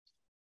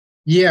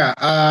 Yeah,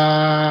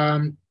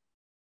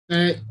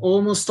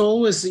 almost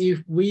always,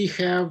 if we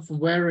have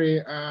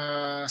very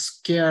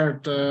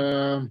scared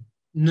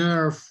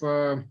nerve,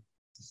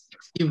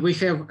 if we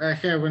have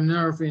a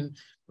nerve in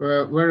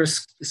very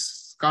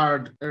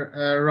scarred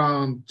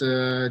around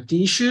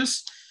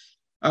tissues,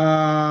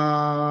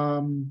 I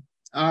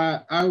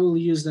will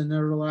use the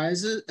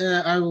neurolysis.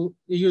 I will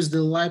use the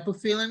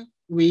lipofilling.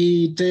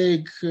 We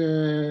take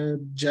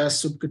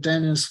just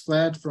subcutaneous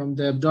fat from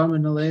the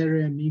abdominal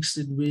area, mix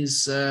it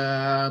with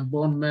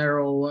bone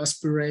marrow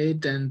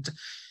aspirate, and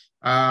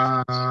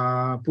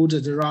put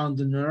it around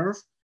the nerve.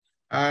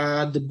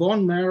 The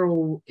bone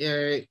marrow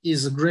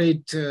is a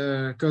great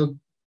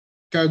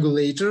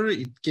coagulator.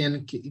 It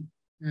can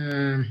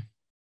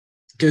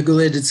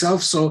coagulate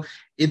itself, so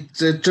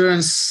it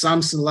turns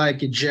something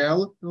like a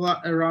gel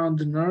around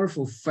the nerve,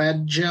 or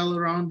fat gel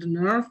around the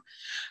nerve.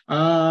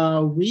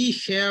 We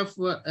have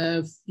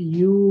a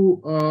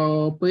few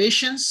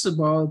patients,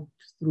 about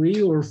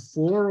 3 or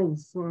 4 of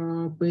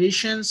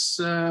patients,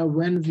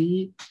 when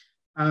we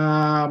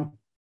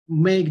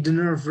make the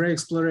nerve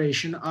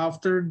re-exploration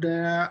after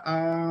the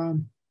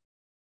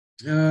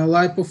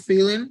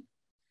lipofilling,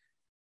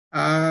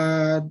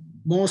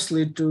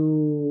 mostly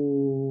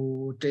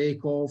to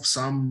take off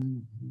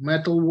some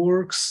metal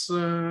works,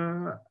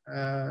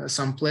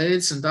 some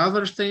plates and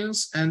other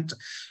things. And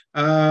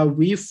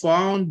we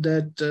found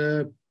that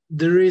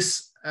there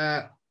is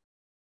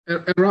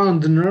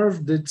around the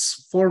nerve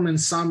that's forming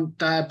some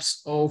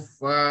types of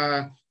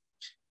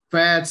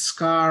fat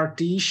scar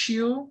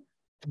tissue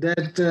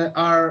that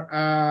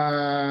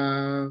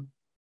are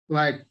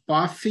like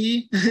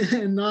puffy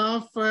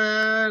enough.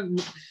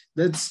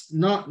 That's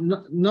not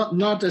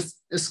a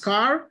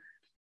scar,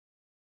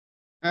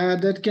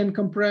 that can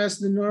compress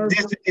the nerve.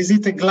 Is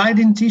it a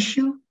gliding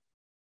tissue?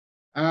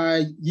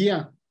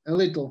 Yeah, a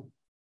little.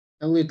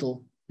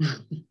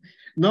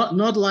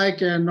 not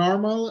like a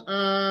normal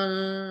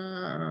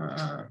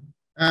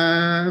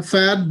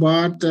fat,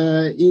 but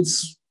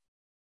it's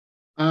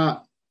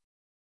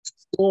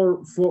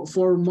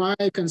for my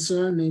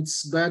concern,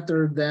 it's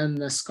better than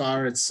the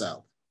scar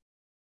itself.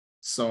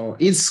 So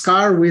it's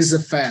scar with a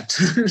fat.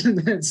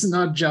 It's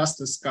not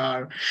just a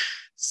scar.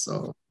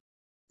 So,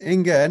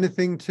 Inga,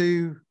 anything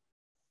to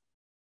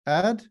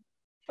add?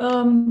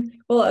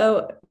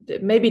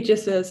 Maybe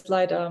just a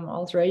slight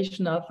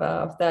alteration of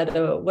that.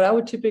 What I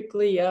would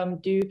typically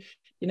do,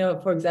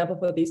 for example,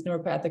 for these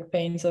neuropathic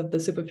pains of the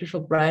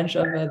superficial branch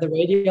of the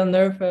radial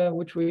nerve,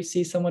 which we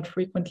see somewhat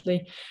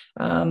frequently,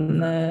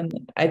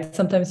 I'd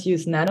sometimes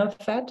use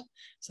nanofat.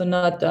 So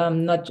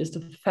not just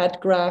a fat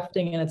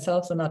grafting in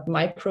itself, so not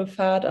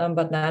microfat,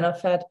 but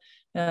nanofat.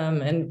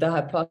 And the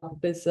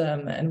hypothesis,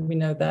 and we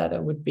know that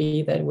it would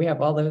be that we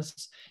have all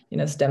those,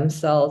 stem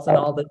cells and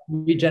all the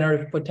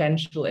regenerative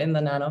potential in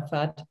the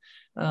nanofat.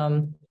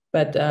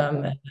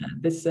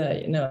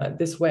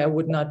 This way I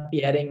would not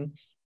be adding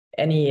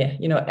any,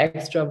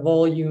 extra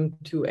volume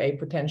to a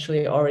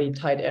potentially already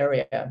tight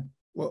area.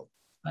 Well,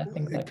 I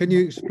think can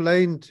you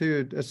explain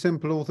to a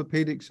simple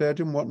orthopedic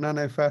surgeon what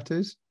nanofat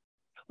is?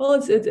 Well,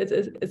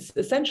 it's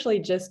essentially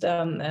just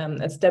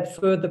a step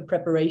further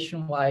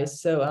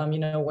preparation-wise. So,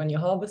 when you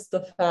harvest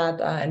the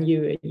fat and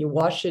you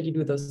wash it, you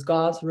do those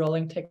gauze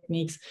rolling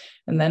techniques,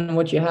 and then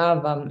what you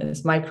have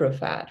is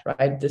microfat,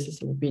 right?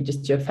 Would be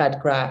just your fat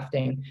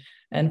grafting.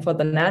 And for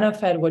the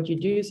nanofat, what you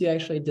do is you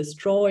actually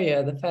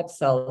destroy the fat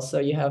cells. So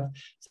you have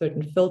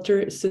certain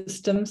filter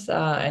systems,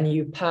 and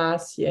you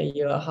pass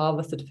your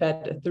harvested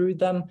fat through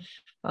them.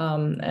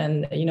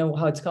 And you know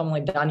how it's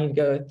commonly done, you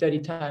go 30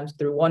 times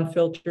through one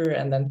filter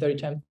and then 30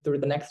 times through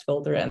the next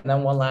filter and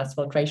then one last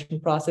filtration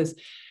process.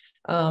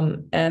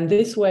 And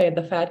this way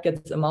the fat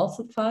gets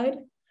emulsified,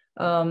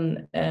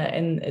 and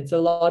it's a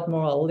lot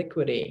more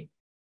liquidy.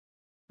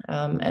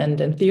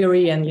 And in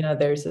theory, and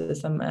there's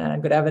some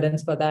good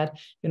evidence for that,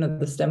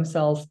 the stem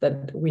cells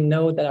that we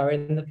know that are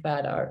in the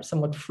fat are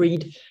somewhat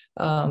freed,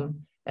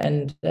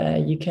 and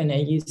you can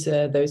use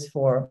those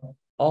for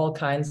all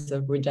kinds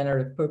of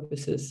regenerative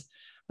purposes.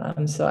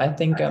 So I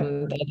think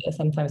that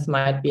sometimes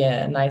might be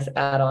a nice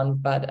add-on,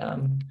 but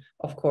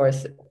of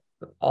course,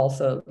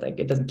 also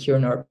it doesn't cure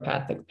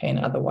neuropathic pain.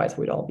 Otherwise,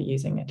 we'd all be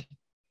using it.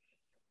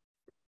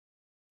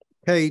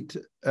 Kate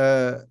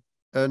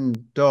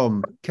and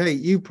Dom.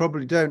 Kate, you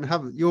probably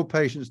your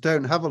patients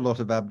don't have a lot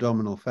of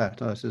abdominal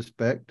fat, I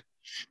suspect.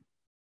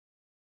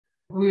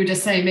 We were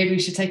just saying maybe we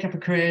should take up a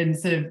career in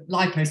sort of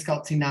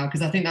liposculpting now,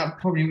 because I think that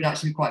probably would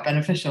actually be quite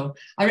beneficial.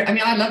 I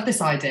mean, I love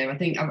this idea. I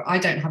think I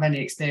don't have any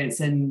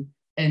experience in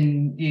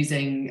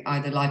using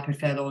either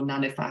lipofill or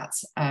nanofat.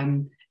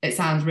 It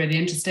sounds really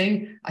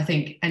interesting. I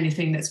think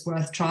anything that's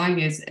worth trying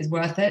is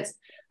worth it.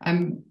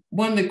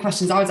 One of the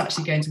questions I was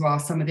actually going to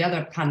ask some of the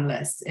other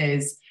panelists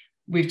is,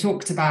 we've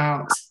talked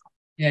about,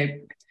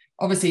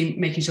 obviously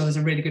making sure there's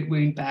a really good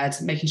wound bed,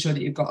 making sure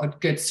that you've got a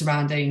good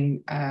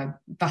surrounding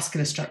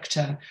vascular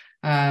structure,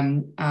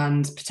 and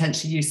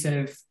potential use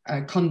of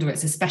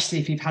conduits, especially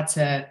if you've had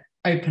to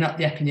open up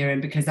the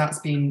epineurium because that's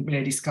been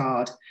really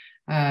scarred.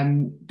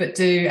 But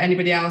do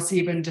anybody else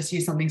even just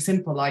use something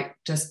simple like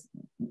just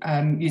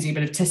using a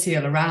bit of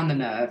Tisiel around the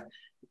nerve,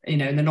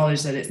 in the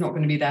knowledge that it's not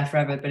going to be there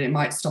forever, but it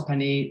might stop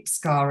any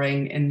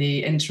scarring in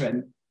the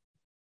interim?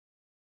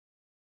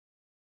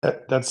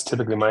 That's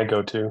typically my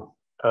go-to.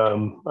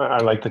 I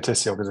like the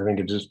Tisiel because I think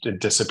it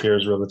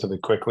disappears relatively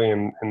quickly,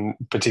 and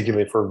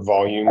particularly for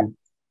volume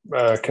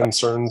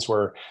concerns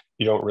where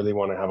you don't really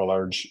want to have a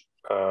large,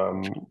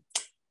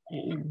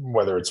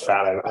 whether it's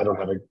fat. I don't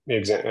have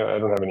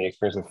any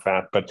experience with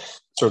fat, but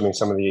certainly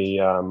some of the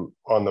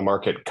on the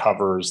market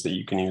covers that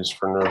you can use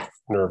for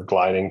nerve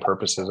gliding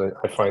purposes,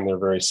 I find they're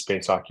very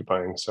space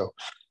occupying. So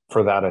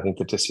for that, I think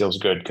the Tisiel is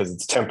good because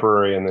it's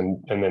temporary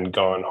and then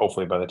gone,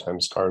 hopefully by the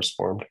time scar's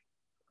formed.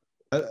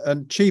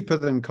 And cheaper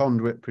than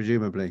conduit,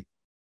 presumably.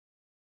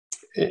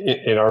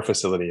 In our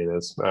facility, it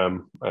is.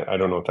 I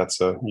don't know if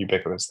that's a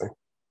ubiquitous thing.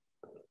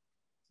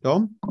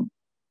 Dom?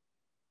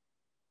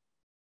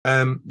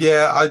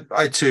 Yeah,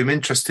 I too am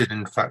interested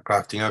in fat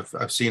grafting.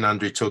 I've seen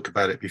Andrew talk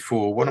about it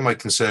before. One of my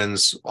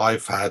concerns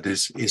I've had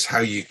is how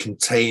you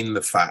contain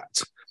the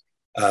fat,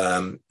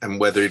 and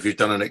whether if you've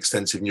done an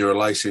extensive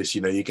neurolysis,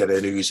 you get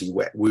an oozy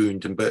wet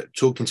wound. But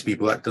talking to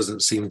people, that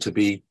doesn't seem to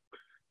be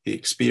the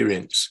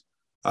experience.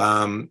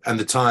 And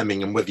the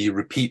timing, and whether you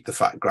repeat the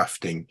fat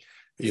grafting,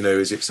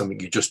 is it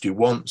something you just do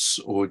once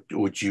or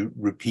do you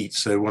repeat?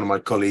 So one of my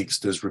colleagues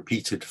does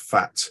repeated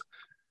fat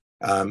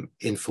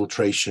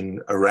infiltration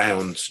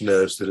around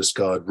nerves that are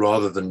scarred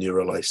rather than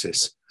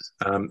neurolysis,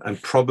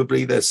 and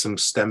probably there's some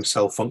stem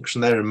cell function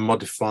there in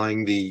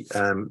modifying the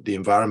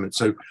environment.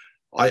 So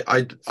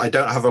I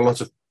don't have a lot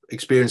of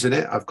experience in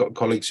it. I've got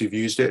colleagues who've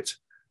used it.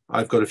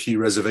 I've got a few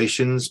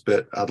reservations,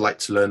 but I'd like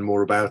to learn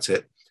more about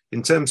it.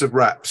 In terms of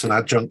wraps and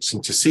adjuncts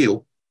and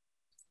Tisiel,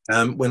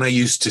 when I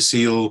use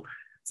Tisiel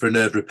for a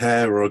nerve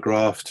repair or a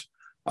graft,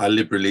 I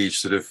liberally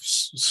sort of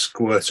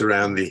squirt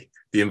around the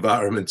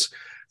environment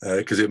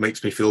because it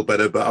makes me feel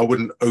better. But I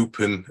wouldn't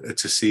open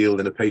to seal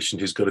in a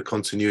patient who's got a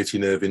continuity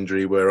nerve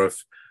injury where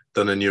I've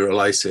done a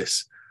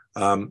neurolysis.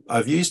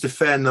 I've used a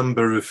fair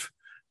number of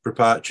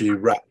preparatory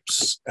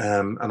wraps,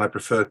 and I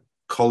prefer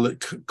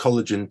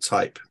collagen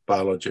type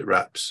biologic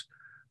wraps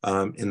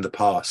in the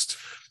past.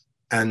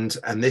 And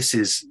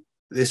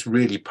this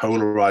really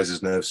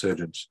polarizes nerve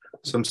surgeons.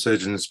 Some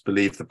surgeons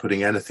believe that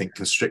putting anything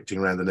constricting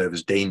around the nerve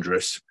is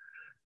dangerous,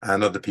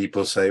 and other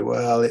people say,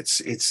 well,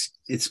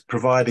 it's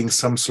providing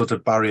some sort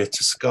of barrier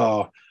to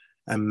scar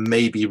and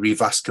maybe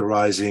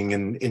revascularizing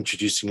and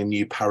introducing a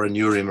new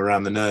paraneurium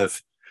around the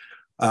nerve.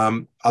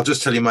 I'll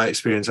just tell you my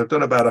experience. I've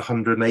done about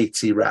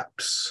 180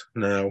 wraps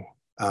now.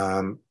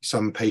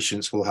 Some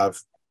patients will have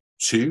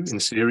 2 in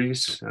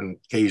series and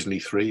occasionally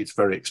 3. It's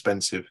very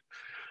expensive.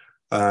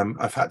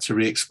 I've had to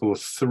re-explore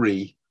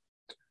 3.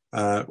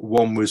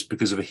 One was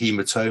because of a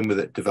hematoma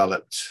that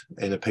developed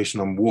in a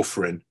patient on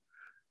warfarin,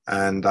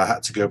 and I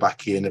had to go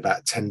back in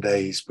about 10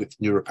 days with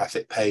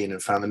neuropathic pain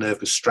and found the nerve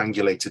was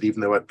strangulated,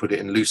 even though I'd put it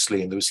in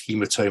loosely, and there was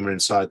hematoma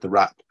inside the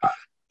wrap.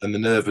 And the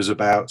nerve was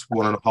about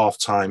 1.5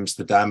 times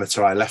the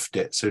diameter I left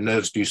it. So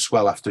nerves do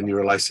swell after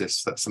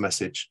neurolysis. That's the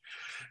message.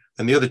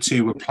 And the other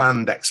 2 were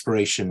planned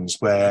explorations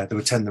where there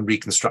were tendon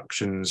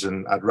reconstructions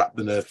and I'd wrap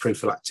the nerve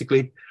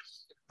prophylactically.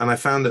 And I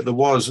found that there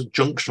was a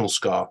junctional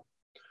scar.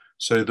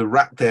 So the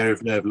wrapped area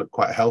of nerve looked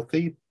quite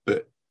healthy,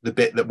 but the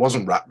bit that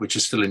wasn't wrapped, which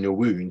is still in your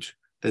wound,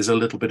 there's a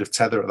little bit of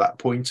tether at that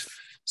point.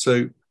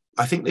 So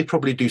I think they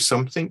probably do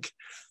something,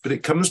 but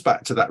it comes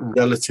back to that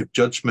relative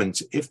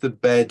judgment. If the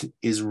bed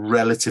is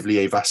relatively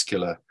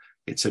avascular,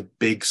 it's a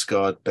big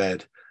scarred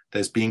bed,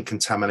 there's been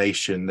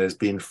contamination, there's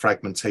been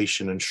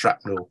fragmentation and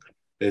shrapnel,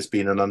 there's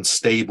been an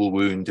unstable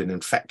wound and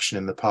infection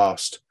in the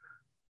past,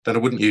 then I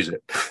wouldn't use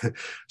it.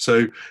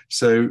 So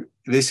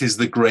this is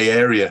the gray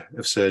area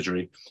of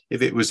surgery.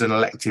 If it was an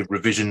elective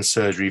revision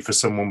surgery for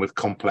someone with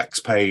complex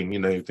pain, you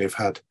know, they've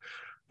had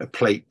a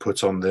plate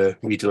put on the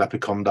medial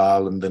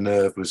epicondyle and the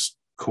nerve was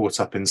caught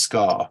up in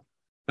scar,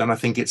 then I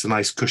think it's a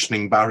nice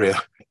cushioning barrier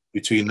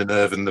between the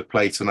nerve and the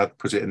plate, and I'd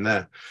put it in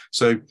there.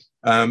 So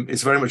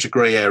it's very much a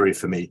gray area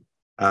for me.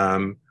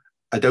 I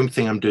don't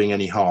think I'm doing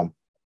any harm.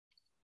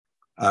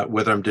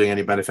 Whether I'm doing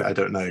any benefit, I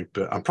don't know.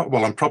 But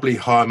I'm probably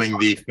harming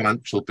the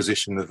financial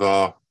position of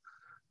our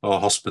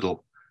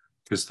hospital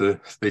because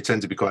they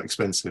tend to be quite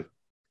expensive.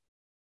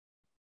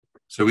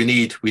 So we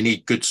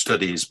need good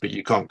studies, but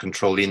you can't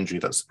control the injury.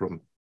 That's the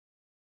problem.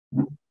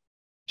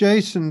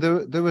 Jason,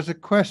 there was a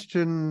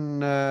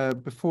question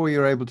before you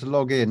were able to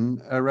log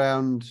in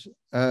around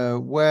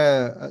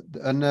where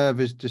a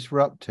nerve is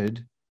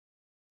disrupted.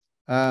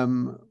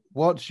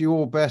 What's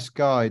your best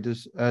guide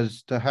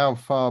as to how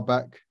far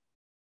back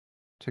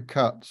to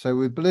cut? So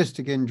with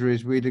ballistic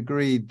injuries, we'd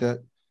agreed that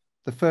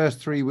the first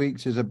 3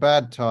 weeks is a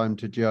bad time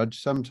to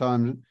judge.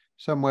 Sometimes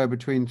somewhere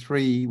between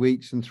 3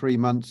 weeks and 3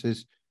 months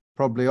is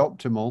probably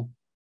optimal.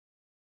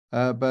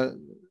 And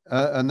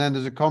then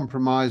there's a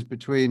compromise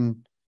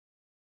between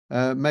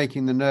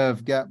making the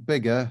nerve gap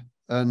bigger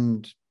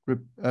and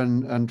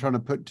trying to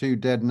put 2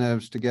 dead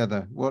nerves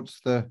together. What's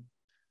the...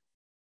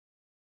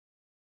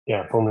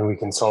 Yeah, if only we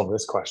can solve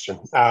this question.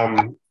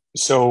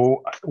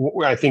 So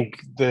I think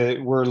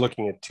we're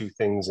looking at 2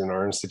 things in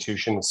our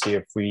institution to see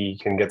if we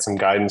can get some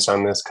guidance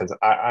on this, because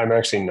I'm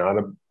actually not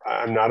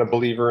a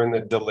believer in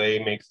that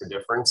delay makes a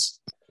difference.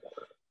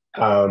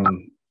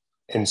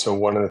 And so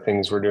one of the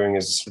things we're doing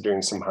is we're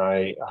doing some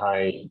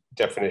high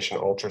definition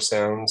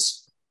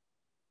ultrasounds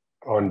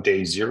on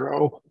day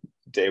 0,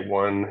 day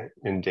 1,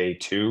 and day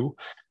 2,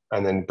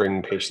 and then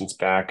bring patients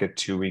back at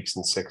 2 weeks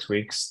and 6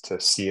 weeks to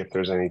see if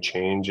there's any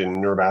change in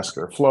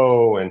neurovascular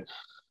flow. And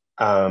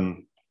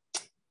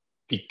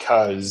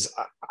because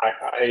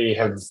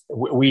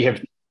we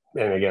have,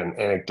 and again,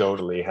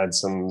 anecdotally, had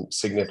some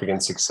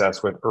significant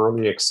success with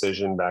early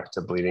excision back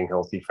to bleeding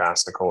healthy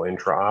fascicle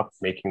intra-op,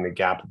 making the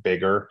gap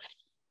bigger,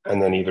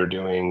 and then either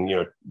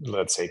doing,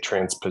 let's say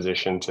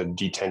transposition to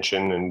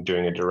detention and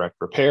doing a direct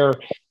repair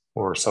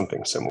or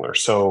something similar.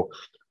 So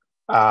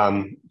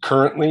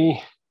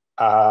currently,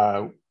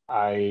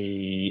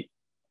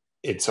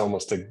 it's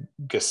almost a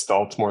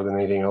gestalt more than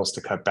anything else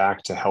to cut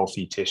back to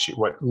healthy tissue,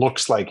 what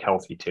looks like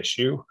healthy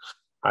tissue,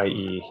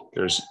 i.e.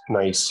 there's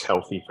nice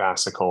healthy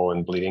fascicle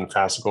and bleeding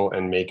fascicle,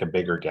 and make a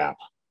bigger gap.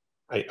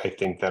 I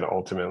think that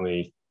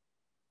ultimately,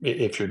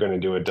 if you're going to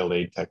do a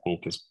delayed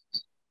technique, is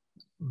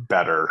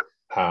better.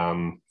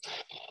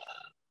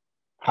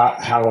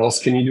 How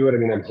else can you do it? I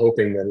mean, I'm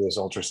hoping that this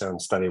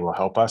ultrasound study will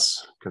help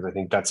us, because I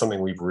think that's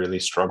something we've really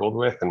struggled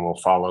with, and we'll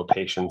follow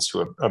patients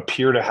who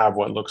appear to have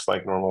what looks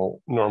like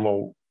normal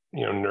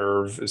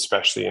nerve,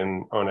 especially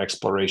on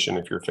exploration.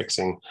 If you're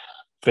fixing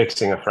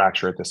a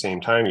fracture at the same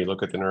time, you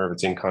look at the nerve,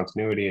 it's in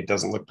continuity, it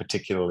doesn't look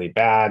particularly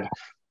bad,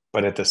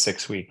 but at the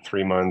 6 week,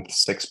 3 month,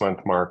 6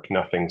 month mark,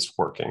 nothing's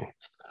working.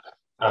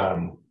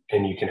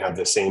 And you can have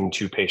the same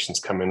 2 patients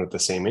come in with the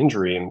same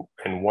injury,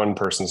 and one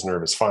person's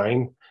nerve is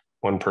fine,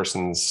 one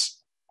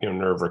person's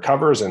nerve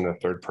recovers, and the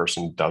third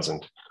person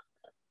doesn't.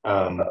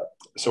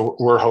 So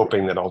we're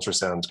hoping that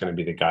ultrasound is going to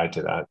be the guide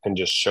to that and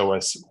just show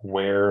us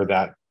where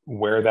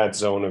that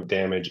zone of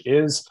damage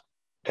is,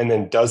 and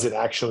then does it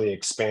actually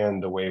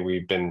expand the way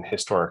we've been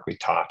historically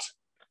taught.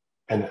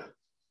 And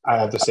I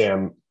have to say,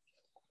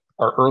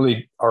 our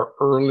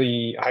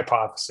early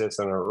hypothesis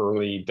and our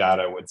early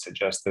data would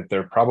suggest that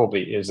there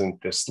probably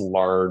isn't this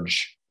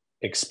large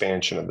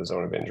expansion of the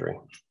zone of injury.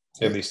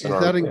 At least in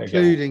is that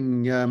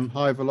including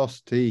high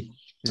velocity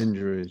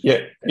injuries?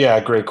 Yeah,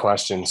 great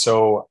question.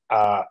 So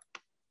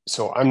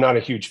I'm not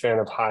a huge fan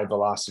of high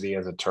velocity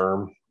as a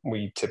term.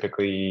 We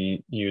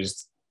typically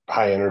use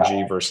high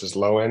energy versus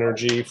low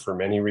energy for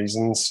many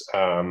reasons.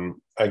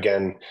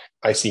 Again,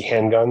 I see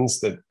handguns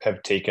that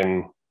have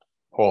taken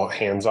whole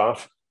hands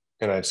off,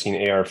 and I've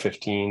seen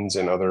AR-15s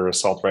and other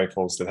assault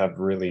rifles that have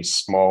really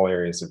small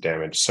areas of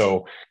damage.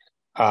 So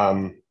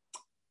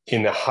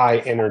in the high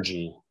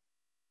energy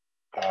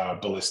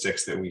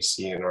ballistics that we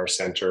see in our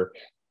center,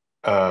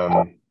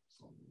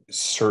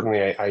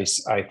 certainly I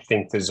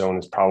think the zone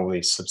is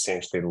probably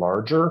substantially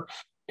larger.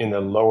 In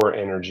the lower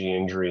energy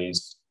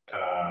injuries,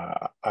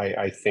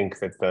 I think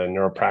that the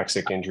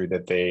neuropraxic injury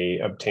that they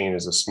obtain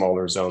is a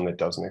smaller zone that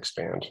doesn't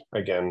expand.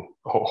 Again,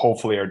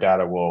 hopefully our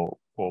data will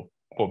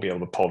be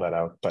able to pull that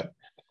out, but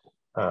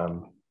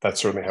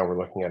that's certainly how we're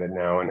looking at it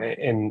now.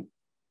 And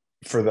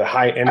for the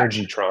high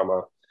energy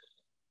trauma,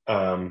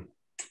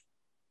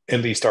 at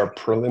least our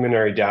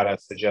preliminary data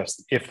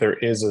suggests if there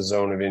is a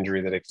zone of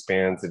injury that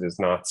expands, it is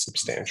not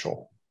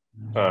substantial.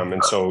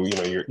 And so,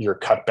 your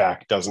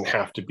cutback doesn't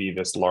have to be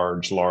this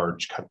large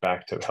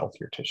cutback to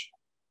healthier tissue.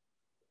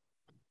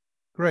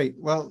 Great.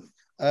 Well,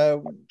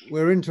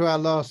 we're into our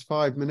last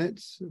 5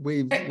 minutes.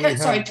 We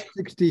sorry, have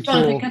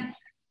 64.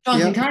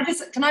 Jonathan,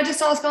 can I just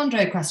ask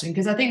Andre a question?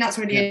 Because I think that's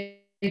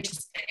really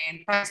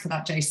interesting. Thanks for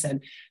that,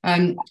 Jason.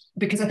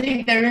 Because I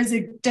think there is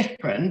a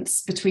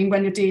difference between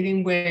when you're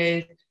dealing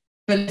with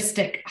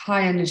ballistic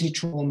high energy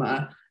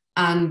trauma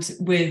and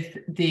with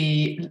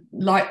the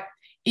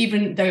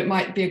even though it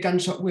might be a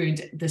gunshot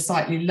wound, the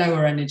slightly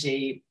lower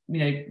energy,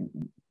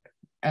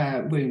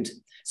 wound.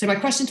 So my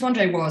question to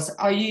Andre was,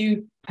 have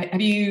you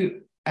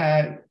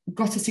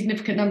got a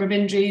significant number of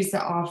injuries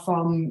that are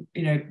from,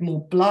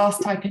 more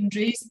blast type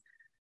injuries?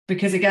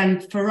 Because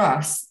again, for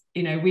us,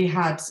 we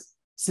had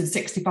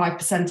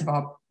 65%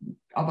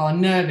 of our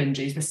nerve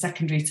injuries were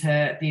secondary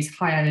to these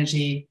high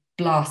energy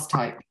blast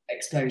type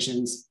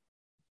explosions.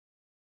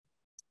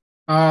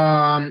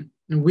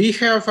 We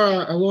have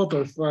a lot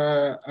of,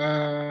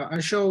 I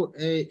show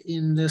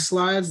in the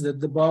slides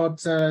that about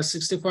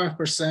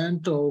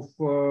 65%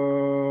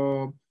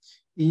 of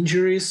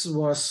injuries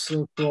was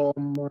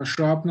from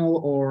shrapnel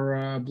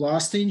or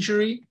blast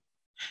injury.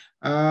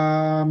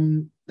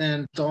 And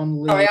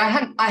only... Sorry,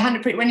 I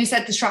hadn't when you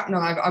said the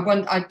shrapnel,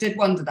 I did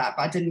wonder that,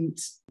 but I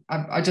didn't,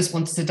 I just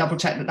wanted to double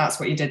check that that's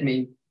what you did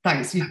mean.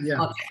 Thanks.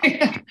 Yeah.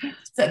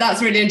 So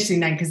that's really interesting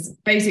then, because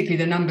basically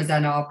the numbers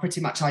then are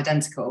pretty much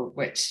identical,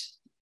 which,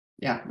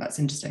 yeah, that's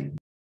interesting.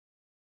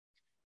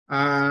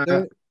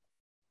 Yeah,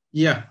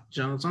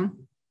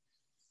 Jonathan.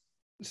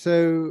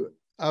 So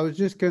I was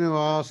just going to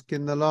ask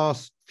in the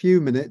last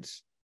few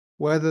minutes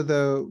whether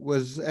there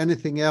was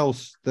anything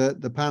else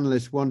that the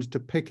panelists wanted to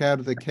pick out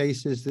of the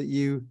cases that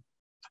you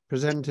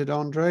presented,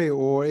 Andre,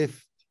 or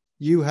if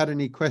you had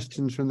any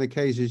questions from the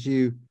cases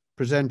you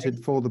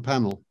presented for the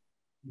panel.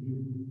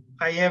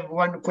 I have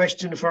one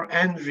question for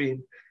Andre.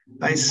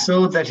 I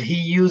saw that he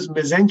used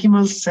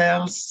mesenchymal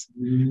cells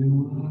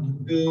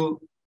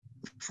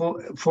for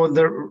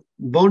the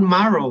bone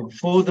marrow,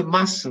 for the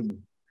muscle.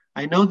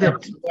 I know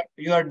that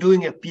you are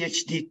doing a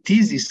PhD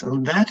thesis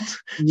on that.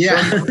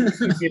 Yeah. So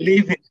if you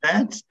believe in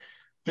that,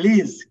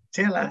 please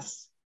tell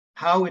us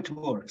how it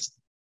works.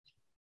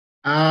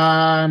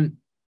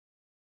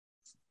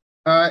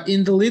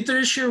 In the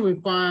literature, we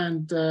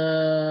find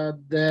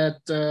that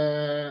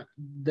the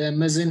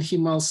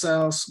mesenchymal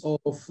cells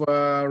of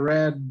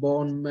red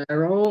bone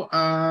marrow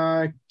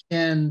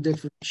can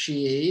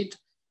differentiate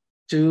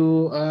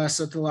to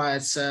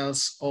satellite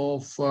cells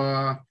of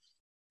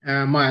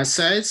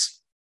myocytes.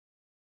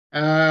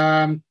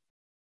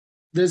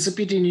 There's a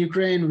pity in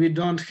Ukraine, we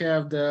don't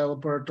have the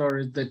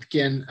laboratory that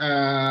can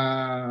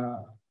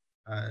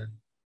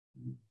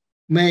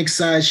make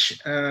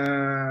such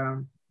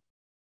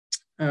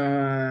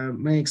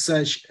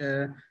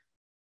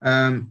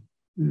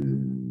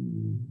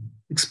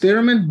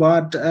experiment,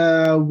 but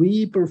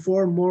we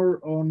perform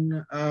more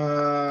on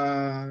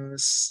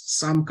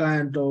some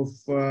kind of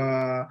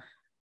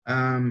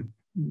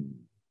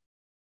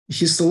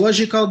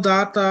histological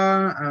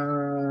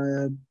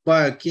data,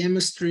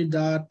 biochemistry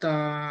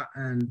data,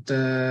 and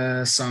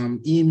some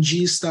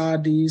EMG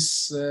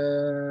studies,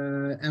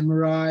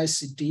 MRI,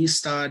 CT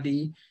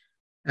study.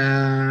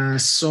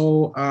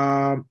 So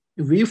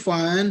we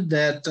find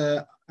that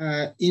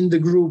in the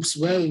groups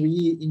where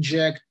we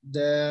inject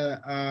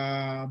the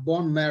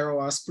bone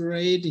marrow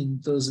aspirate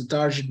into the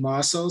target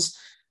muscles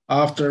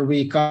after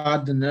we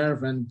cut the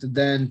nerve and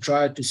then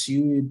try to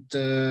sew it,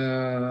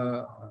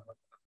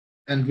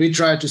 and we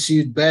try to sew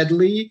it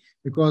badly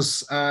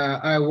because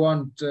I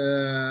want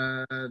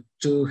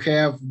to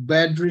have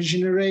bad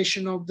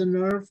regeneration of the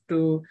nerve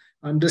to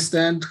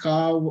understand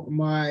how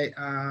my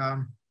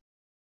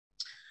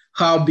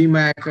how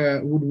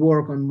BMAC would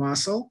work on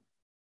muscle.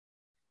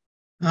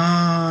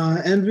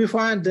 And we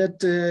find that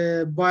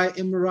by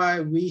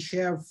MRI we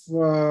have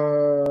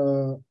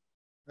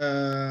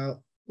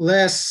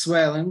less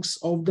swellings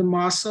of the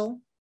muscle.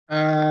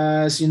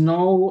 As you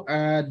know,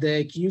 the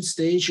acute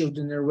stage of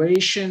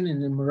denervation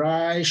in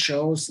MRI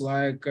shows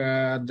like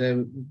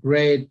the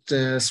great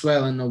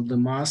swelling of the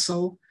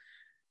muscle.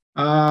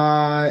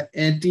 At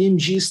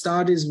EMG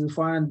studies, we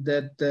find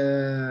that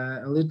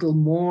a little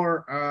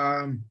more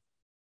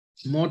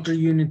motor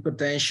unit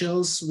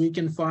potentials we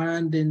can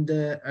find in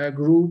the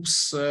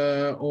groups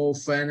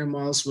of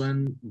animals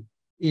in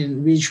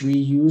which we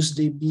use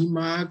the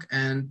BMAC,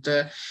 and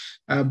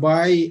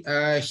by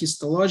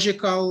histology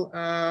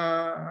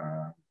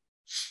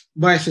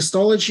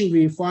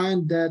we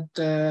find that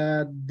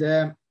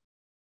the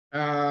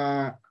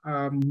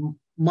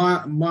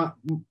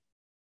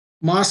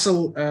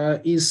muscle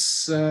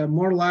is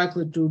more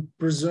likely to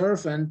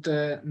preserve and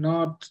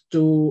not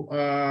to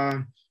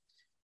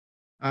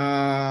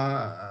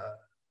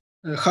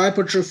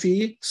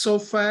hypertrophy so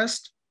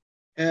fast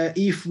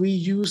if we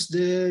use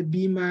the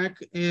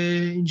BMAC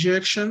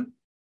injection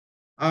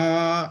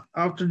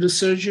after the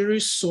surgery.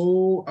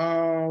 So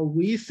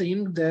we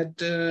think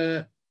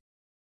that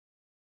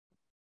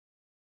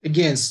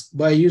again,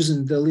 by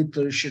using the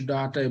literature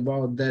data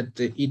about that,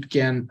 it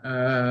can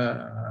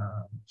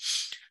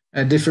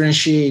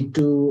differentiate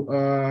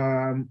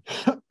to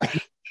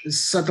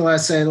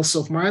satellite cells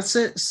of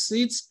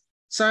myocytes.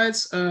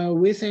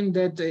 We think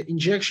that the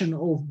injection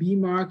of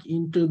BMAC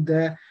into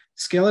the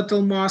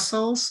skeletal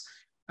muscles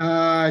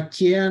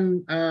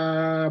can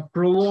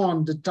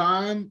prolong the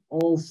time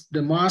of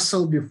the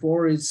muscle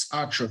before its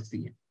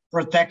atrophy.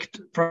 Protect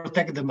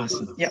the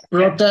muscle. Yeah.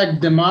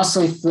 Protect the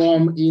muscle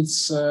from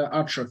its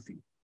atrophy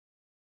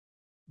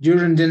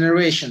during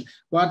denervation.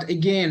 But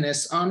again,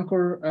 as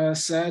Ankur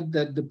said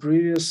that the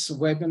previous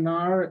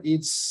webinar,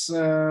 it's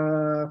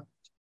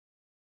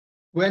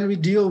when we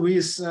deal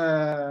with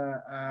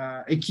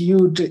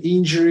acute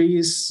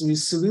injuries, with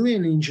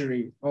civilian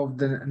injury of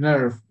the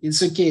nerve,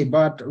 it's okay.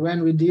 But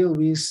when we deal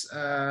with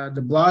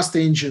the blast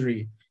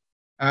injury,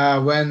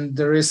 when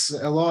there is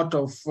a lot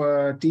of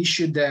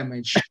tissue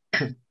damage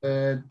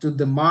to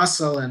the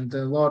muscle and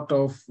a lot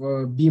of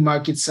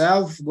BMAC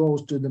itself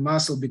goes to the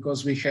muscle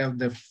because we have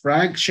the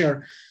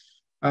fracture,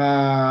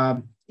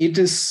 it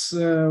is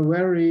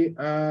very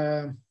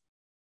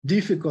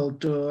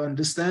difficult to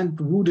understand,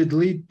 would it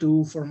lead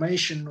to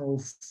formation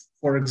of,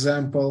 for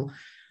example,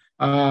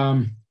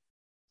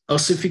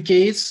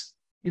 ossificates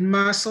in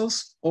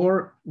muscles,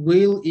 or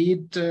will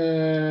it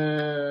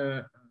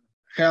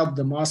help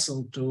the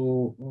muscle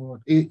to,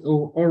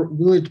 or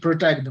will it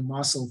protect the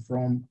muscle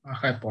from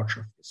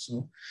hypertrophy?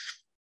 So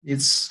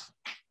it's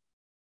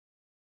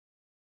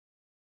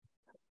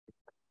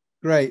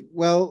great.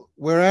 Well,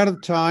 we're out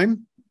of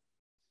time.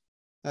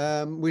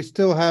 We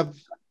still have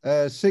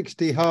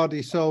 60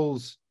 hardy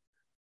souls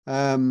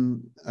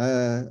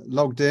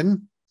logged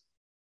in.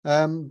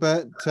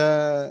 But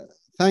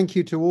thank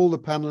you to all the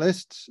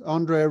panelists.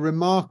 Andre, a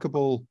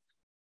remarkable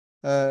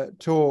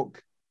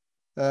talk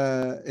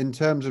in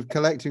terms of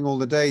collecting all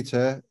the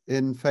data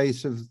in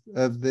face of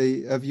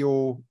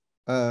your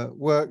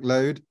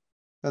workload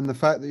and the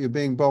fact that you're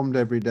being bombed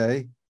every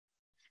day.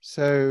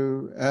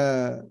 So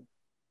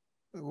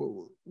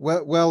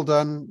well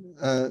done,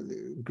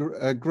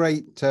 a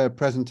great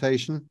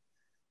presentation.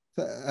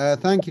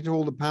 Thank you to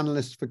all the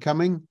panelists for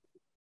coming.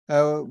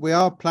 We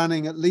are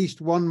planning at least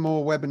one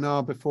more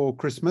webinar before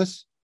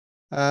Christmas,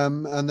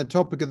 and the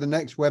topic of the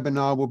next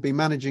webinar will be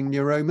managing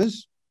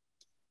neuromas.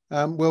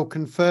 We'll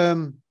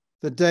confirm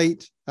the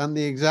date and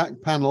the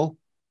exact panel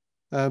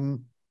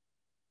in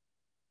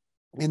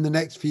the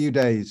next few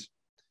days.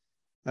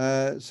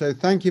 So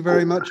thank you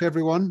very much,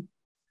 everyone.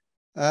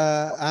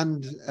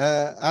 And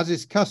as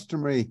is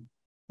customary,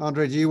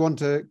 Andre, do you want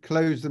to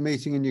close the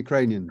meeting in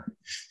Ukrainian?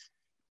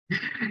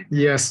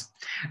 Yes.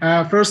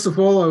 First of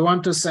all, I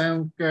want to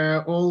thank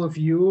all of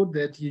you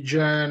that you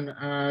join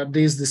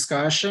this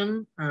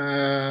discussion.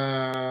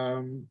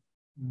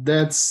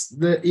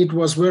 It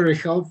was very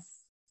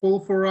helpful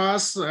for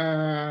us.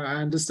 I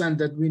understand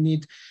that we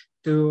need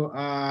to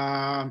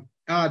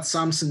add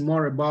something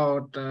more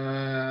about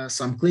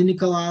some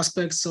clinical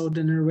aspects of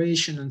the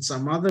narration and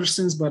some other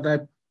things, but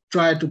I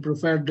try to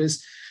prepare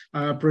this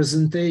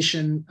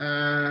presentation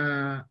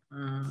that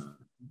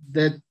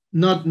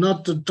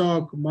not to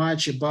talk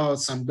much about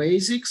some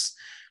basics,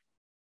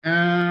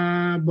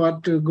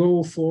 but to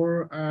go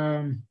for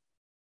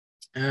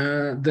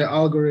the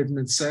algorithm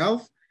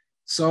itself.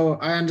 So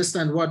I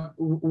understand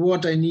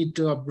what I need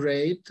to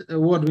upgrade,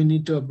 what we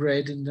need to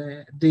upgrade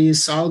in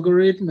this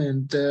algorithm,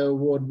 and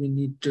what we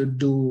need to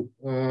do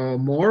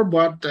more.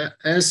 But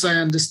as I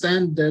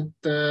understand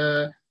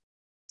that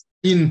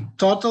in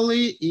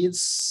totally, it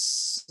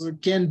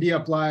can be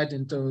applied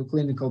into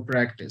clinical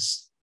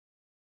practice.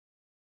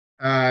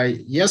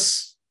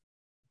 Yes.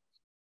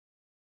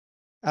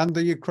 And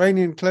the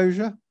Ukrainian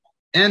closure?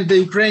 And the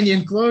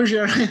Ukrainian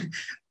closure.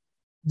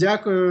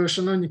 Дякую,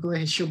 шановні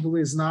колеги, що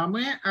були з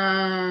нами.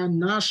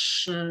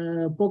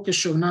 Поки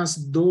що в нас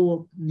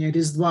до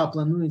Різдва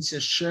планується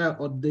ще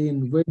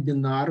один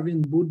вебінар.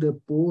 Він буде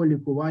по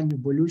лікуванню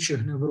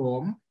болючих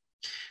невром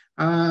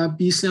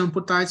після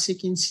ампутації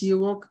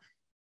кінцівок.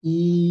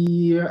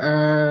 І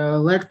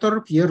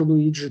лектор П'єр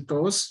Луїджі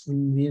Тос, у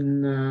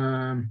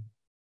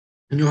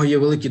нього є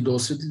великий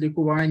досвід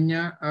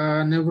лікування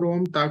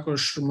невром.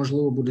 Також,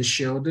 можливо, буде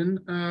ще один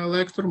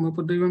лектор, ми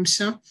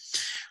подивимося.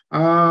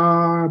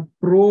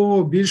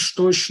 Про більш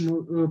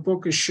точну,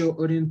 поки що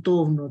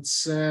орієнтовно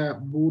це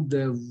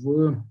буде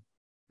в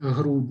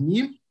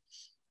грудні,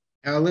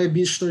 але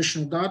більш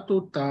точну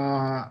дату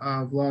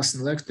та,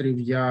 власне, лекторів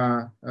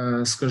я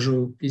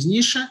скажу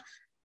пізніше.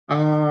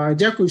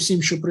 Дякую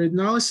всім, що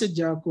приєдналися,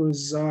 дякую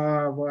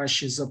за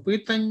ваші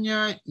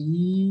запитання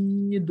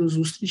і до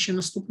зустрічі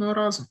наступного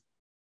разу.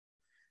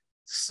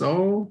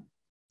 So,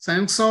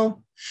 thanks all.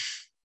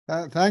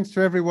 Thanks to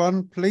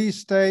everyone. Please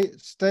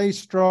stay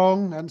strong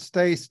and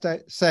stay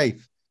safe.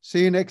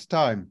 See you next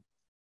time.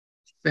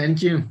 Thank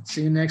you.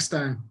 See you next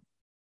time.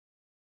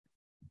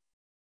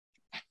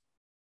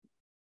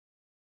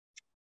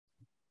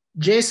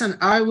 Jason,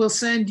 I will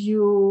send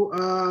you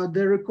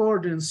the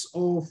recordings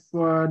of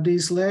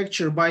this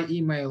lecture by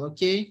email,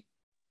 okay?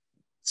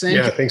 Thank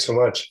you. Thanks so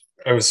much.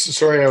 I was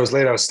sorry I was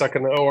late. I was stuck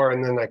in the OR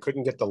and then I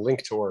couldn't get the link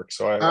to work.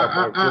 So I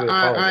really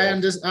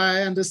apologize.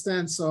 I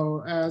understand. So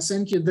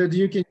thank you that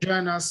you can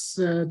join us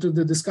to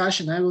the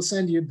discussion. I will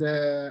send you the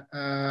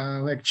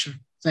lecture.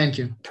 Thank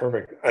you.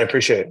 Perfect. I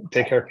appreciate it.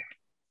 Take care.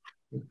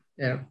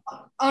 Yeah.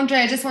 Andre,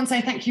 I just want to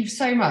say thank you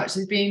so much.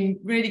 It's been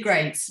really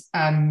great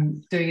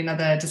doing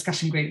another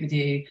discussion group with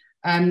you.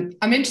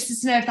 I'm interested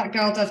to know if that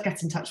girl does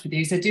get in touch with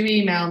you. So do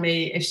email me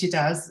if she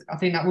does. I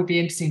think that would be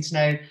interesting to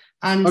know.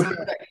 And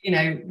you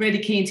know, really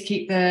keen to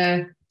keep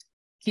the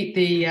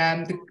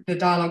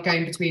dialogue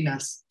going between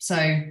us. So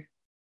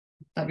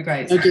that'd be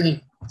great.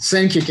 Okay.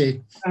 Thank you,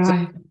 Kate.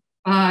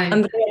 Bye.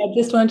 Andrea, I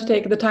just want to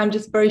take the time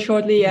just very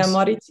shortly. Yes.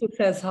 Maurizio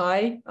says hi.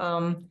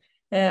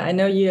 I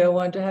know you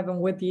want to have him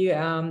with you.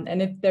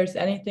 And if there's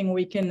anything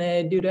we can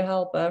do to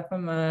help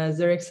from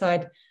Zurich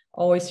side,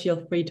 always feel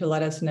free to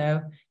let us know,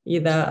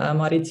 either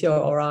Maurizio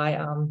or I.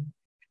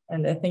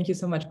 And thank you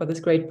so much for this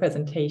great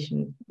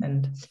presentation.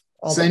 And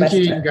all the best.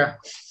 Thank you, Inga.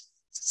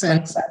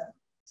 Thanks.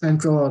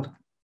 Thanks a lot.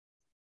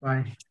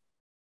 Bye.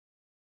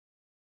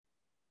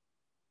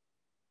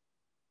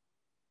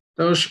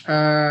 Тож,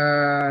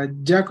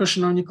 дякую,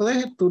 шановні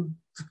колеги. Тут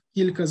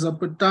кілька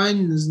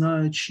запитань. Не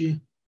знаю, чи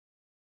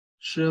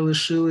ще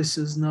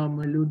лишилися з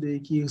нами люди,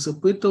 які їх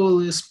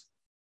запитували.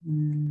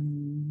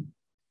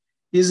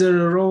 Is there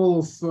a role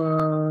of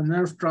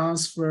nerve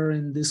transfer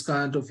in this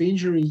kind of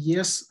injury?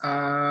 Yes,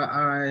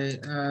 I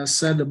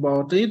said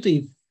about it.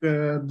 If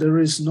there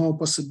is no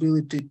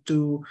possibility to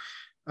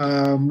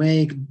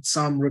make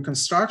some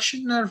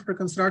nerve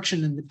reconstruction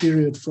in the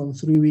period from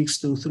 3 weeks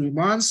to 3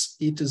 months,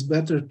 it is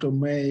better to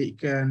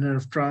make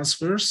nerve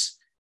transfers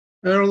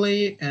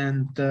early,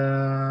 and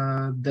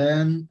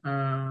then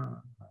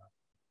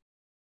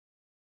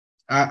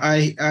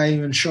I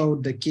even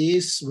showed the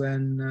case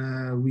when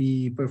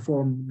we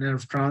performed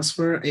nerve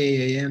transfer,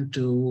 AAN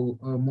to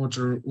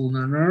motor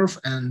ulnar nerve,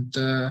 and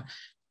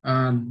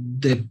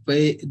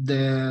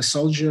the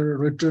soldier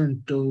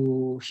returned to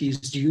his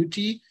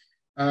duty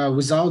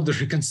without the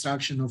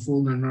reconstruction of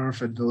ulnar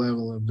nerve at the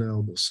level of the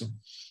elbow. So,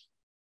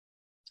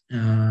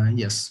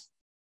 yes.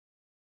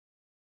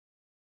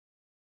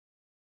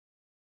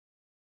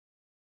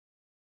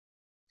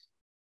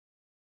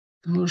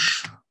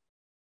 Тож,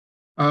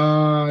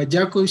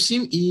 дякую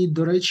всім. І,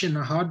 до речі,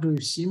 нагадую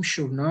всім,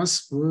 що в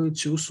нас в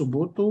цю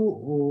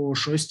суботу о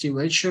 6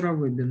 вечора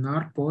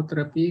вебінар по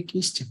терапії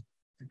кісті.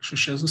 Так що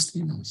ще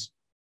зустрінемось.